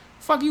rich.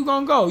 fuck you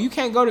gonna go? You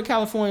can't go to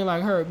California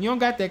like Herb. You don't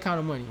got that kind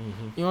of money.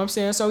 You know what I'm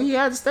saying? So he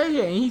had to stay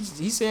here, and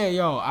he said,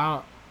 yo,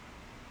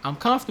 I'm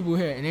comfortable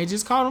here, and they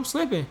just caught him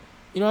slipping.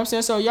 You know what I'm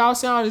saying? So y'all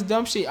saying all this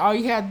dumb shit. All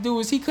he had to do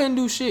is he couldn't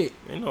do shit.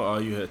 Ain't no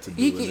all you had to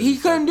do. He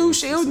couldn't do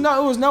shit. It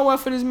was nowhere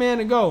for this man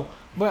to go.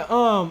 But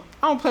I'm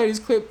gonna play this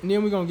clip, and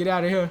then we're gonna get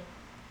out of here.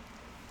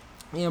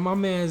 Yeah, my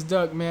man's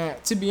Duck, man.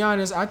 To be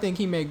honest, I think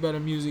he make better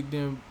music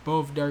than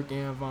both Dirk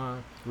and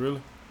Von.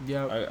 Really?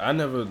 Yep. I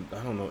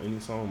don't know any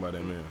song by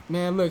that man.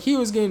 Man, look, he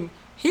was getting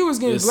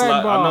It's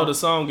blackballed. I know the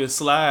song is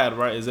Slide,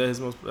 right? Is that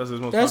his most popular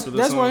song?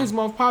 That's one of his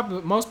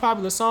most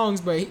popular songs,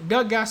 but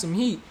Duck got some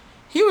heat.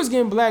 He was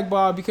getting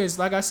blackballed because,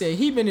 like I said,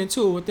 he been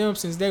into it with them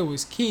since they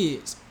was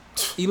kids.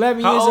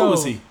 11 How years old old.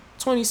 was he?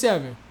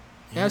 27.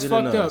 That's Younger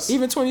fucked than up. us.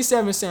 Even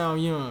 27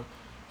 sound young.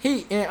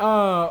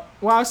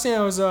 What I was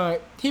saying was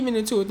he been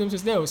into it with them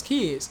since they was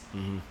kids.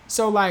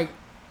 So like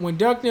when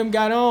Dirk them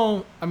got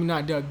on,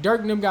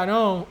 Dirk them got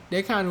on,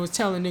 they kind of was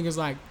telling niggas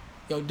like,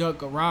 yo, Duck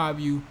could rob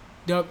you.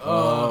 Duck,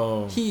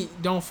 he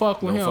don't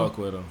fuck with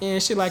him.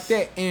 And shit like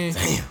that.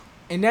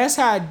 And that's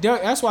how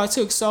that's why it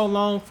took so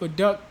long for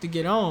Duck to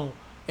get on.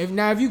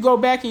 If you go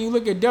back and you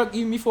look at Duck,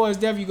 even before his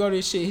death, you go to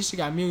his shit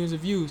got millions of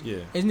views. Yeah.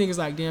 His niggas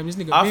like, damn, this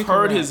nigga. I've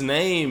heard his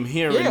name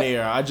here and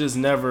there. I just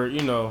never,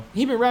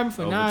 He been rapping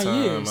for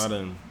 9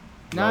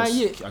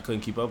 years. I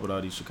couldn't keep up with all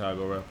these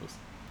Chicago rappers.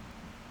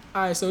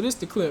 All right, so this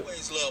the clip.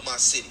 Always love my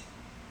city.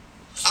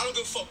 I don't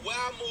give a fuck where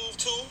I move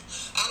to.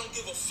 I don't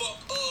give a fuck.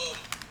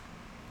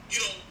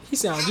 He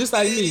sounds just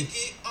like me.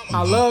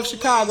 I love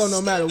Chicago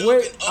no matter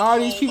what. All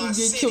these people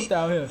get killed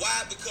out here.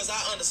 Why? Because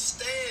I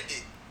understand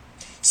it.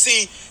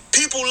 See,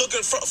 people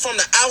looking from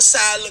the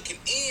outside looking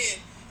in,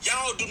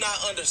 y'all do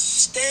not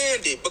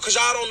understand it because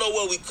y'all don't know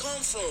where we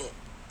come from.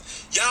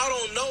 Y'all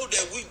don't know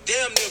that we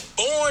damn near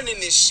born in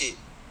this shit.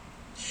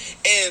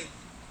 And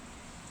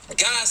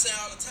guys say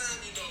all the time,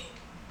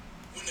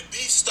 when the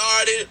beef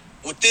started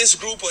with this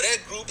group or that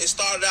group, it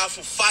started out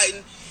from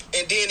fighting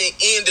and then it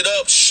ended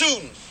up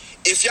shooting.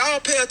 If y'all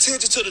pay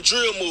attention to the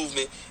drill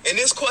movement, and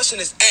this question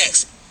is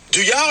asked,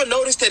 do y'all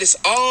notice that it's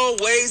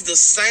always the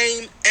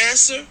same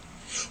answer?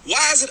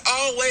 Why is it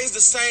always the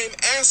same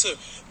answer?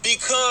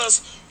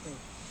 Because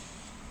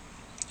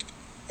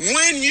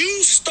when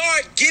you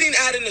start getting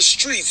out in the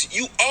streets,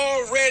 you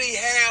already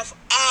have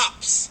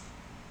ops.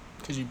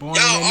 Because you born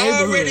Y'all in that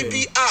neighborhood. already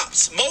be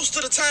ops most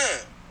of the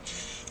time.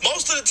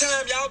 Most of the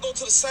time, y'all go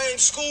to the same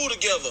school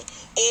together,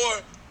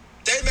 or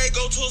they may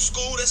go to a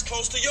school that's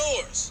close to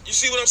yours. You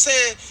see what I'm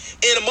saying?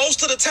 And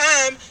most of the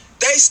time,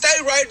 they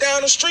stay right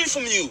down the street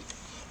from you.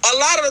 A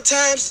lot of the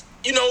times,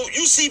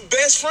 you see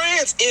best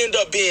friends end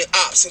up being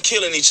ops and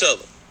killing each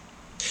other.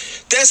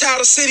 That's how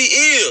the city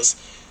is.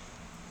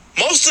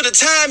 Most of the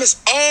time,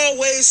 it's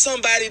always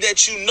somebody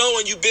that you know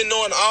and you've been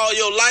knowing all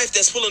your life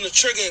that's pulling the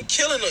trigger and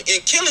killing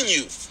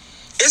you.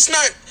 It's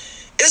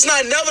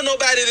not never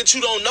nobody that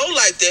you don't know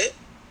like that.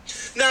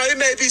 Now, it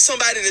may be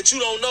somebody that you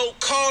don't know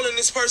calling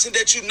this person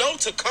that you know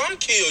to come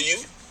kill you.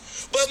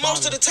 But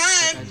most of the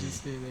time,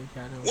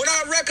 when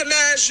I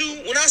recognize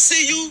you, when I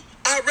see you,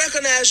 I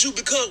recognize you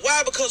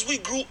because we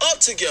grew up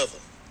together.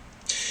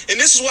 And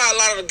this is why a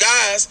lot of the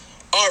guys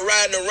are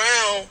riding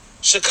around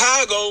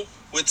Chicago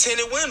with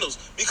tinted windows,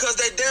 because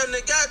they damn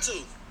near got to.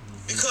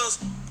 Because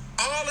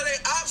all of their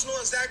ops know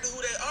exactly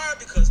who they are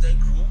because they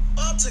grew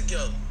up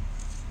together.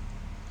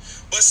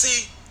 But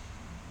see,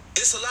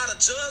 it's a lot of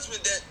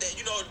judgment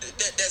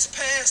that's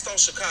passed on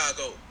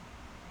Chicago.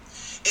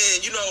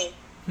 And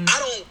I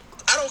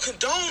don't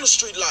condone the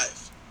street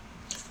life.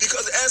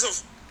 Because as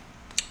of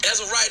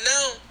right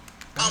now,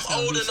 I'm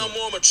older and I'm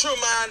more mature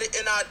minded,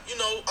 and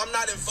I'm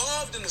not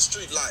involved in the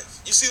street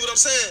life. You see what I'm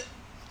saying?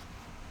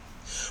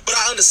 But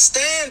I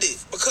understand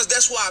it because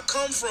that's where I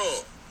come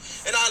from.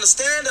 And I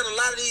understand that a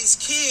lot of these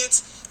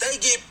kids, they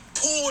get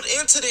pulled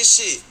into this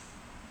shit.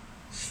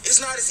 It's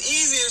not as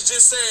easy as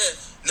just saying,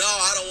 no,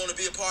 I don't want to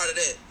be a part of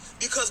that.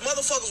 Because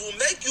motherfuckers will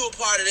make you a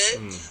part of that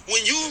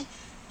when you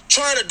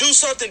trying to do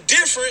something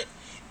different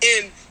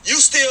and you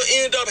still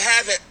end up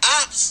having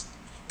ops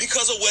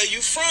because of where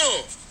you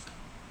from.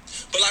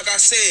 But like I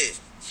said,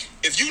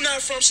 if you're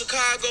not from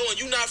Chicago and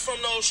you're not from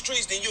those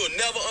streets, then you'll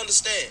never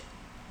understand.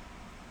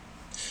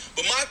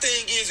 But my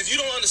thing is, if you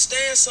don't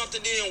understand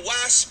something, then why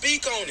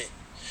speak on it?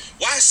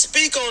 Why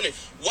speak on it?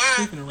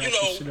 Why,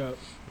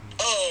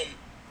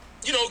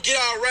 get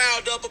all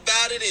riled up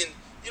about it and,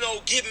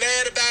 get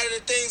mad about it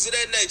and things of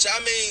that nature. I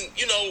mean,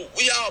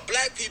 we all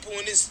black people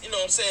in this,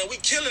 we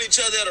killing each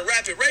other at a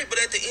rapid rate,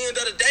 but at the end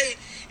of the day,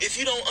 if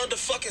you don't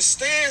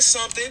stand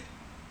something,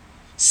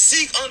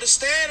 seek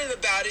understanding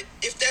about it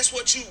if that's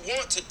what you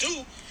want to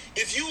do.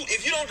 If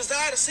you don't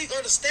desire to seek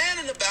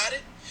understanding about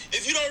it,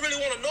 if you don't really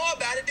want to know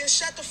about it, then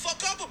shut the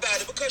fuck up about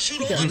it because you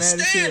don't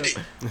understand it.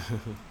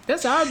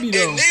 That's how I be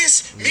though. And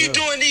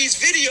doing these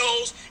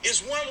videos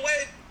is one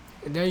way.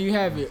 And there you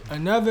have it.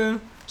 Another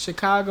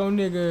Chicago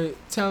nigga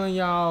telling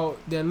y'all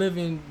that live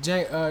in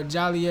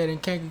Joliet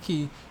and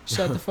Kankakee,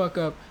 shut the fuck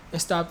up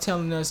and stop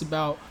telling us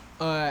about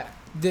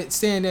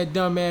saying that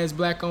dumbass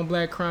black on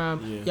black crime.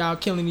 Yeah. Y'all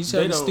killing each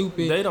other,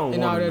 stupid, They don't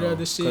and all want to that know.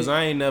 other shit. Because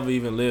I ain't never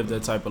even lived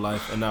that type of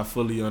life, and I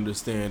fully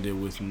understand it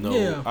with no.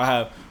 Yeah. I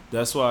have.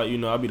 That's why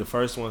I'll be the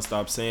first one to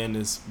stop saying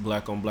this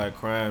black on black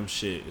crime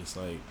shit. It's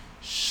like,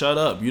 shut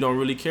up. You don't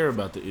really care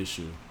about the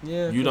issue.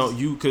 Yeah.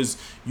 Because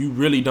you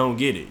really don't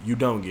get it. You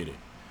don't get it.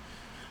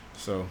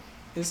 So.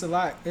 It's a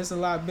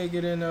lot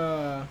bigger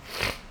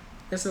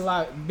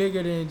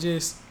than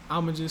just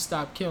I'ma just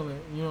stop killing.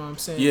 You know what I'm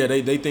saying? Yeah,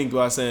 they think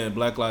by saying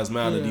Black Lives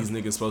Matter, Yeah. these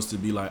niggas supposed to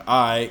be like,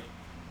 alright,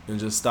 and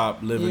just stop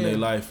living Yeah. their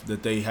life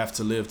that they have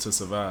to live to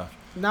survive.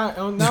 Not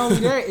only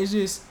that, it's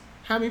just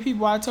how many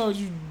people I told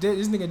you that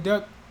this nigga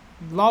Duck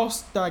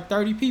lost like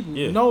 30 people.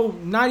 Yeah. No,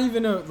 not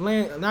even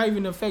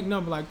a fake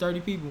number, like 30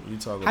 people. You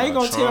talking How you about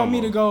gonna tell me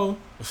trauma. to go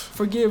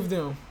forgive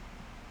them?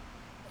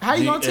 How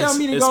you gonna tell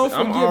me to It's- go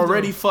forgive I'm them?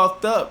 already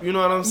fucked up. You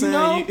know what I'm saying?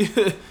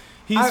 know?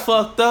 He's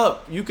fucked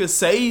up. You could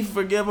say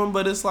forgive him,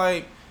 but it's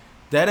like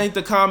that ain't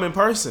the common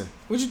person.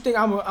 What you think?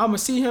 I'ma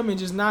see him and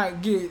just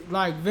not get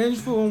like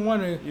vengeful and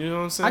wanna. You know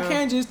what I'm saying? I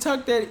can't just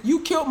tuck that.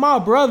 You killed my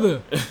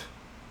brother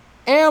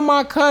and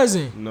my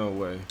cousin. No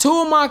way.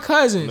 2 of my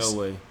cousins. No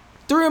way.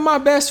 3 of my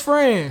best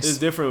friends. It's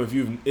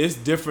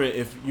different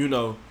if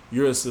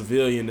you're a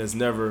civilian that's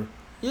never.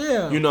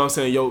 Yeah. You know what I'm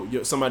saying?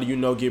 Yo, somebody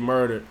get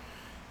murdered.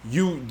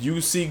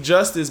 You seek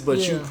justice, but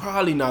you Yeah.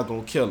 probably not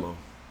gonna kill him.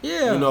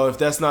 Yeah. You know, if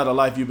that's not a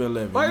life you've been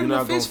living, But you're in a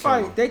not gonna fist kill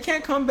him. fight, they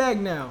can't come back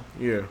now.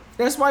 Yeah.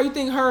 That's why you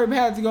think Herb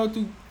had to go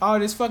through all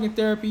this fucking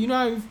therapy. You know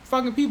how many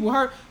fucking people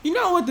hurt. You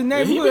know what the Yeah,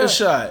 neighborhood? he been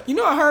shot. You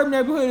know what Herb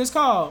neighborhood is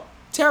called?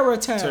 Terror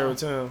Town.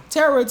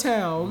 Terror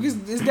Town.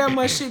 There's that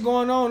much shit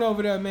going on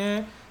over there,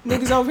 man.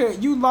 Niggas over here.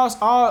 You lost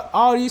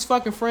all these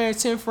fucking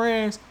friends, 10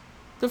 friends.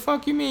 The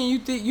fuck you mean?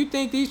 You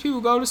think these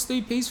people go to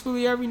sleep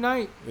peacefully every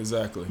night?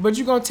 Exactly. But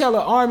you gonna tell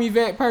an army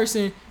vet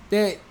person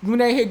that when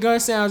they hear gun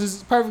sounds,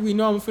 it's perfectly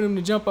normal for them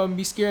to jump up and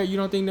be scared. You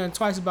don't think nothing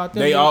twice about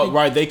them. They You don't all think-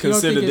 right. They you don't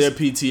consider think their it's-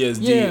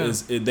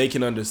 PTSD Yeah. they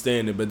can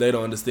understand it, but they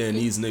don't understand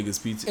these niggas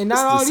PTSD. And not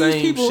it's all the these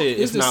same people. shit,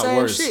 It's if the not same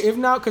worse. shit. If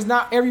not, because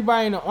not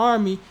everybody in the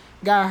army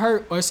got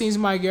hurt or seen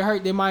somebody get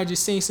hurt. They might have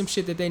just seen some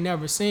shit that they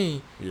never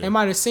seen. Yeah. They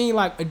might have seen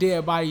like a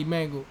dead body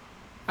mangled.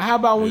 How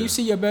about when Yeah. you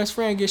see your best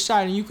friend get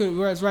shot and you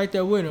was right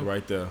there with him?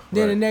 Right there.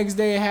 Then the right. next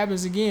day it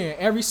happens again.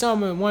 Every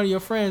summer one of your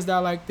friends died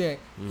like that,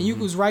 and you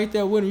was right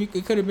there with him.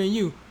 It could have been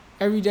you.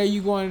 Every day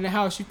you going in the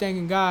house, you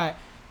thanking God,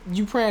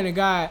 you praying to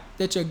God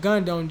that your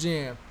gun don't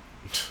jam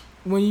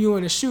when you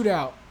in a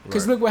shootout.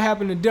 Cause Right. look what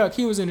happened to Duck.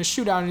 He was in a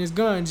shootout and his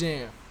gun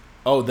jammed.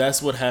 Oh,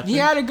 that's what happened. He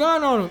had a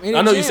gun on him. And I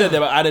it know you said jammed. that,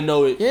 but I didn't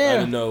know it. Yeah. I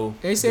didn't know.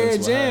 They said that's it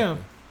what jammed.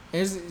 happened.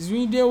 As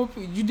when you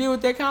deal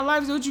with that kind of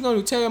life, so what you gonna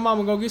do? Tell your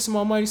mama go get some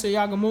more money so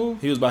y'all can move?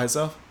 He was by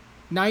himself.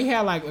 Now he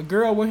had like a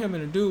girl with him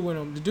and a dude with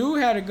him. The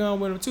dude had a gun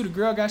with him too. The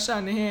girl got shot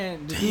in the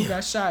hand. The dude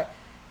got shot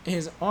in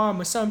his arm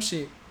or some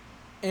shit.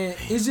 And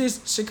it's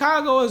just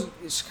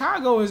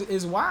Chicago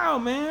is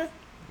wild, man.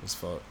 It's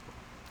fuck.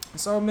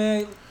 So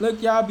man,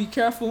 look, y'all be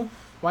careful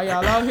while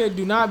y'all out here.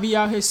 Do not be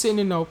out here sitting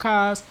in no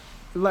cars.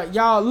 Like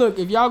y'all, look,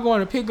 if y'all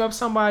going to pick up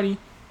somebody,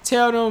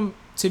 tell them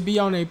to be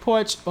on a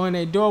porch or in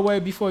a doorway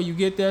before you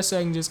get there so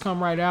they can just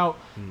come right out.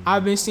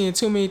 I've been seeing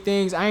too many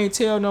things. I ain't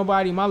tell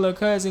nobody. My little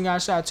cousin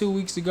got shot 2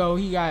 weeks ago.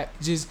 He got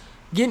just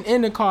getting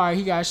in the car.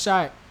 He got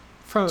shot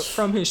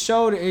from his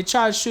shoulder. It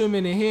tried to shoot him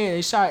in the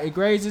head. It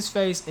grazed his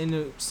face and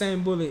the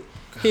same bullet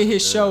hit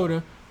his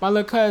shoulder. My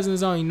little cousin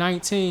is only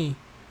 19.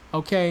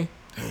 Okay,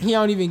 he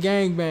don't even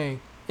gangbang.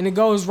 And it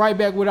goes right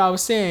back what I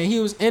was saying. He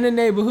was in the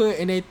neighborhood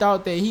and they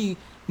thought that he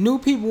knew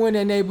people in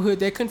that neighborhood.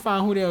 They couldn't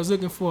find who they was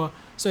looking for.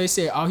 So they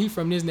said, oh, he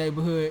from this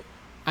neighborhood.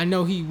 I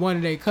know he one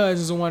of their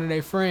cousins or one of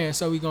their friends,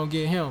 so we gonna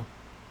get him.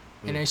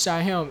 And they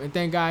shot him, and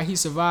thank God he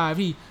survived.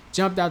 He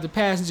jumped out the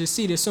passenger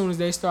seat as soon as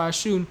they started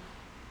shooting,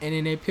 and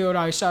then they peeled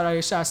out, he shot all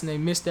his shots, and they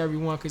missed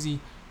everyone because he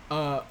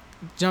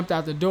jumped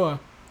out the door.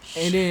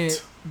 And then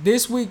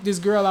this week, this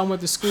girl I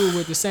went to school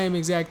with, the same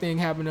exact thing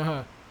happened to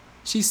her.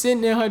 She's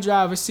sitting in her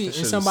driver's seat, That shit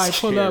and is somebody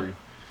pull up scary.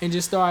 and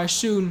just started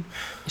shooting.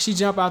 She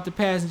jumped out the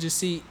passenger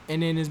seat,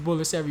 and then there's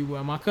bullets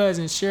everywhere. My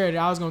cousin shared it.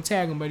 I was gonna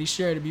tag him, but he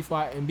shared it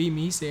before and beat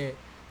me. He said,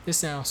 "This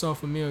sounds so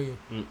familiar."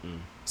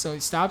 So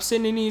stop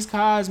sitting in these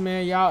cars,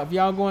 man. Y'all, if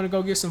y'all going to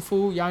go get some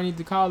food, y'all need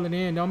to call it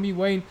in. Don't be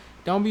waiting.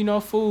 Don't be no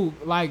fool.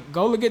 Like,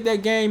 go look at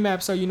that game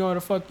map so you know where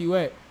the fuck you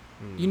at.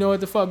 You know what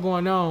the fuck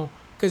going on.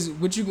 Cause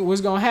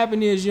what's gonna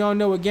happen is you don't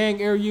know what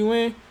gang area you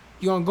in.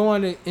 You gonna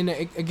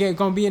go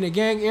gonna be in a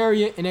gang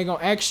area, and they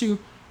gonna ask you,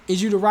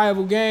 is you the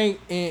rival gang?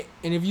 And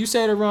if you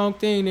say the wrong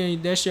thing,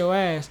 then that's your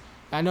ass.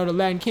 I know the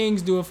Latin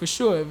Kings do it for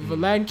sure. If a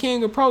Latin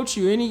King approach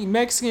you, any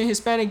Mexican,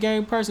 Hispanic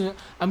gang person,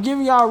 I'm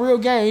giving y'all a real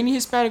gang. Any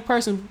Hispanic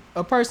person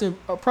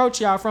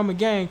approach y'all from a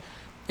gang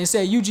and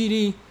say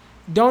UGD,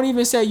 don't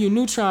even say you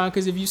Neutron,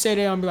 because if you say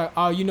that, I'm be like,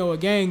 oh, you know what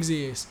gangs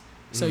is.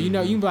 So you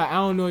know, you be like, I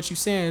don't know what you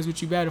saying is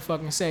what you better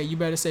fucking say. You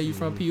better say you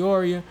from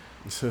Peoria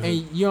and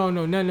you don't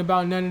know nothing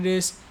about none of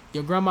this.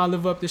 Your grandma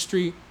live up the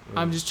street.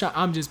 I'm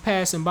just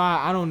passing by.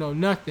 I don't know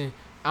nothing.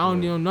 I don't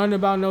know nothing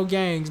about no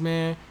gangs,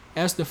 man.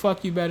 that's the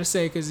fuck you better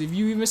say. Cause if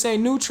you even say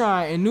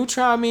neutron, and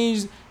neutron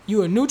means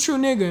you a neutral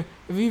nigga.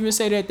 If you even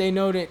say that, they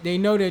know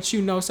that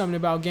you know something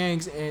about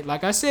gangs. And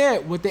like I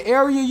said, with the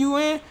area you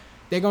in,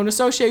 they gonna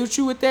associate with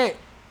you with that.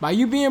 By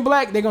you being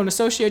black, they gonna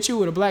associate you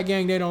with a black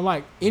gang they don't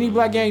like. Any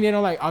black gang they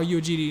don't like, are you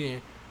a GD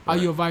then? Are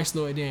you a vice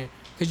lord then?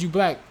 Cause you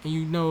black and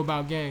you know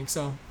about gangs.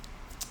 So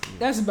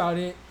that's about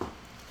it.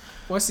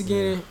 Once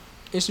again,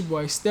 it's your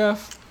boy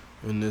Steph.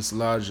 And this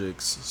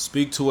Logics.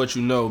 Speak to what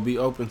you know, be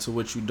open to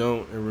what you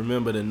don't, and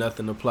remember that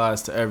nothing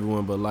applies to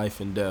everyone but life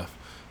and death.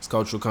 It's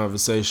Cultural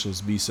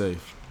Conversations. Be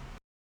safe.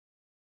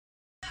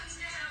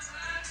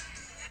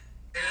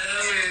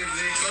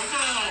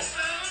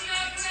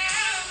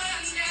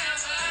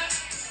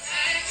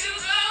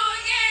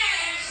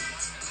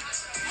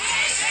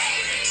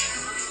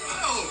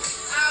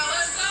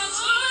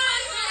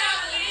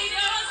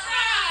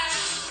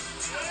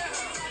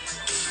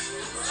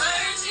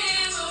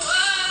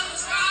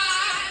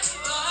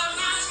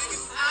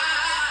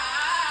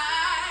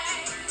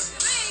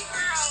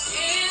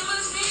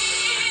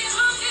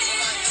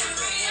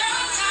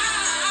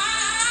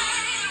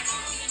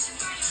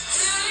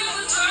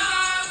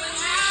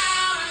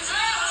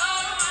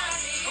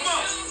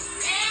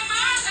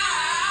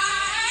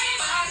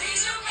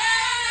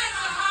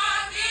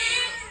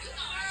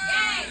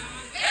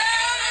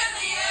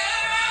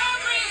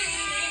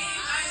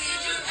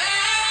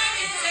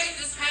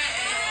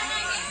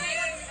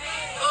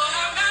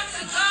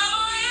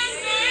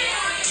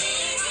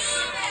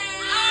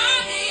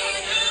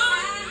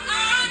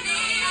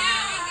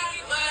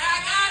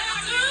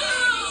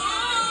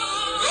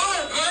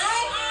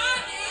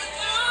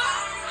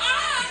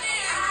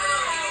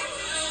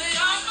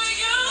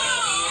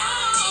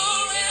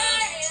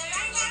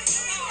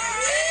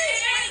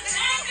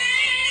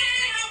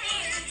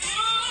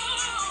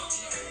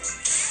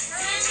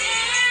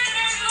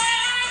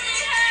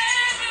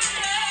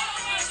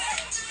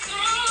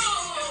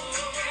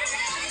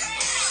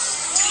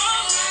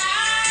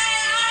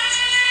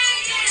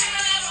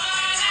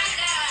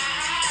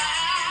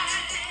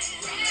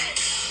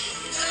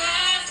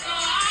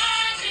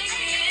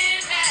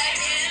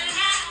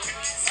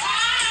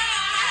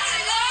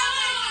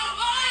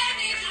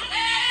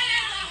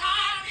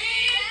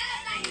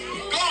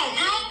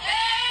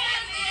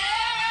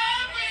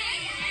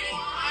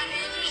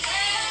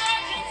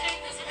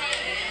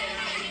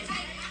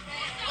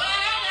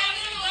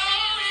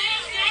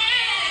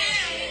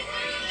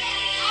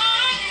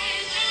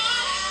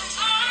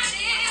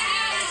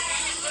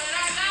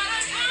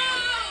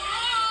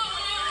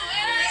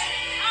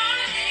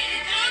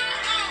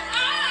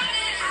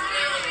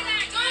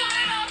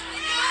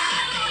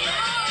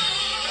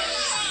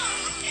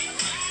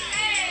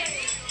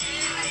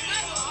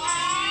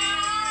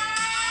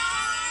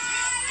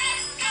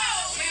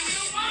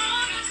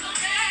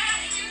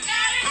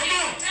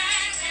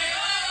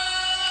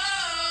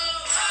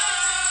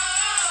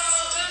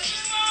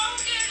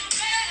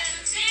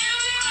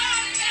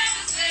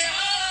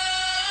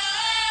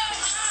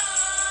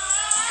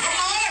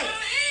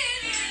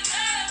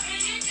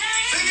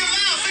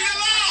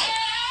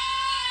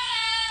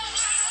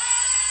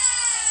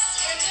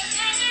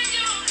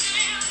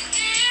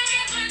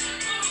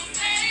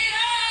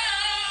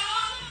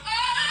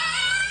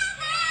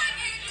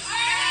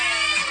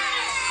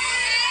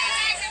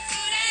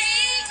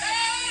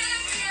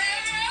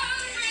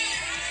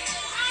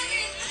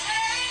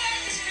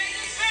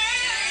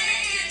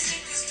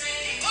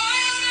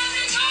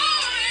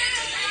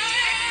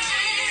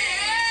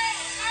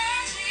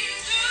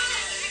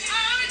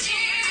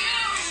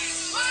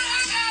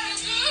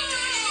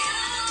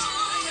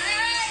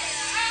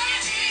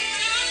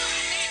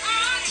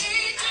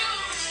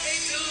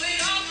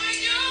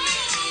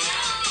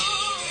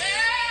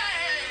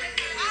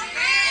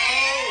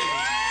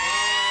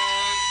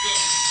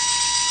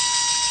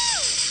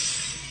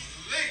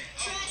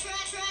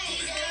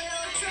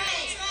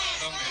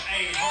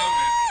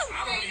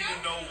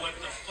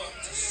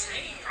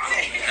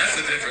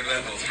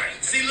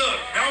 See, look,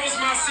 that was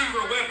my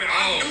secret weapon.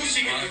 I knew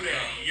she could do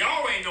that.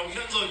 Y'all ain't know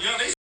nothing. Look, y'all,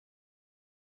 they